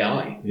be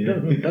AI.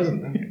 It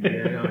doesn't have to be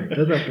AI. It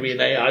doesn't have to be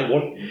an AI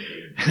washing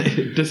machine.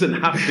 It doesn't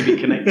have to be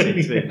connected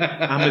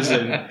to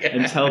Amazon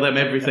and tell them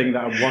everything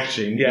that I'm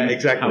washing. Yeah,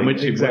 exactly. How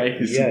much it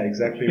weighs. Yeah,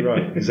 exactly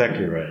right.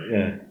 Exactly right.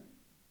 Yeah.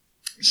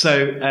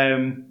 So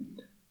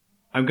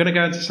I'm going to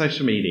go into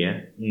social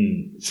media.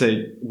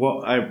 So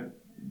what I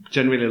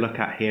generally look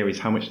at here is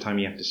how much time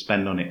you have to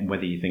spend on it and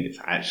whether you think it's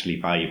actually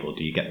valuable.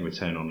 Do you get the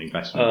return on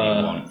investment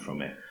you want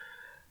from it?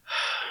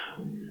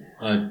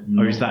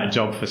 Or is that a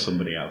job for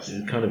somebody else?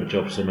 It's kind of a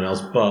job for someone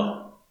else,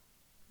 but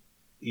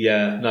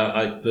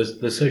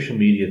the social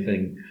media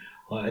thing,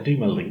 I do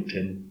my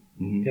LinkedIn.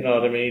 You know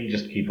what I mean?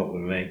 Just to keep up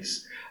with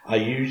mates. I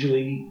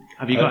usually...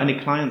 Have you got any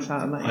clients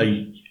out of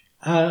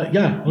that?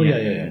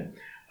 Yeah.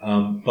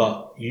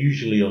 But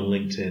usually on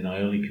LinkedIn, I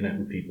only connect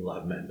with people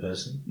that I've met in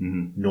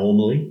person,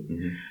 normally.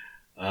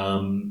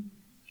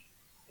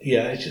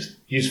 It's just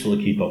useful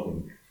to keep up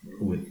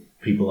with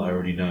people I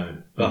already know.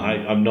 But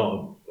I'm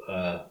not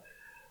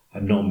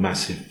a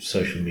massive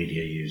social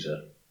media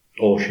user.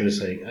 Or should I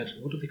say,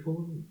 what do they call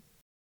them?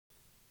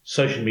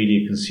 Social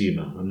media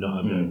consumer. I'm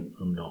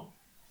not.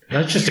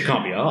 I just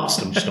can't be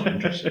asked. I'm just not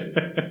interested.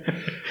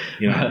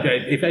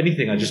 If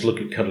anything, I just look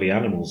at cuddly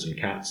animals and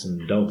cats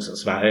and dogs.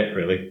 That's about it,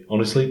 really.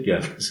 Honestly,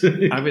 yeah.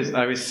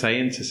 I was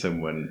saying to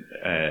someone,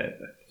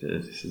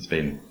 this has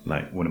been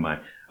like one of my.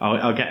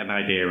 I'll get an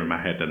idea in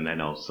my head and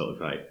then I'll sort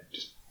of like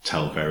just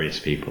tell various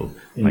people,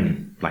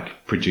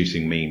 like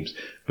producing memes.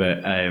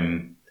 But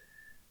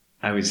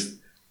I was,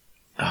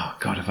 oh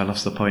God, have I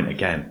lost the point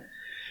again?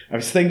 I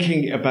was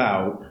thinking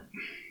about.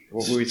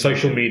 What were we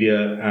social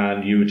media,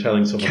 and you were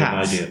telling someone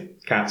Cats. an idea.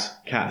 Cats.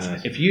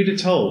 Yes. If you'd have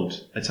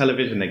told a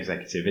television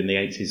executive in the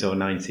 80s or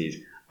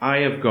 90s, I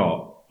have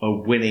got a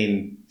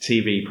winning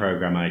TV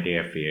program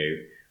idea for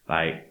you,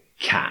 like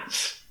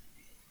cats.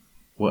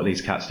 What are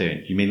these cats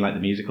doing? You mean like the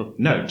musical?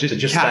 No, just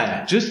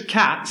cats. Just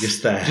cats.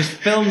 Just there. Just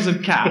films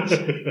of cats.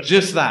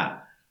 Just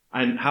that.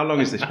 And how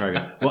long is this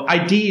program? Well,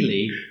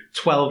 ideally,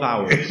 12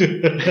 hours.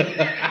 They'd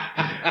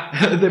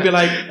be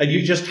like... And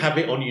you just have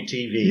it on your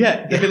TV.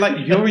 Yeah, they'd be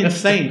like, you're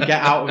insane,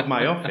 get out of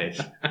my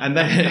office. And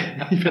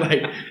then you'd be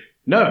like,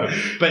 no.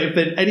 But if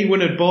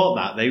anyone had bought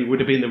that, they would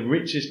have been the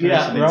richest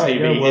person in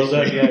TV well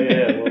history.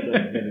 done, well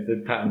done. They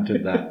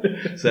patented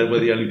that. So we're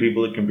the only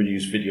people that can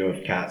produce video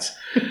of cats.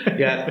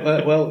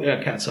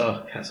 Yeah, cats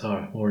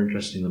are more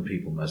interesting than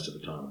people most of the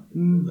time.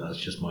 That's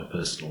just my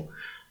personal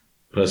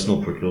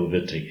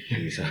proclivity, shall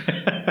we say.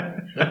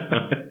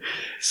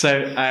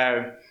 So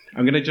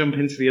I'm going to jump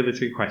into the other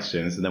two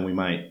questions, and then we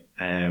might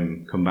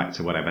come back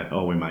to whatever,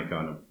 or we might go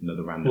on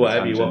another random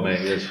Whatever tangent. you want,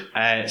 mate.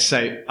 Yes.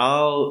 So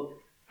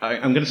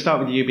I'm going to start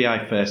with the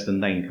UBI first,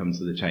 and then come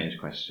to the change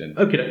question.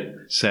 Okay.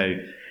 So,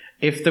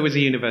 if there was a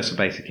universal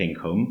basic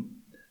income,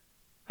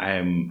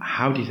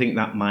 how do you think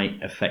that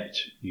might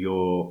affect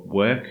your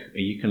work?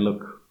 You can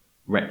look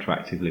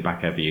retroactively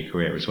back over your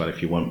career as well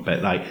if you want,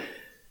 but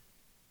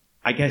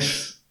I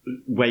guess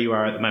where you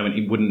are at the moment,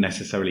 it wouldn't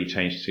necessarily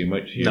change too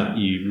much.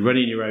 You're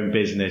running your own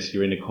business,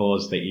 you're in a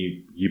cause that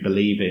you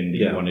believe in, that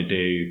you want to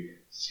do,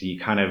 so you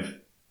kind of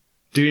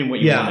doing what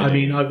you want to do. I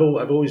mean, I've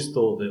always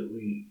thought that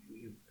we,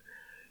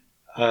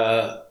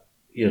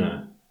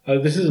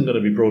 this isn't going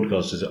to be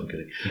broadcast, is it? I'm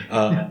kidding.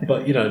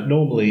 But,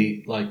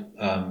 normally,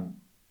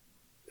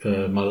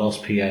 for my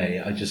last PA,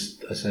 I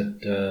said,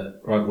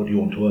 right, what do you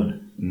want to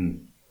earn?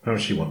 How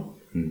much do you want?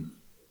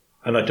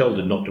 And I told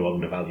her not to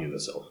undervalue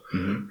herself.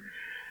 Mm-hmm.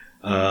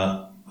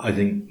 I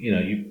think,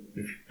 if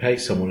you pay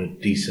someone a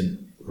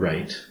decent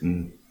rate,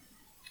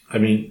 I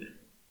mean,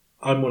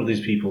 I'm one of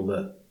these people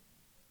that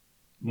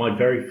my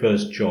very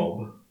first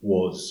job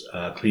was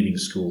cleaning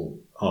school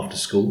after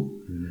school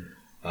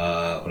when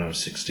I was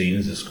 16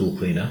 as a school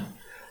cleaner.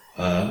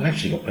 I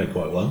actually got paid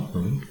quite well.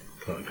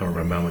 I can't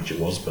remember how much it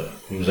was, but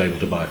I was able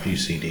to buy a few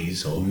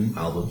CDs or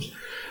albums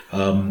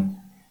and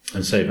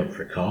save up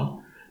for a car.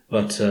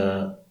 But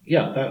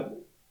that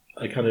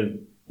I kind of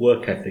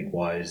work ethic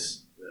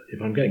wise,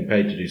 if I'm getting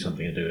paid to do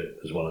something, I do it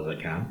as well as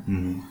I can.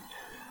 Mm-hmm.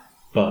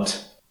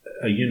 But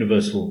a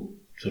universal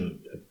sort of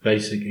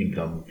basic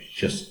income it's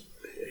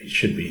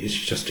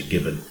just a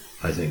given,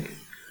 I think.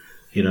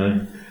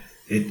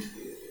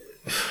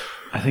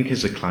 I think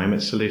it's a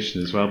climate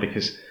solution as well,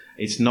 because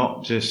it's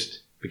not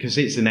just because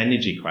it's an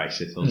energy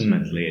crisis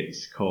ultimately at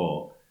its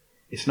core.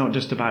 It's not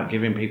just about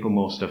giving people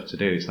more stuff to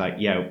do. It's like,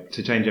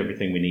 to change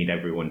everything we need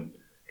everyone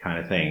kind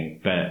of thing.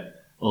 But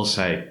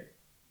also,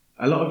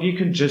 a lot of you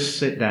can just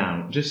sit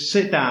down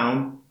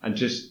and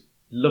just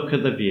look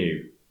at the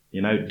view,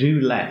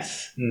 do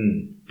less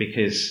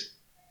because,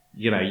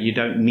 you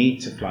don't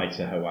need to fly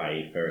to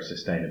Hawaii for a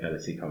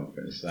sustainability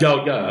conference.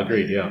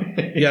 Agreed,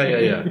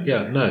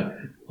 yeah, no.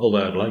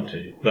 Although I'd like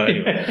to, but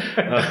anyway.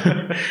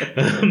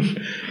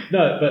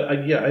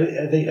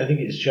 I think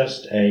it's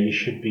just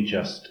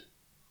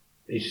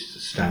it's just a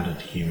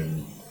standard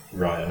human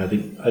right, and I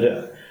think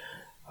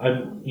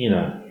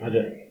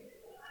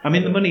I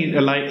mean, the money,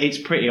 it's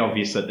pretty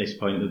obvious at this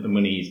point that the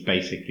money is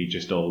basically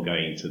just all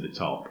going to the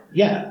top.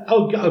 Yeah.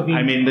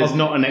 There's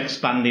not an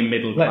expanding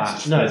middle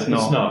class. No, it's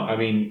not. I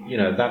mean,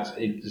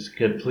 it's a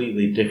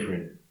completely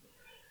different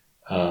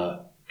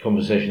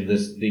conversation.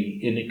 The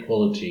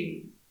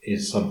inequality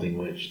is something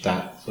which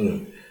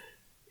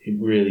it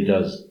really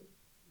does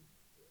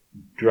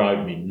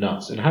drive me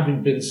nuts. And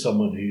having been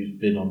someone who's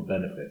been on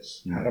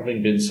benefits,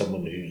 having been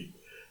someone who's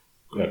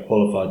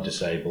qualified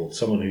disabled,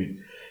 someone who,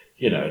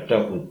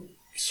 dealt with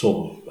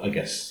sort of, I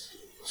guess,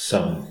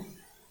 some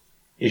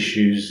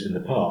issues in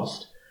the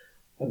past,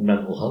 and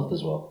mental health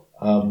as well.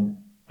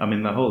 I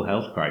mean, the whole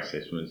health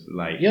crisis was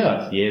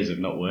years of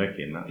not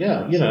working. I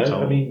get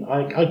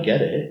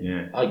it.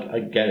 Yeah. I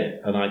get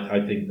it. And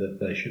I think that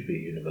there should be a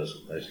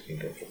universal basic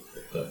income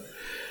for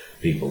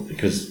people,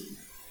 because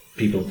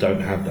people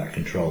don't have that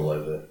control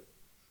over.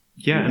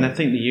 Yeah, and I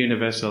think the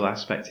universal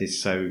aspect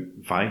is so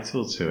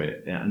vital to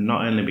it. And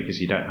not only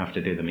because you don't have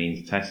to do the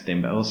means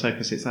testing, but also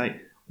because it's like,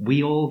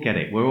 we all get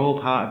it. We're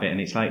all part of it. And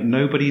it's like,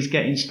 nobody's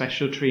getting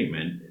special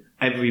treatment.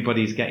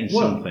 Everybody's getting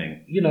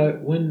something.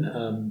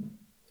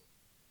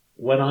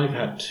 When I've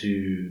had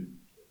to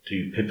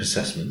do PIP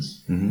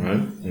assessments,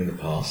 right, in the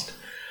past,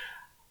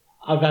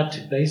 I've had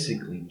to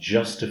basically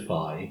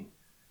justify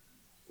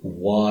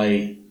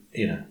why,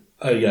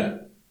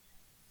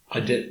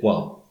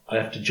 I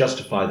have to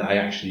justify that I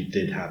actually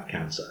did have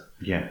cancer.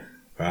 Yeah.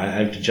 Right?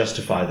 I have to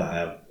justify that I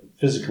have a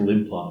physical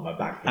implant on my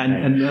back.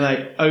 And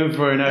like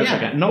over and over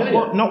again.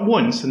 Not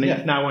once, and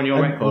it's now on your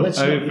record.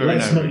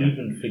 Let's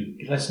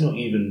not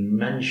even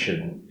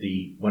mention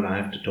when I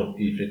have to talk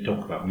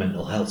about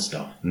mental health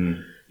stuff.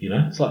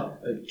 It's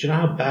like, do you know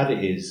how bad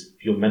it is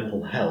for your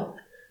mental health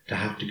to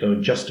have to go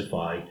and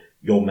justify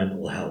your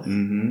mental health?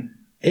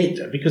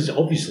 Because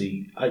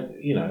obviously,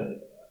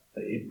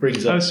 it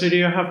brings up. Oh, so do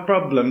you have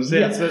problems?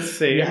 Yes, let's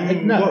see.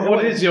 Yeah,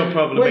 what is your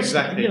problem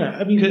exactly?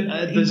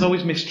 There's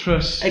always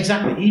mistrust.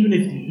 Exactly. Even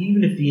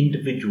if the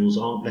individuals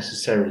aren't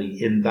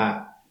necessarily in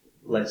that,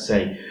 let's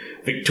say,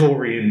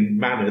 Victorian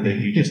manner that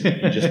you just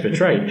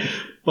portrayed,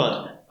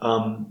 but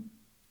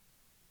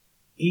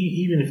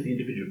even if the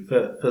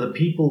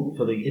individual,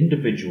 for the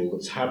individual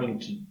that's having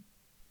to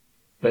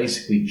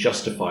basically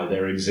justify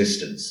their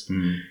existence,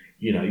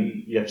 you know,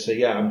 you have to say,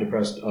 yeah, I'm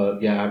depressed.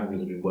 Yeah, I haven't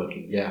really been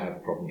working. Yeah, I have a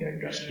problem getting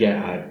dressed.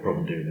 Yeah, I have a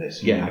problem doing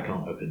this. Yeah, I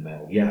can't open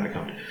mail. Yeah, I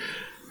can't.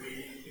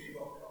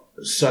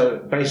 So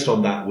based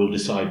on that, we'll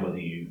decide whether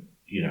you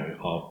know,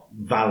 are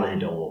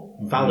valid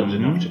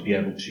enough to be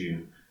able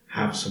to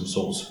have some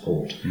sort of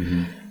support.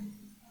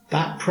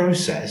 That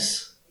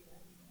process,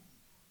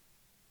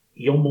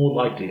 you're more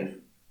likely to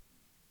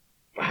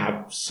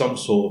have some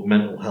sort of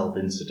mental health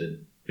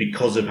incident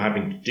because of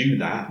having to do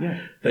that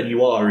than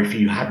you are if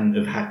you hadn't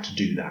have had to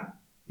do that.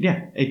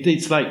 Yeah,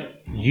 it's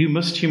like you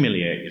must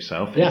humiliate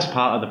yourself. It's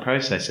part of the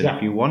process. And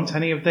if you want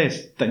any of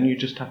this, then you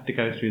just have to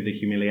go through the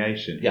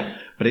humiliation. Yeah.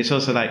 But it's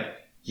also like,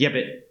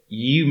 but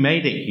you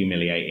made it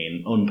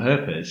humiliating on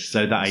purpose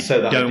so that I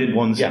don't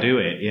want to do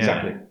it. Yeah.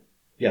 Exactly.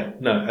 Yeah.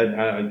 No,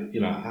 I, you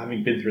know,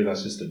 having been through that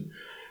system,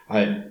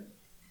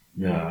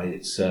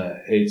 it's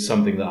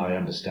something that I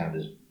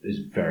understand is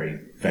very,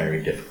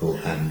 very difficult.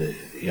 And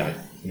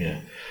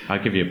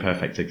I'll give you a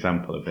perfect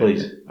example of it.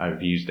 Please.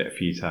 I've used it a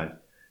few times.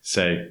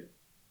 So,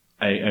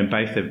 and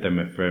both of them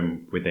are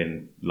from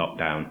within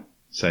lockdown.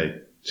 So,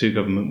 2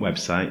 government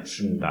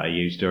websites that I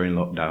used during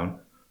lockdown.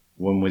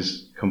 One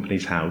was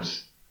Companies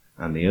House,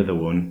 and the other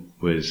one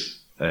was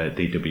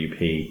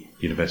DWP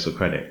Universal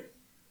Credit.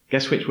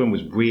 Guess which one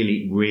was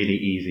really, really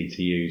easy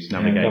to use,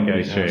 navigate,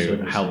 go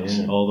through, helps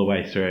all the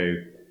way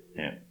through.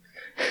 Yeah,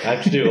 I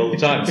have to do it all the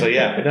time. So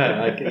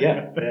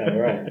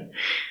right.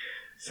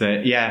 So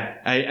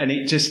and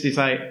it just is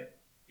like,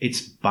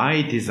 it's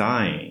by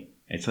design.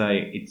 It's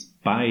like, it's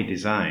by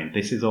design.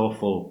 This is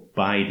awful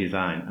by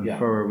design and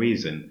for a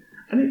reason.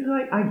 And it's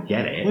like, I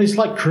get it. Well, it's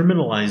like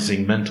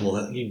criminalising mental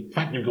health. In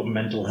fact, you've got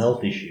mental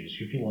health issues.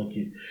 You feel like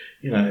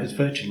it's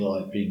virtually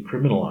like being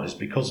criminalised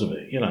because of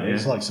it. You know,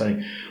 it's like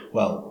saying,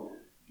 well,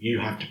 you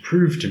have to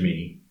prove to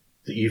me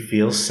that you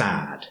feel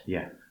sad.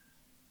 Yeah.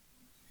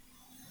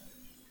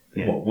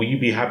 What, will you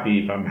be happy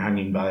if I'm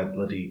hanging by a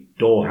bloody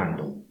door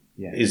handle?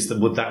 Yeah.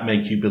 Would that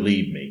make you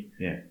believe me?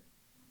 Yeah.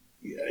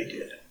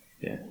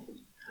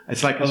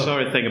 It's like I saw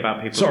a thing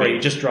about people. It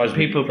just drives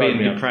people being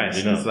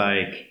depressed. It's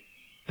like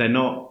they're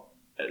not.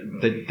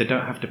 They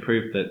don't have to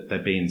prove that they're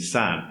being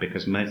sad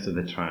because most of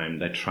the time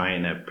they're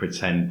trying to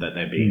pretend that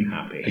they're being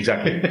happy.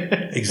 Exactly.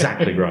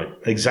 Exactly right.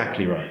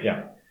 Exactly right.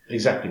 Yeah.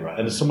 Exactly right.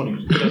 And as someone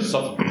who does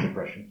suffer from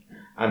depression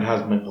and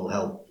has mental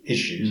health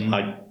issues,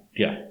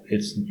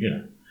 it's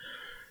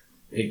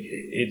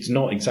it's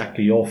not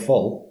exactly your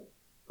fault.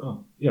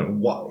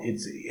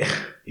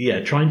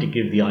 Trying to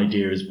give the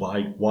idea as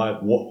why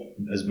what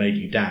has made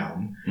you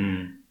down.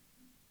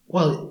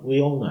 Well, we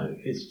all know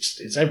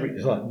it's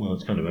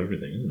kind of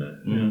everything, isn't it?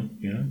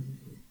 You know,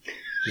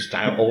 just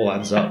how it all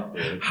adds up.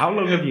 Really. How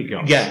long have you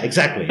got? Yeah,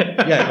 exactly.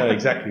 Yeah, no,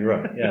 exactly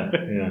right. Yeah,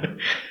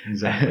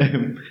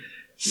 exactly.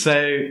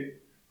 So,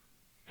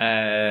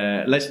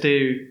 let's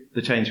do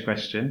the change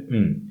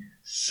question.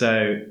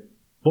 So,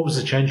 what was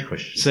the change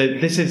question? So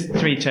this is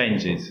 3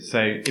 changes.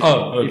 So if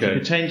you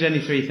could change any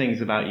 3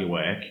 things about your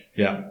work,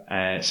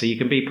 so you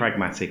can be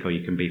pragmatic or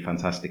you can be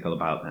fantastical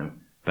about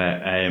them.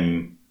 But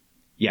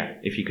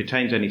if you could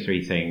change any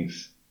 3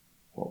 things,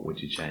 what would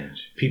you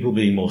change? People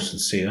being more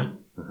sincere.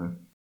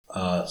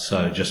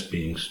 So just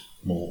being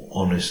more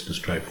honest and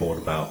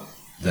straightforward about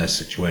their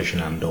situation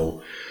and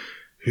or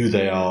who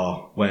they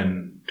are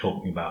when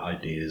talking about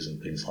ideas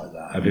and things like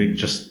that. I think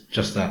just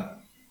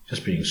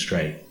being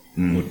straight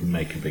would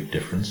make a big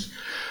difference.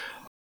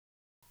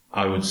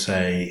 I would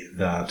say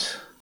that.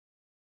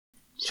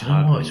 It's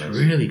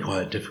really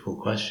quite a difficult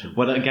question.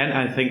 Well, again,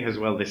 I think as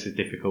well this is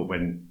difficult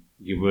when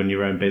you run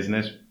your own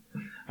business.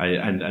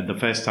 And the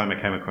first time I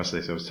came across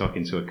this, I was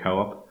talking to a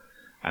co-op,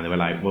 and they were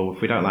like, "Well,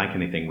 if we don't like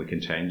anything, we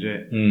can change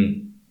it."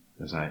 I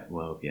was like,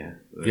 "Well,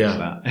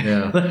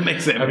 that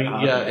makes it." I mean,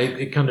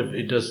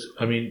 it does.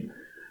 I mean,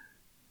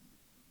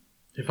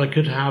 if I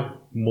could have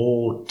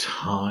more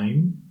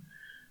time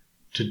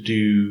to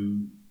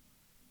do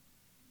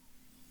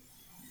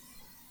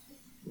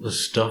the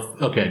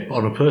stuff,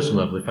 on a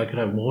personal level, if I could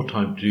have more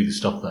time to do the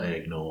stuff that I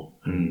ignore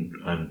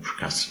and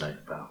procrastinate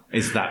about.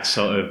 Is that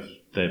sort of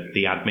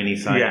the admin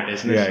side of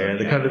business? Yeah,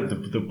 the kind of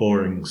the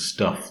boring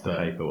stuff that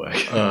paperwork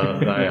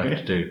that I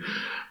have to do.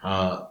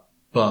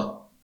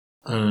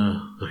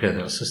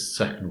 That's the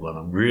second one.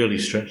 I'm really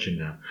stretching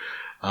now.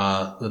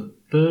 The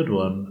third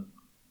one,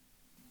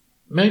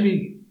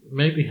 maybe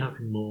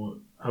having more.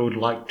 I would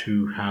like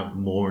to have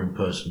more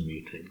in-person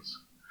meetings,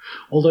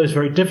 although it's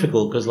very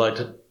difficult because,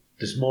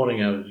 this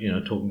morning, I was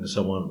talking to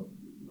someone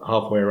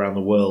halfway around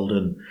the world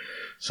and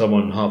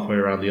someone halfway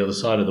around the other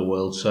side of the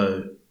world.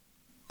 So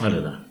I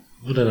don't know.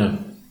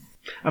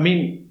 I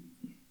mean,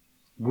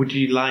 would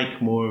you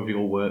like more of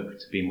your work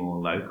to be more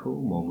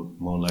local,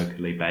 more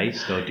locally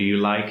based, or do you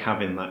like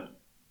having that?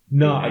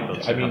 No, I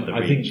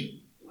think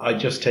I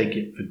just take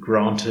it for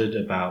granted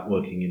about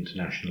working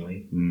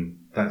internationally.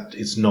 That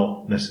it's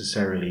not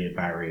necessarily a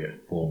barrier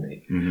for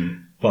me.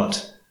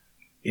 But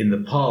in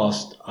the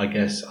past, I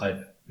guess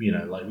we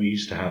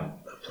used to have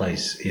a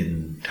place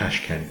in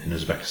Tashkent in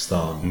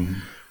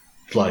Uzbekistan,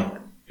 like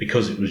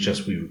because it was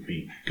just we would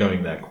be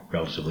going there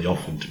relatively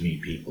often to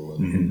meet people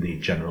in the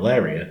general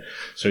area,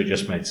 so it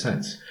just made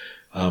sense.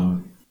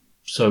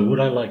 So would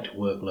I like to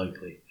work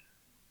locally?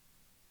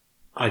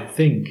 I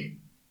think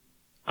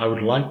I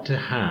would like to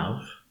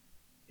have,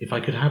 if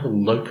I could have a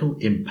local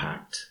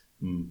impact,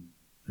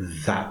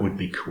 that would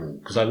be cool.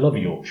 Because I love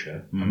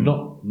Yorkshire. I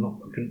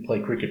couldn't play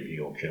cricket for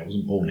Yorkshire. I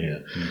wasn't born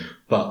here,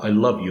 but I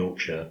love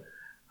Yorkshire.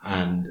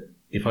 And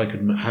if I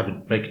could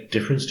make a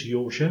difference to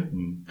Yorkshire,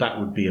 that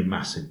would be a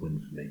massive win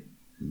for me.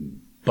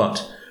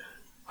 But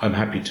I'm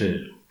happy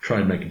to try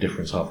and make a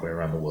difference halfway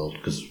around the world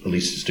because at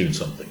least it's doing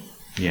something.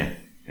 Yeah.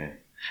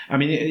 I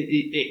mean,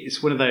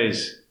 it's one of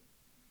those.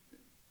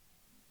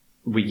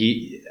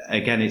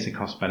 Again, it's a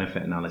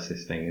cost-benefit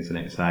analysis thing, isn't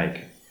it? It's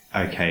like,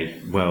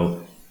 okay,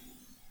 well,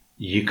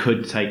 you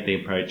could take the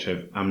approach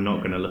of, I'm not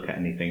going to look at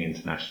anything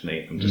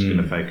internationally. I'm just going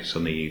to focus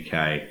on the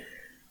UK.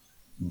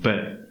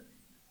 But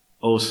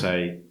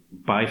also,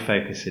 by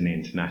focusing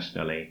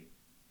internationally,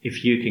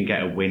 if you can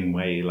get a win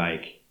where you're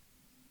like,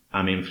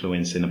 I'm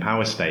influencing a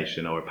power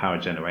station or a power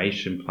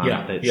generation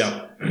plant that's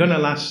going to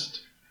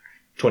last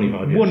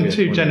 25 years.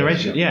 1-2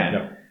 generations.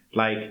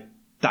 Like,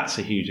 that's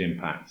a huge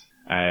impact.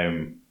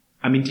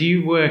 I mean, do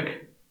you work...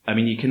 I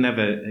mean, you can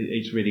never...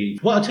 It's really...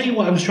 Well, I'll tell you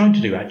what I was trying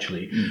to do,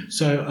 actually.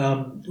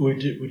 So we're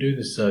doing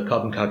this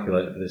carbon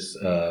calculator for this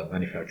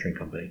manufacturing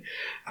company.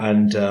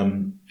 And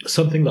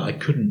something that I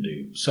couldn't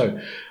do. So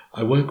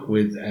I work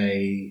with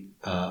a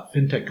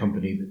fintech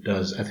company that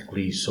does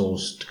ethically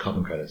sourced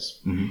carbon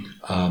credits.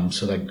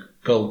 So they're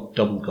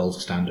double gold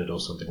standard or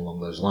something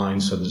along those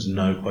lines. So there's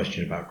no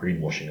question about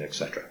greenwashing,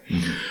 etc.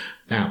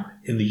 Now,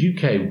 in the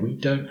UK, we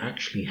don't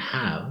actually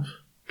have...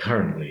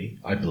 currently,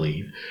 I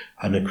believe,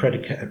 an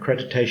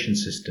accreditation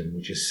system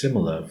which is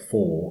similar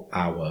for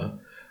our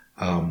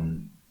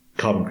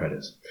carbon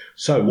credits.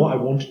 So what I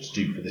wanted to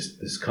do for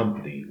this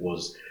company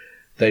was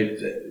they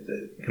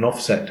can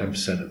offset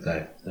 10% of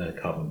their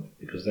carbon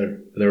because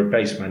they're a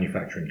base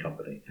manufacturing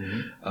company.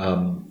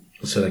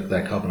 So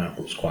their carbon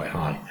output's quite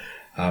high.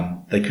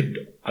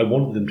 I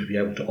wanted them to be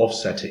able to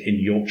offset it in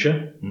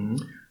Yorkshire.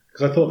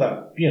 Because I thought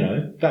that,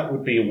 that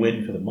would be a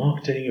win for the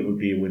marketing. It would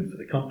be a win for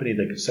the company.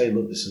 They could say,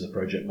 look, this is a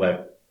project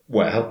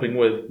we're helping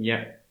with.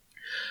 Yeah.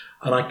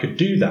 And I could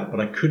do that,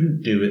 but I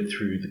couldn't do it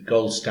through the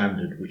gold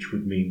standard, which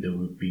would mean there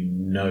would be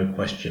no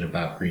question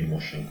about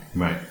greenwashing.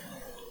 Right.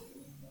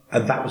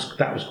 And that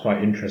was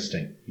quite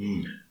interesting.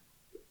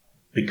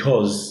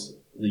 Because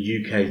the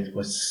UK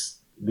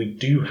we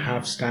do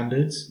have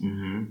standards,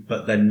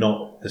 but they're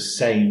not the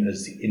same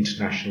as the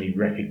internationally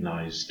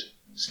recognized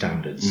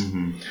standards.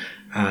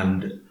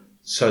 And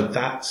so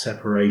that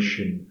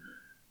separation,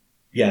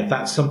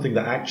 that's something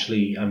that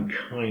actually I'm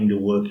kind of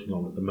working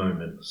on at the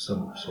moment.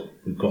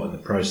 We've got in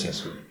the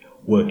process of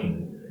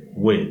working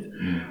with,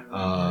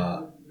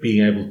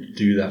 being able to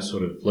do that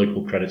sort of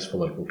local credits for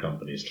local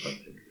companies type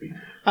thing.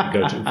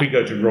 If we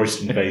go to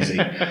Royston Vasey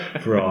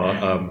for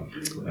our,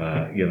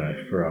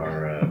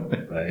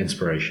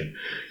 inspiration.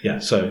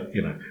 So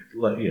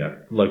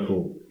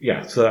local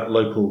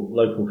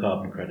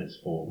carbon credits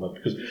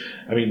because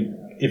I mean,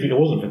 if it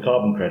wasn't for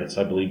carbon credits,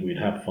 I believe we'd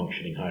have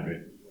functioning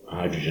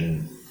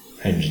hydrogen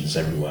engines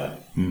everywhere.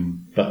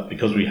 But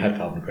because we had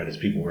carbon credits,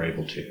 people were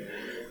able to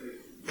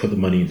put the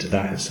money into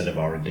that instead of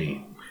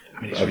R&D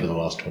over the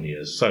last 20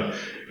 years. So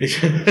it's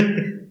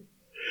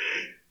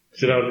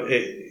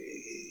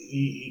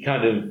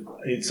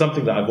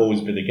something that I've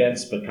always been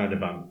against, but kind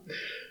of I'm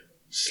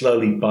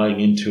slowly buying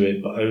into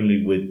it, but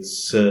only with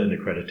certain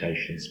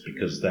accreditations,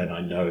 because then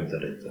I know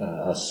that it's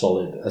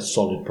a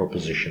solid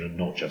proposition and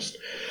not just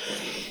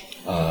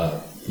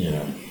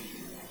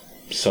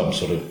some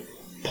sort of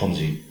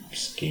Ponzi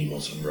scheme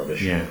or some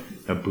rubbish. Yeah,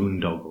 a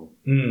boondoggle.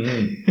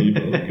 Good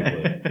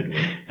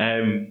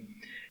word.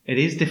 It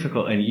is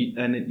difficult, and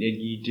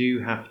you do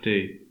have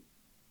to.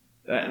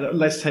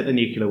 Let's take the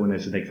nuclear one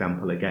as an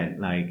example again.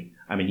 Like,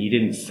 I mean, you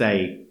didn't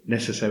say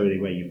necessarily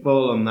where you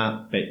fall on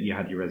that, but you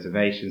had your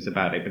reservations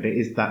about it. But it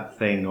is that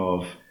thing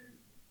of,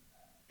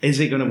 is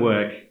it going to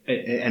work,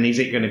 and is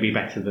it going to be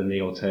better than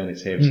the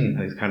alternatives? And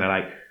it's kind of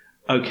like,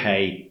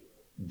 okay,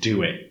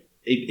 do it.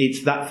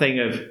 It's that thing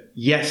of,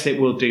 yes,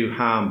 it will do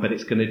harm, but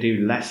it's going to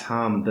do less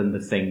harm than the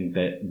thing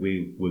that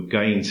we were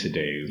going to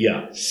do.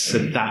 Yeah. So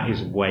that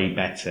is way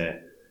better.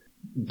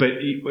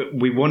 But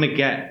we want to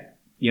get,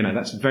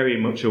 that's very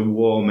much a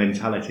war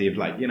mentality of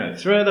like,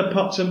 throw the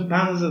pots and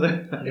pans of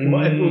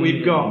whatever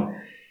we've got.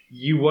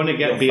 You want to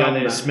get beyond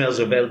it. Smells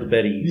of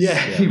elderberries.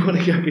 Yeah, you want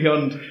to get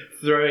beyond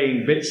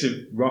throwing bits of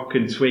rock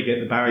and twig at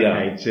the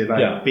barricade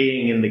to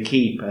being in the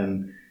keep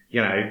and,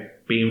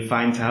 being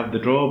fine to have the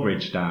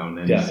drawbridge down.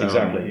 And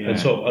exactly. And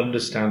sort of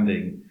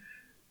understanding,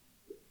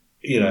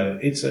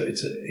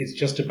 it's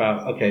just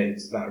about,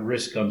 it's that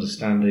risk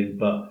understanding,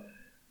 but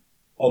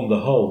on the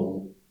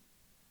whole,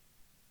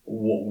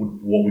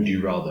 what would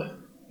you rather?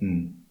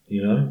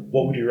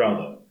 What would you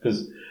rather?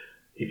 Because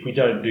if we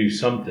don't do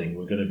something,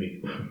 we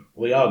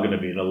are going to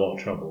be in a lot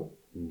of trouble.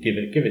 Give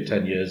it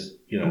 10 years,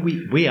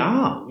 We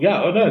are.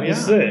 Yeah,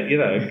 this is it.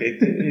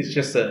 It's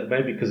just that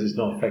maybe because it's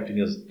not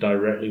affecting us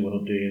directly, we're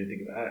not doing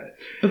anything about it.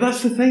 But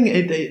that's the thing.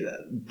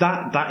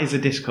 That is a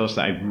discourse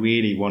that I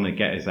really want to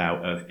get us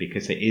out of,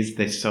 because it is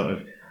this sort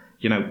of,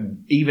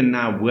 even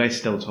now we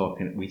still talk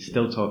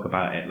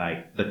about it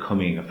like the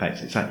coming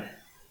effects. It's like,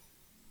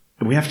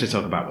 we have to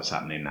talk about what's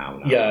happening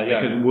now. Yeah.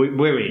 Because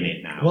we're in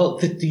it now. Well,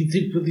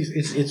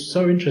 it's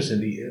so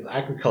interesting, the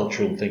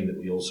agricultural thing that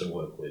we also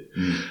work with.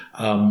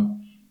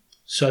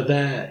 So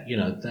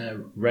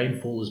their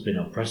rainfall has been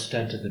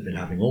unprecedented. They've been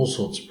having all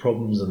sorts of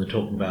problems, and they're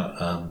talking about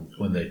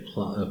when they're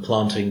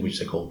planting, which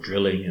they call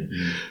drilling, and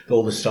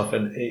all this stuff.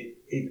 And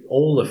it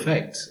all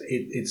affects.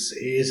 It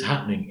is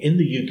happening in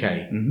the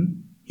UK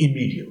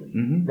immediately,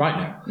 right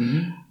now,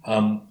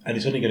 and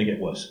it's only going to get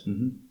worse.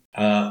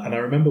 And I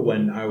remember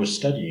when I was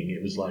studying,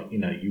 it was like, you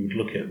would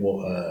look at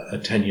what a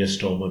 10-year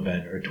storm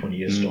event or a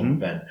 20-year storm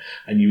event,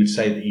 and you would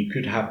say that you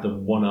could have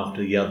them one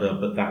after the other,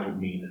 but that would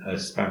mean a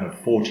span of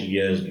 40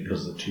 years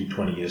because the two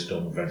 20-year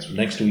storm events were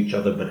next to each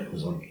other, but it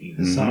was on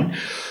either side.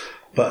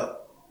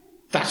 But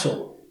that's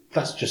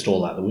just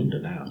all out the window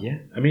now. Yeah.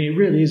 I mean, it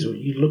really is.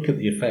 You look at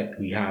the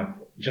effect we have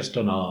just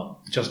on our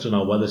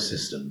weather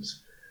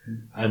systems.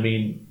 I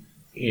mean,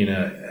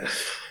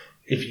 if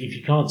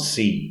you can't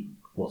see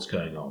what's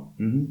going on,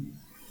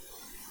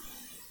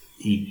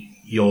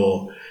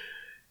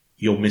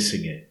 you're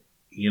missing it,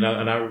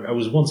 And I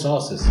was once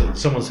asked this.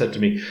 Someone said to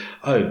me,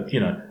 "Oh,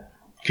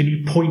 can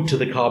you point to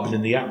the carbon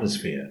in the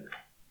atmosphere?"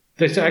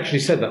 They actually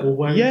said that. Well,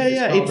 where is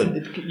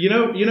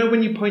carbon?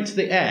 When you point to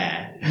the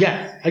air.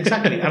 Yeah,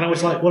 exactly. And I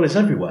was like, well, it's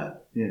everywhere.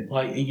 Yeah.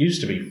 Like it used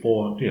to be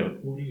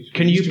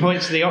Can you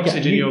point to the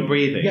oxygen you're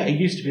breathing? Yeah, it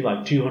used to be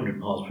like 200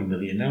 parts per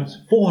million. Now it's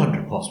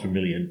 400 parts per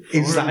million.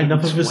 Is that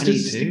enough of a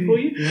statistic for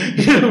you? Yeah.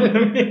 You know what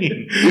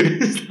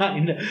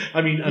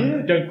I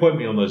mean? Don't quote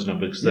me on those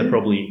numbers because they're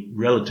probably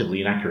relatively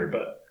inaccurate,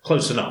 but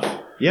close enough.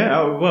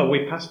 Yeah. Well,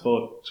 we passed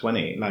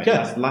 420.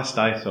 Last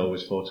I saw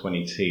was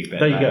 422.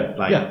 But there you go.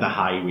 The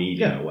high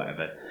reading or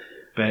whatever.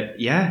 But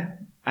yeah,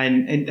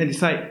 and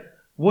it's like,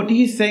 what do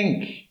you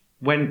think?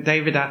 When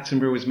David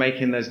Attenborough was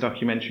making those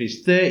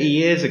documentaries 30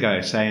 years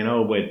ago saying,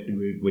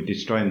 we're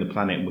destroying the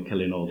planet and we're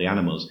killing all the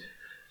animals,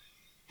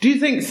 do you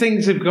think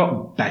things have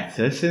got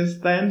better since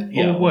then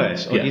or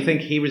worse? Or do you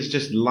think he was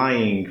just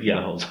lying the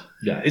whole time?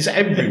 Yeah, it's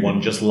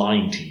everyone just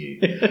lying to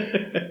you.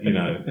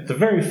 The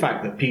very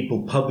fact that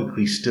people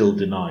publicly still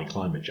deny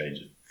climate change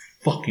is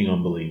fucking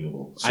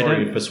unbelievable.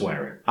 Sorry for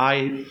swearing.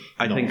 I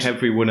think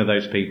every one of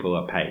those people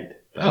are paid.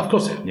 Of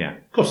course they are. Yeah.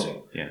 Of course they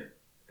are. Yeah.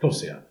 Of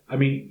course they are. I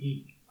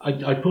mean,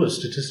 I put a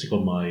statistic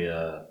on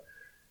my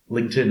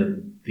LinkedIn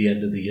at the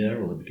end of the year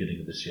or the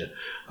beginning of this year,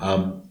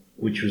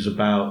 which was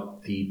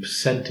about the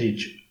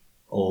percentage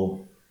of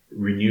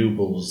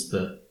renewables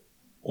that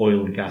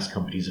oil and gas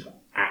companies have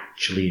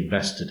actually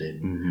invested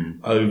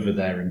in over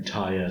their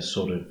entire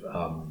sort of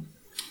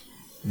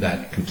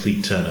that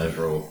complete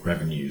turnover or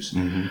revenues.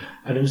 And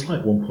it was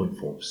like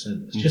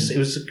 1.4%. It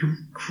was a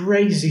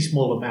crazy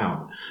small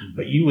amount.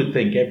 But you would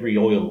think every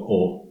oil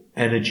or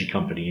energy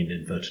company, in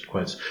inverted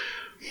quotes,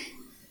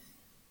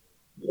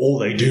 all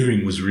they're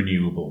doing was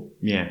renewable.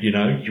 Yeah.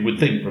 You would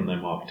think from their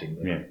marketing.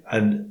 Yeah.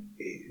 And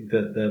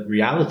the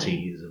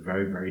reality is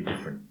very, very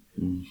different.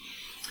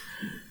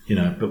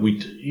 But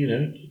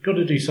you've got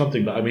to do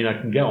something. But I mean, I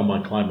can get on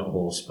my climate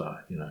horse,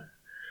 but,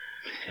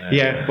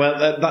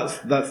 well,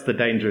 that's the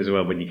danger as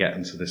well when you get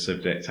into the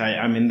subject.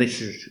 I mean,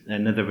 this is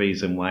another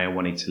reason why I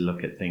wanted to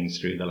look at things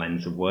through the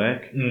lens of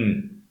work.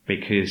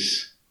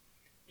 Because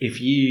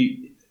if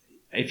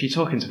you're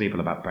talking to people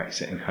about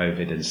Brexit and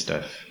COVID and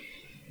stuff,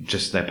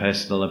 just their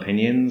personal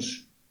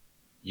opinions,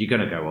 you're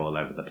going to go all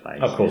over the place.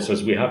 Of course,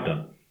 as we have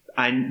done.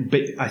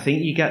 But I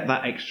think you get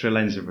that extra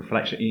lens of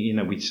reflection.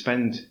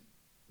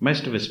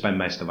 Most of us spend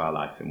most of our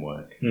life in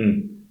work.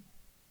 And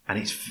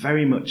it's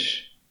very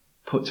much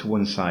put to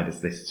one side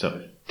as this sort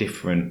of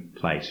different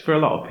place for a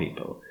lot of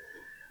people.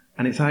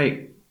 And it's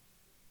like,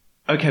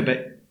 okay,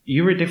 but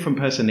you're a different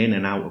person in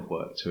and out of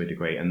work to a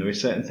degree. And there are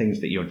certain things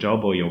that your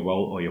job or your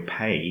role or your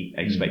pay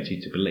expect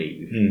you to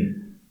believe.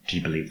 Do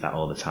you believe that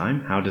all the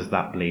time? How does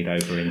that bleed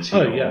over into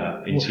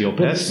your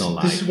personal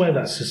life? This is where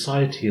that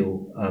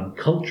societal,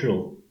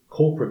 cultural,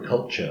 corporate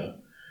culture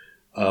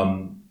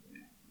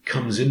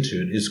comes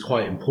into and is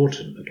quite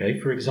important. Okay,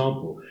 for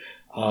example,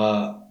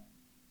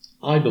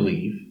 I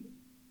believe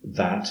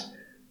that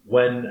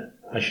when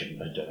I don't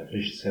know if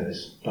I should say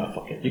this, but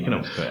fuck it. You can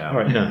always put it out.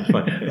 All right, no, it's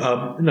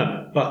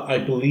fine. But I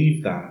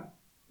believe that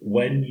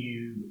when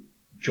you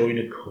join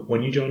a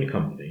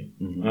company,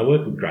 I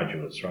work with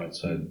graduates, right?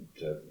 So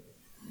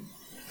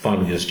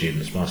final year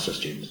students, master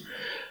students.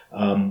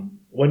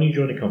 When you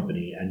join a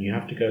company and you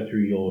have to go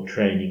through your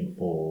training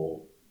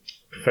for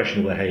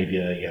professional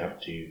behaviour, you have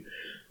to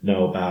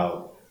know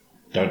about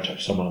don't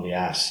touch someone on the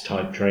ass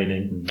type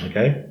training.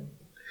 Okay.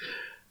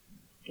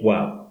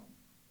 Well,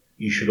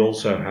 you should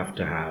also have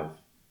to have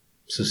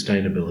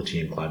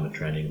sustainability and climate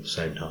training at the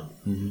same time.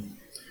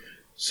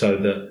 So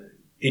that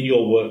in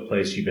your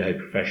workplace you behave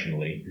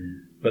professionally,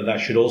 But that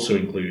should also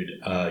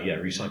include,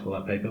 recycle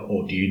that paper,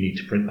 or do you need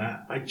to print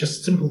that?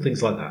 Just simple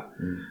things like that.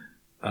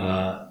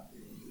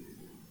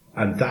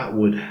 And that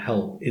would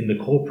help in the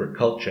corporate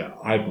culture,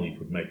 I believe,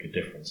 would make a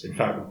difference. In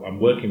fact, I'm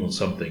working on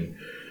something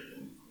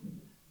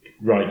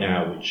right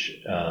now, which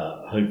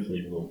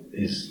hopefully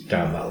is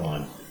down that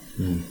line.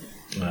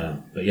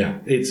 But yeah,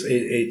 it's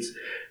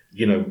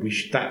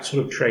that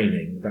sort of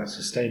training, that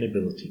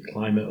sustainability,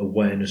 climate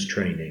awareness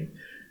training,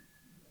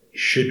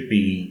 should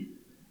be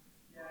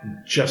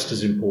just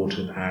as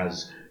important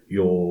as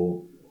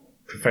your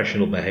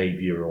professional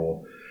behaviour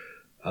or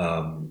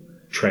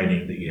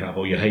training that you have,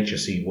 or your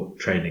HSE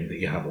training that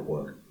you have at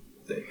work.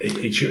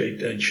 It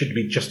should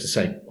be just the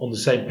same, on the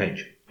same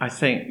page. I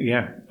think,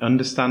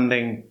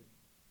 understanding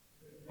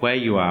where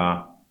you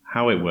are,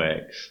 how it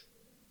works,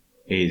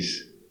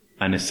 is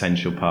an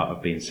essential part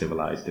of being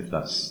civilized, if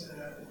that's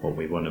what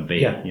we want to be,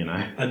 you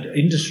know. And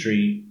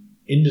industry,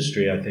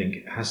 I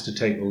think, has to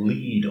take the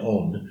lead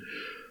on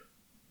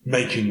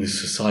making this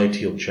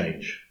societal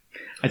change.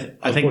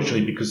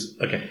 Unfortunately,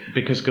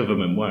 because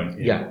government won't.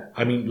 Yeah.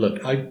 I mean,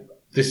 look,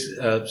 this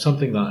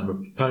something that I'm a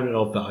proponent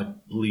of, that I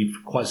believe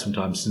for quite some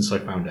time since I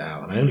found it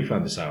out, and I only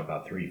found this out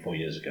about 3-4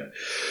 years ago.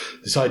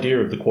 This idea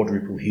of the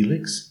quadruple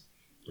helix.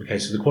 Okay,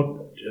 so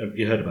have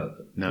you heard about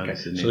that? No. Okay,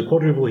 so the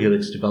quadruple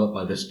helix developed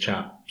by this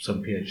chap,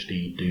 some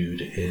PhD dude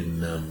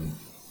in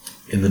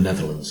the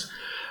Netherlands,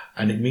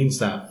 and it means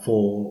that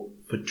for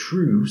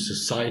true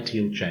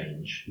societal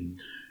change,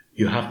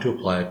 you have to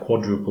apply a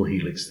quadruple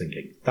helix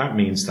thinking. That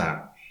means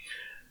that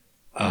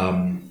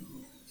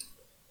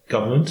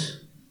government,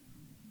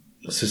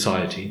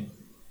 society,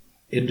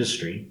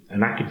 industry,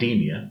 and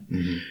academia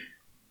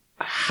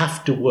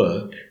have to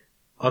work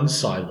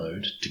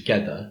unsiloed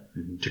together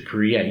to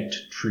create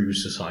true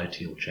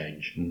societal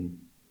change.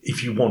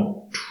 If you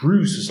want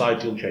true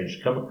societal change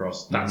to come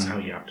across, that's how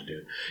you have to do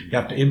it. You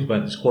have to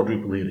implement this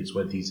quadruple helix,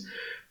 where these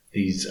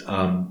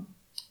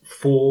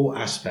 4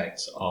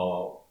 aspects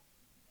are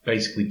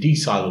basically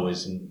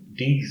desiloizing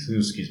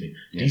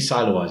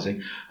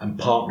and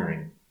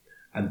partnering,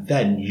 and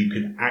then you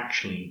can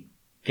actually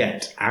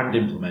get and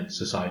implement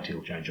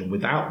societal change. And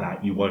without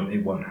that, it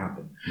won't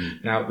happen.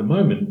 Now, at the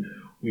moment,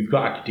 we've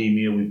got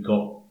academia, we've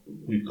got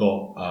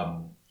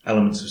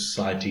elements of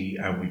society,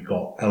 and we've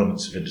got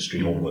elements of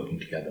industry all working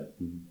together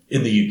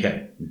in the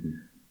UK.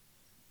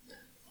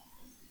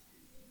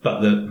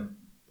 But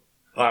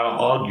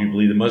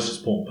arguably the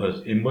most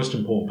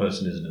important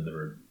person isn't in the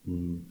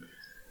room,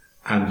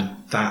 and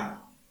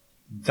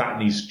that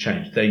needs to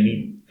change. They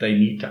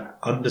need to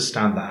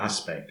understand that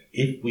aspect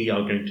if we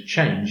are going to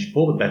change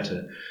for the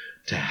better,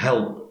 to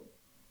help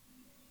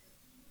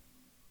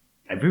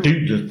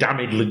do the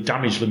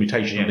damage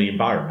limitation of the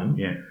environment.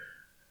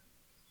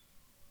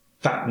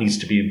 That needs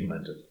to be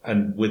implemented,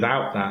 and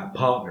without that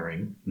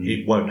partnering,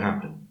 it won't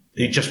happen.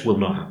 It just will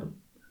not happen.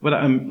 Well,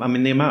 I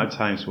mean, the amount of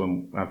times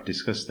when I've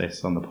discussed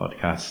this on the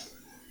podcast,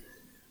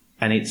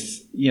 and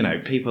it's,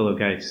 people will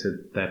go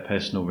to their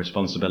personal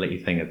responsibility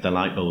thing of the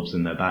light bulbs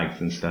in their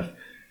bags and stuff,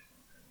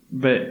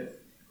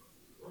 but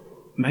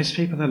most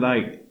people are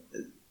like,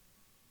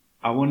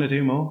 I want to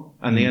do more,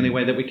 and the only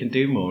way that we can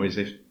do more is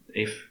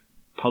if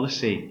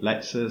policy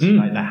lets us.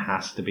 Like, there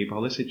has to be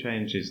policy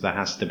changes, there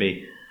has to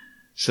be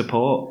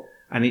support,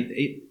 and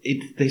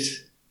it's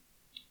this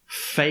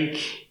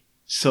fake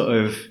sort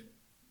of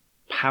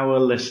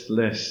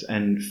powerlessness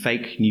and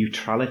fake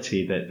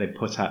neutrality that they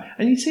put out,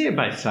 and you see it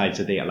both sides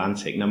of the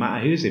Atlantic. No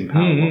matter who's in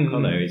power, what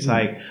colour, it's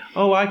like,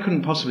 oh, I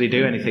couldn't possibly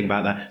do anything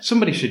about that.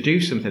 Somebody should do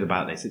something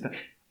about this. It's like,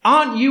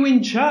 aren't you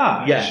in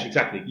charge? Yeah,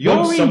 exactly.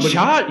 You're in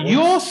charge.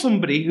 You're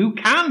somebody who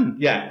can.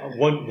 Yeah,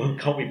 one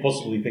can't we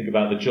possibly think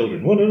about the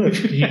children? Well, no.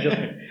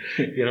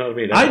 You know what I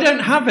mean? I don't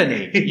have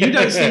any. You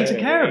don't seem to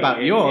care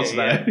about yours,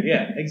 though.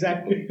 Yeah,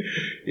 exactly.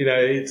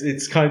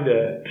 It's kind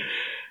of...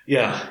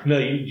 Yeah, no,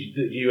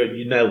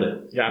 you nailed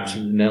it. You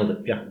absolutely nailed it.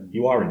 Yeah,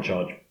 you are in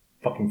charge.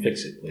 Fucking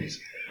fix it, please.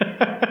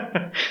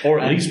 Or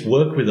at least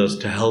work with us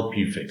to help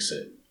you fix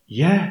it.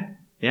 Yeah.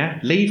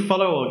 Lead,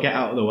 follow, or get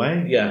out of the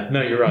way. Yeah,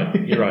 no, you're right.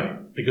 You're right.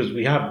 Because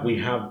we have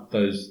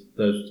those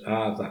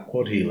that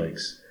quad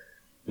helix.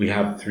 We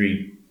have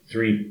three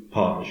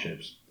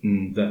partnerships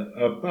that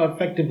are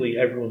effectively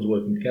everyone's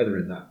working together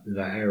in that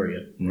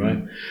area,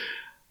 right?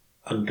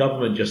 And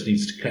government just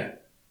needs to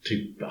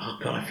oh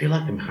God, I feel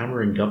like I'm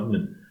hammering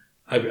government.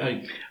 Do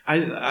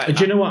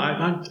you know what?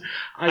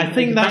 I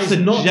think that's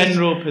the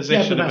general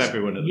position of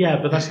everyone. Yeah,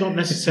 but that's not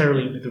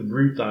necessarily the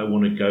route that I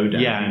want to go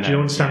down. Yeah, do you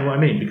understand what I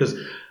mean? Because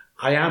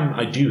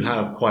I do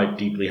have quite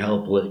deeply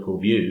held political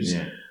views,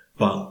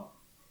 but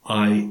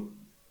I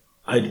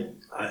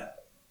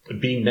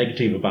being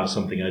negative about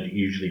something, I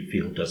usually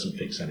feel doesn't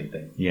fix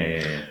anything.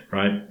 Yeah.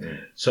 Right? Yeah.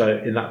 So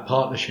in that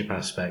partnership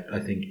aspect, I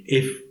think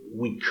if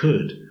we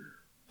could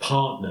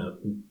partner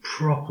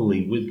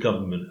properly with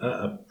government at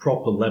a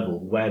proper level,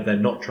 where they're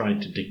not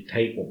trying to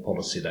dictate what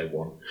policy they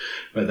want,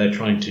 but they're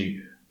trying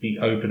to be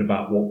open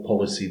about what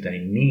policy they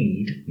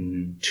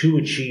need to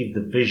achieve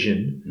the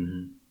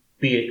vision,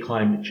 be it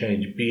climate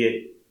change, be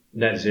it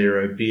net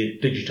zero, be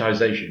it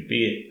digitization,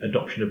 be it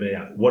adoption of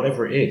AI,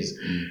 whatever it is,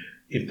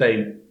 if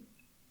they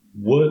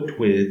worked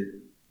with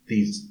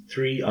these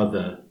three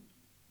other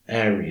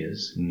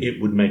areas, it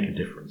would make a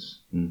difference.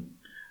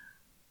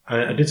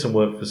 I did some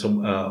work for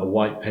a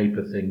white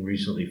paper thing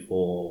recently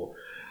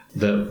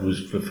that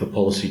was for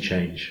policy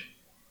change,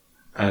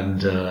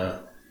 and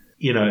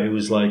it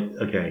was like,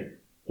 okay,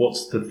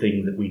 what's the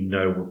thing that we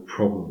know will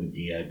probably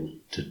be able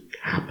to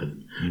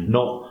happen,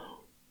 not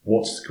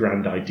what's the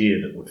grand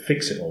idea that would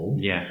fix it all.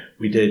 Yeah.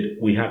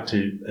 We had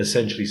to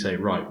essentially say,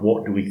 right,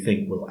 what do we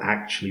think will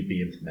actually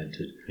be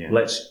implemented? Yeah.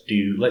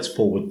 Let's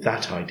forward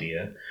that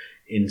idea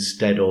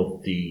instead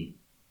of the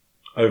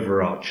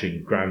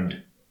overarching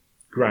grand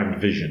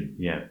vision.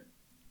 Yeah.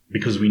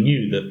 Because we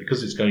knew that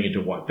because it's going into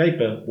a white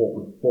paper,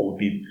 what would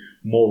be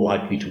more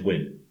likely to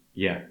win?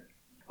 Yeah.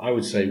 I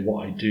would say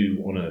what I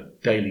do on a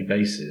daily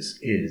basis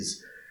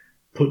is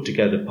put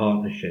together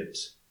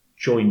partnerships,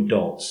 join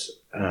dots,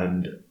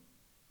 and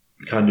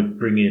kind of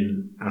bring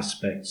in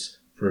aspects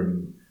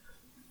from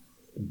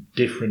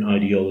different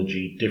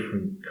ideology,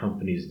 different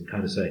companies, and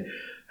kind of say,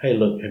 hey,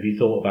 look, have you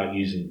thought about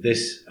using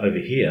this over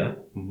here?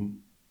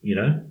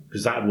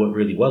 Because that would work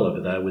really well over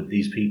there with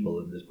these people,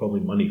 and there's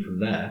probably money from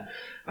there.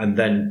 And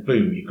then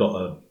boom, you've got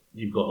a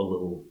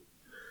little,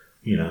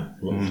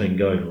 thing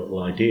going, a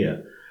little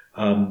idea.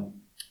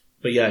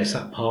 But yeah, it's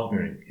that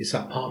partnering. It's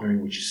that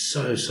partnering which is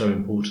so, so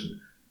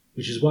important.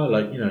 Which is why,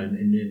 like,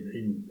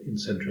 in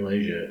Central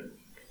Asia,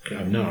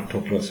 I know I've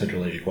talked about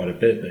Central Asia quite a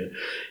bit, but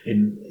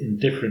in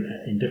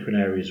different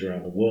areas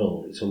around the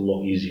world, it's a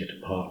lot easier to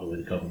partner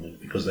with the government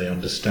because they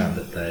understand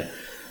that they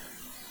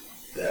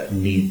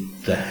need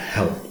the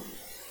help.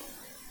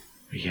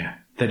 Yeah,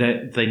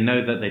 they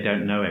know that they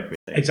don't know everything.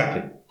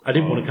 Exactly. I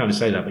didn't want to kind of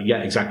say that, but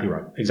yeah, exactly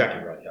right.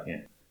 Exactly right.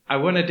 Yeah. I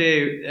want to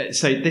do,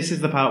 so this is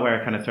the part where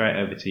I kind of throw it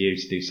over to you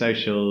to do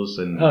socials,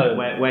 and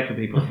where can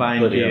people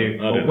find you?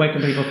 Or where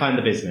can people find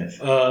the business?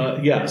 So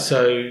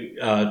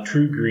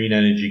True Green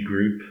Energy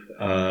Group,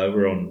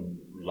 we're on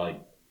like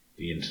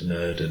the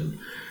internet and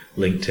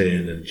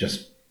LinkedIn, and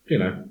just,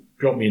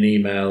 drop me an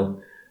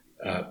email.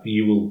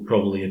 You will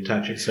probably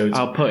attach it. So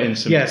I'll put in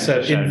some show notes.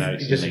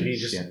 If you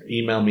just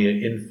email me at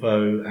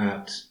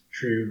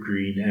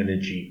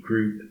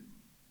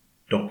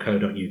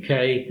info@truegreenenergygroup.co.uk.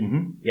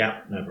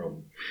 Yeah, no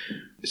problem.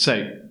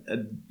 So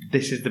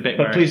this is the bit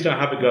but please don't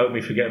have a go at me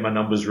for getting my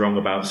numbers wrong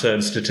about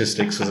certain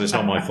statistics, because it's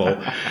not my fault.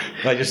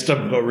 I just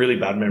have got a really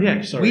bad memory.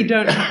 Yeah, sorry. We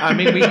don't.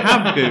 We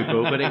have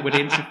Google, but it would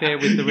interfere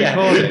with the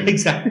recording.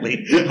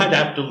 Exactly. I'd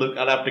have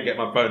to get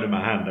my phone in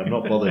my hand. I'm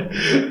not bothered.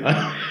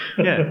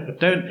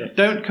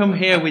 Don't come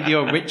here with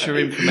your richer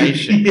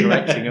information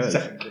correcting us.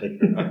 Exactly.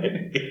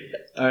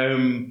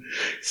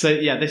 So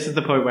yeah, this is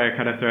the point where I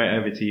kind of throw it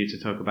over to you to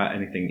talk about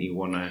anything that you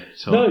want to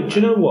talk about. Do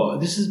you know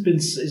what? This has been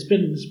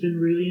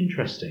really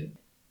interesting.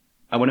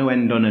 I want to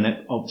end on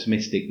an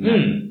optimistic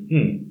note,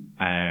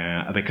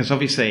 because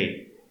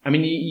obviously,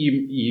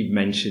 you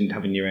mentioned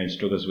having your own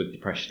struggles with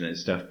depression and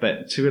stuff,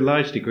 but to a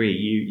large degree,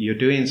 you're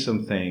doing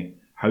something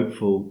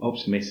hopeful,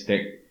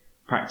 optimistic,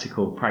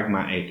 practical,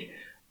 pragmatic.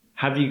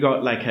 Have you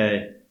got like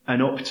an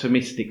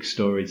optimistic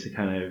story to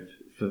kind of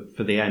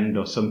for the end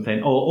or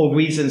something, or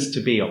reasons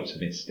to be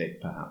optimistic,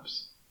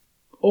 perhaps?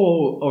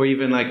 Or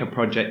even like a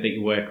project that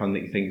you work on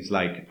that you think is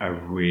like a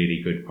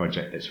really good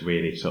project that's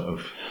really sort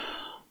of...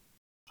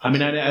 I'm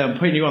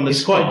putting you on the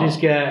spot.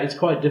 It's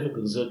quite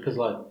difficult because,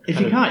 like, if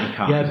you can't, you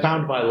can't. Yeah,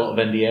 bound by a lot of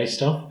NDA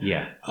stuff.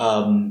 Yeah.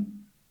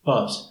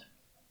 But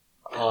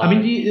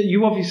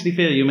you obviously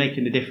feel you're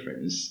making a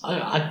difference.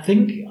 I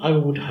think I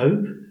would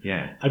hope.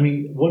 Yeah.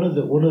 One of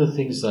the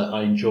things that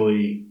I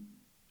enjoy.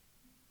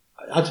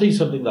 I'll tell you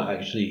something that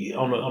actually,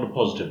 on a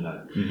positive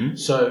note. Mm-hmm.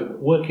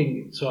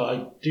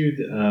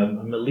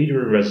 I'm a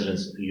leader in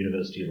residence at the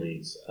University of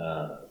Leeds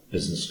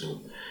Business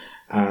School,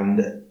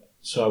 and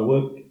so I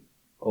work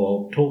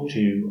or talk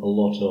to a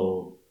lot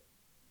of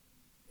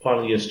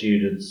final year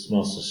students,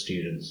 master's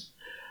students,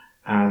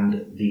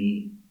 and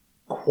the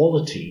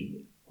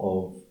quality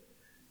of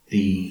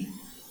the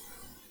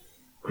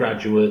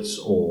graduates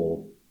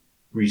or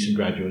recent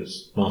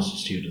graduates, master's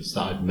students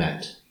that I've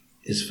met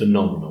is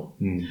phenomenal.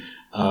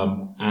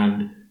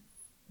 And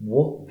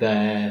what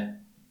they're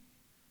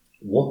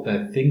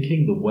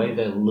thinking, the way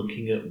they're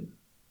looking at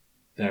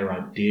their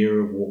idea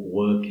of what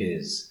work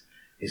is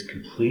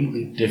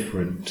completely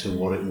different to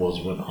what it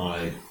was when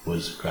I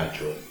was a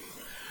graduate.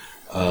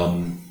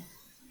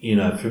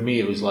 For me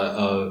it was like,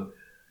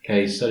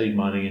 studied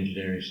mining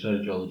engineering,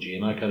 studied geology,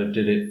 and I kind of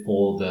did it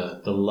for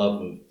the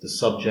love of the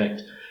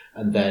subject,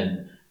 and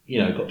then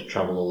got to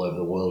travel all over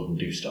the world and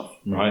do stuff,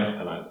 right?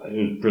 And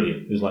it was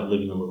brilliant. It was like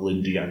living a little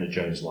Indiana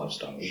Jones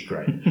lifestyle. It was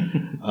great.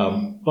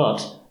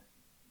 But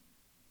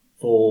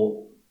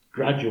for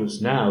graduates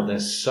now, they're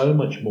so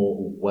much more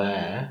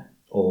aware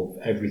of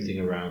everything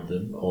around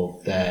them,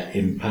 of their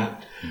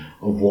impact,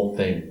 of what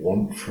they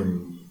want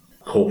from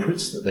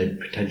corporates that they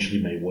potentially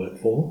may work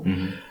for.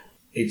 Mm-hmm.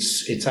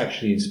 It's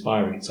actually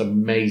inspiring. It's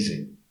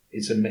amazing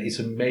It's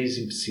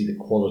amazing to see the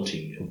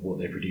quality of what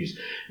they produce.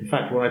 In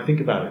fact, when I think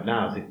about it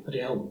now, I think, bloody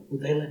hell,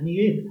 would they let me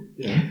in?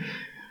 You know,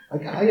 I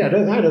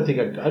don't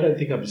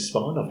think I'm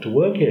smart enough to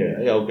work here.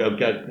 I'll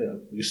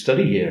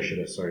study here. Should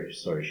I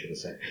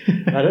say?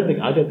 I don't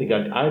think I'd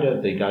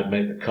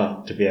make the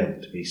cut to be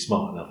able to be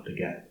smart enough to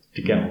get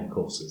on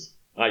courses.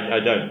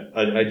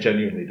 I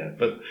genuinely don't.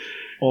 But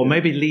or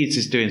maybe Leeds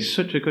is doing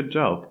such a good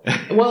job.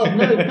 Well,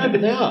 no, but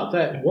they are.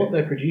 What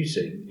they're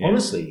producing,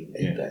 honestly.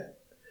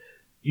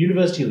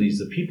 University of Leeds,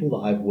 the people that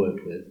I've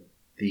worked with,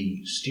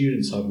 the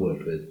students I've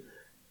worked with,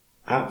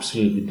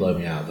 absolutely blow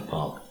me out of the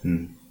park.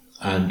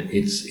 And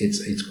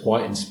it's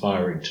quite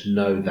inspiring to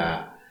know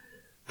that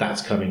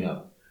that's coming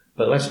up.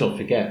 But let's not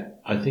forget,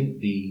 I think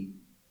the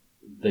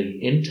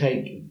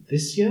intake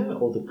this year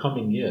or the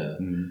coming year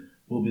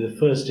will be the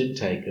first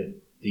intake of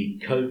the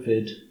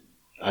COVID.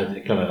 I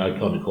kind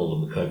of call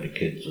them the COVID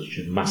kids, which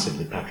is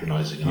massively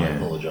patronising. I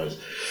apologise,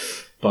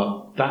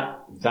 but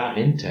that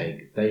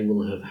intake, they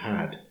will have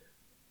had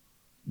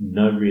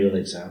no real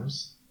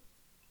exams,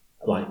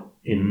 like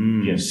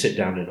sit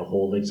down in a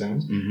hall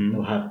exams.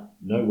 They'll have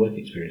no work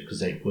experience because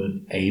they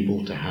weren't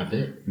able to have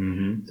it.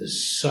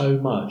 There's so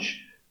much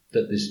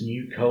that this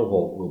new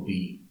cohort will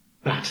be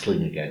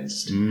battling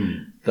against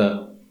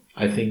that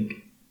I think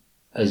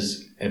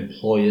as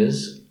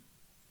employers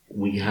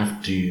we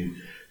have to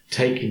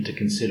take into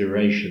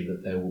consideration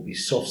that there will be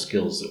soft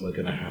skills that we're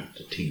going to have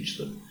to teach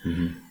them.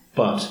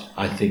 But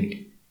I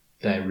think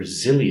their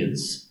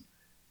resilience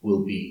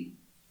will be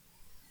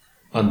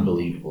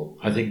unbelievable.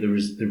 I think the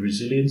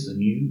resilience, the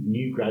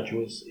new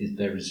graduates, is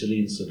their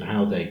resilience and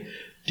how they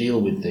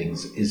deal with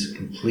things is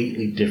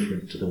completely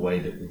different to the way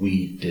that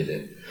we did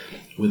it.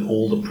 With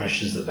all the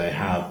pressures that they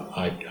have,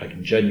 I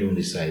can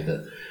genuinely say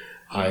that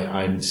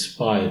I'm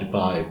inspired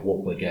by what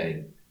we're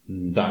getting,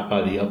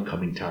 by the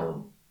upcoming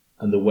talent,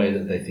 and the way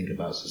that they think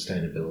about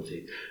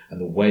sustainability and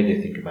the way they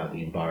think about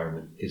the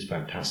environment is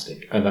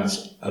fantastic. And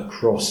that's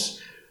across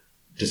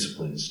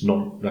disciplines,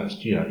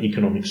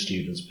 economics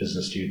students,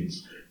 business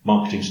students,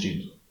 marketing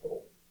students,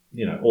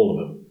 all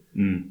of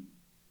them,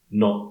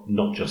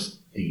 not just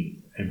the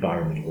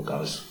environmental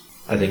guys.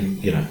 I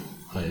think,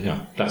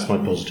 that's my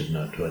positive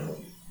note to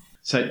everyone.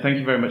 So thank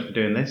you very much for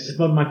doing this. It's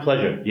my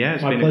pleasure. Yeah,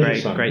 it's my been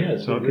pleasure, great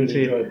it's talking been really to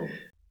you. enjoyable.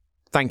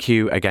 Thank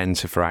you again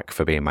to Farak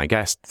for being my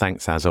guest.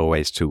 Thanks as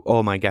always to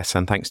all my guests,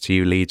 and thanks to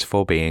you, Leeds,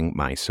 for being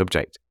my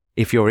subject.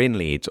 If you're in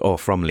Leeds or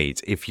from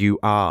Leeds, if you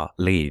are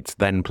Leeds,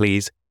 then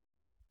please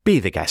be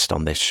the guest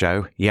on this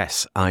show.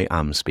 Yes, I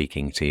am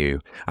speaking to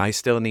you. I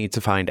still need to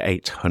find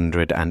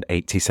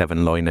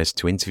 887 loiners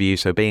to interview,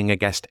 so being a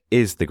guest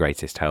is the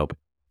greatest help.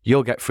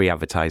 You'll get free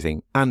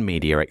advertising and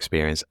media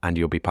experience, and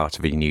you'll be part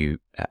of a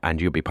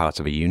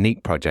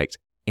unique project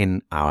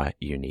in our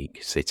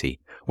unique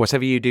city.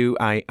 Whatever you do,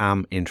 I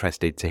am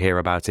interested to hear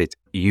about it.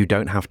 You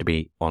don't have to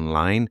be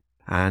online,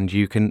 and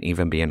you can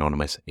even be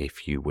anonymous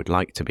if you would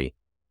like to be.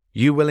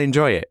 You will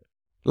enjoy it.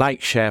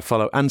 Like, share,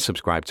 follow, and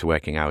subscribe to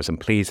Working Hours, and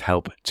please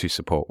help to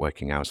support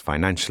Working Hours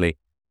financially.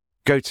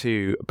 Go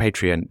to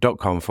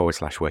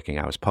patreon.com/Working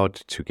Hours Pod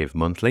to give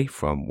monthly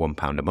from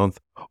 £1 a month,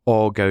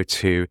 or go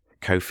to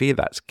Ko-fi,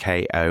 that's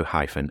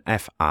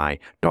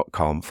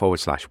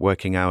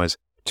ko-fi.com/Working Hours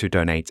to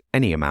donate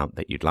any amount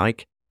that you'd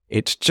like.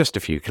 It's just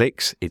a few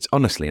clicks. It's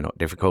honestly not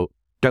difficult.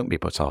 Don't be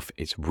put off.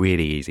 It's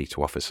really easy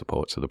to offer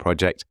support to the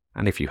project.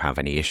 And if you have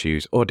any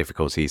issues or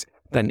difficulties,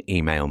 then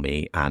email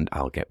me and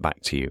I'll get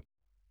back to you.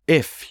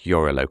 If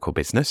you're a local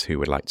business who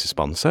would like to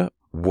sponsor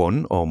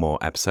one or more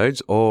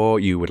episodes, or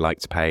you would like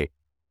to pay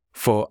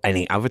for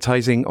any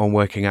advertising on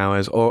Working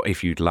Hours, or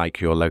if you'd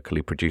like your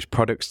locally produced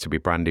products to be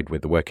branded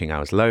with the Working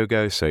Hours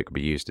logo so it can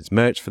be used as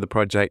merch for the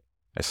project,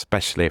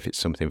 especially if it's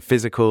something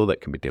physical that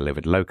can be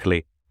delivered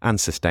locally and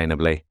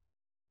sustainably,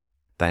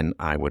 then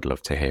I would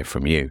love to hear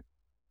from you.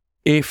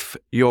 If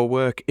your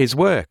work is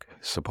work,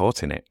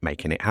 supporting it,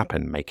 making it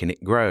happen, making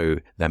it grow,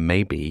 then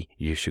maybe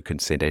you should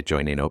consider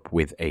joining up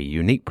with a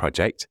unique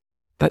project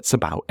that's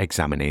about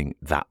examining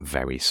that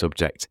very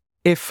subject.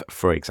 If,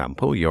 for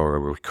example, you're a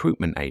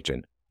recruitment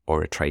agent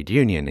or a trade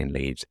union in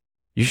Leeds,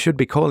 you should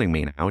be calling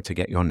me now to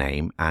get your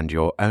name and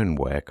your own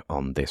work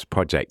on this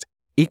project.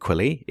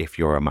 Equally, if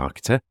you're a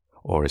marketer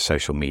or a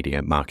social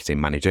media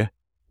marketing manager,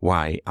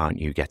 why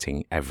aren't you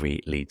getting every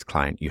Leeds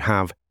client you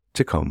have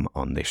to come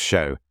on this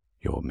show?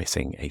 You're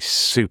missing a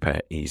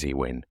super easy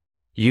win.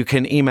 You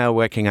can email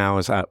Working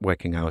Hours at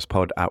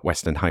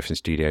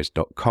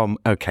workinghourspod@western-studios.com.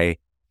 Okay,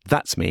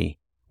 that's me.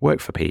 Work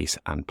for peace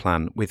and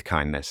plan with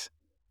kindness.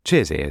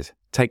 Cheers, ears.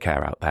 Take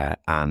care out there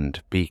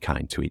and be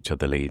kind to each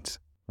other, Leeds.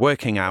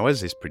 Working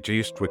Hours is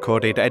produced,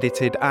 recorded,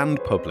 edited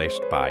and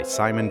published by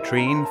Simon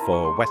Treen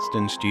for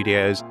Western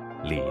Studios,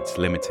 Leeds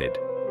Limited.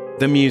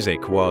 The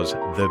music was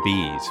The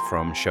Bees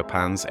from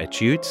Chopin's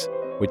Etudes,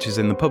 which is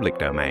in the public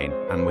domain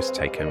and was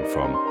taken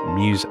from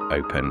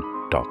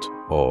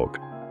museopen.org.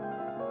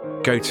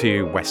 Go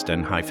to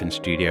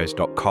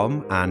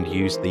western-studios.com and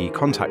use the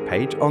contact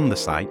page on the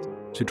site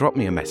to drop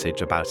me a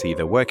message about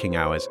either Working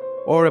Hours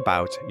or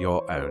about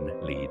your own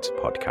Leeds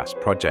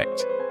podcast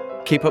project.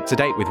 Keep up to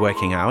date with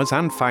Working Hours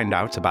and find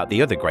out about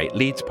the other great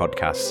Leeds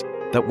podcasts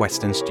that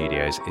Western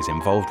Studios is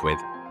involved with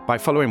by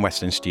following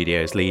Western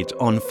Studios Leeds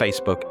on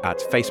Facebook at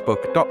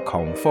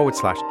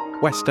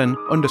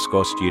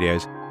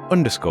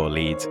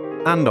facebook.com/Western_Studios_Leeds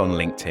and on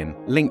LinkedIn,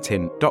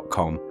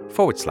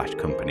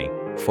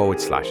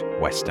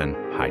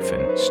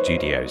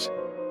 linkedin.com/company/Western-Studios.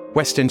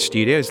 Western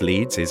Studios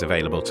Leeds is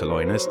available to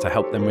loaners to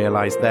help them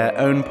realise their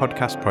own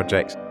podcast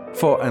projects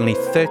for only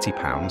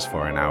 £30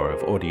 for an hour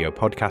of audio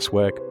podcast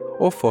work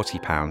or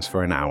 £40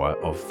 for an hour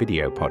of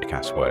video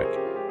podcast work.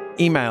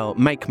 Email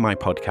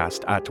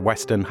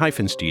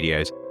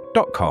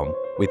makemypodcast@western-studios.com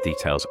with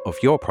details of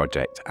your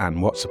project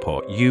and what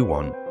support you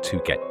want to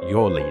get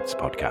your Leeds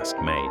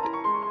podcast made.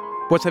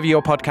 Whatever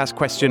your podcast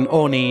question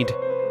or need,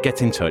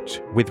 get in touch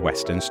with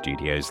Western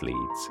Studios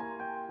Leeds.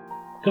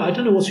 I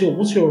don't know, what's your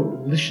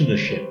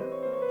listenership?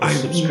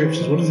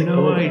 Subscriptions, what does it call?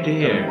 No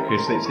idea,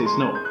 because it's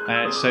not.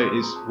 So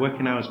it's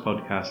Working Hours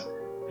podcast.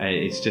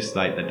 It's just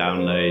like the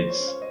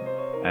downloads.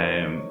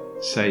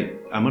 So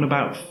I'm on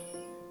about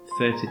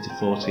 30 to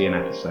 40 an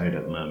episode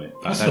at the moment.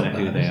 I don't know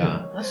who they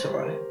are. That's all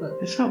right.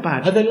 It's not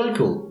bad. Are they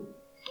local?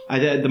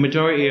 The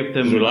majority of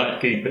them. We like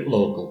to keep it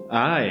local.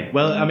 Aye.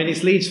 Well, I mean,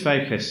 it's Leeds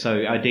focused,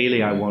 so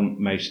ideally I want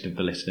most of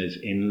the listeners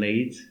in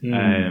Leeds.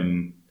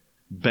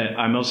 But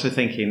I'm also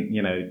thinking,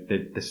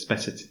 the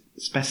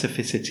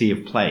specificity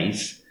of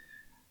place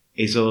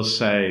is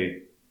also,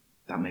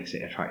 that makes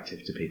it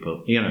attractive to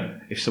people.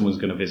 If someone's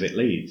going to visit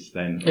Leeds,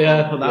 then put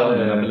that on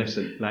and have a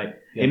listen.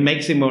 It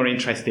makes it more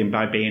interesting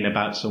by being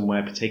about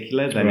somewhere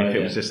particular than if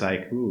it was just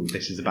like, ooh,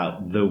 this is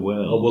about the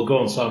world. Oh, we'll go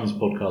on Simon's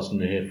podcast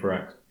and hear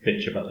Farak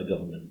bitch about the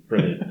government.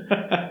 Brilliant.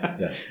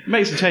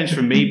 Makes a change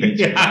from me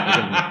bitching about the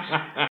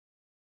government.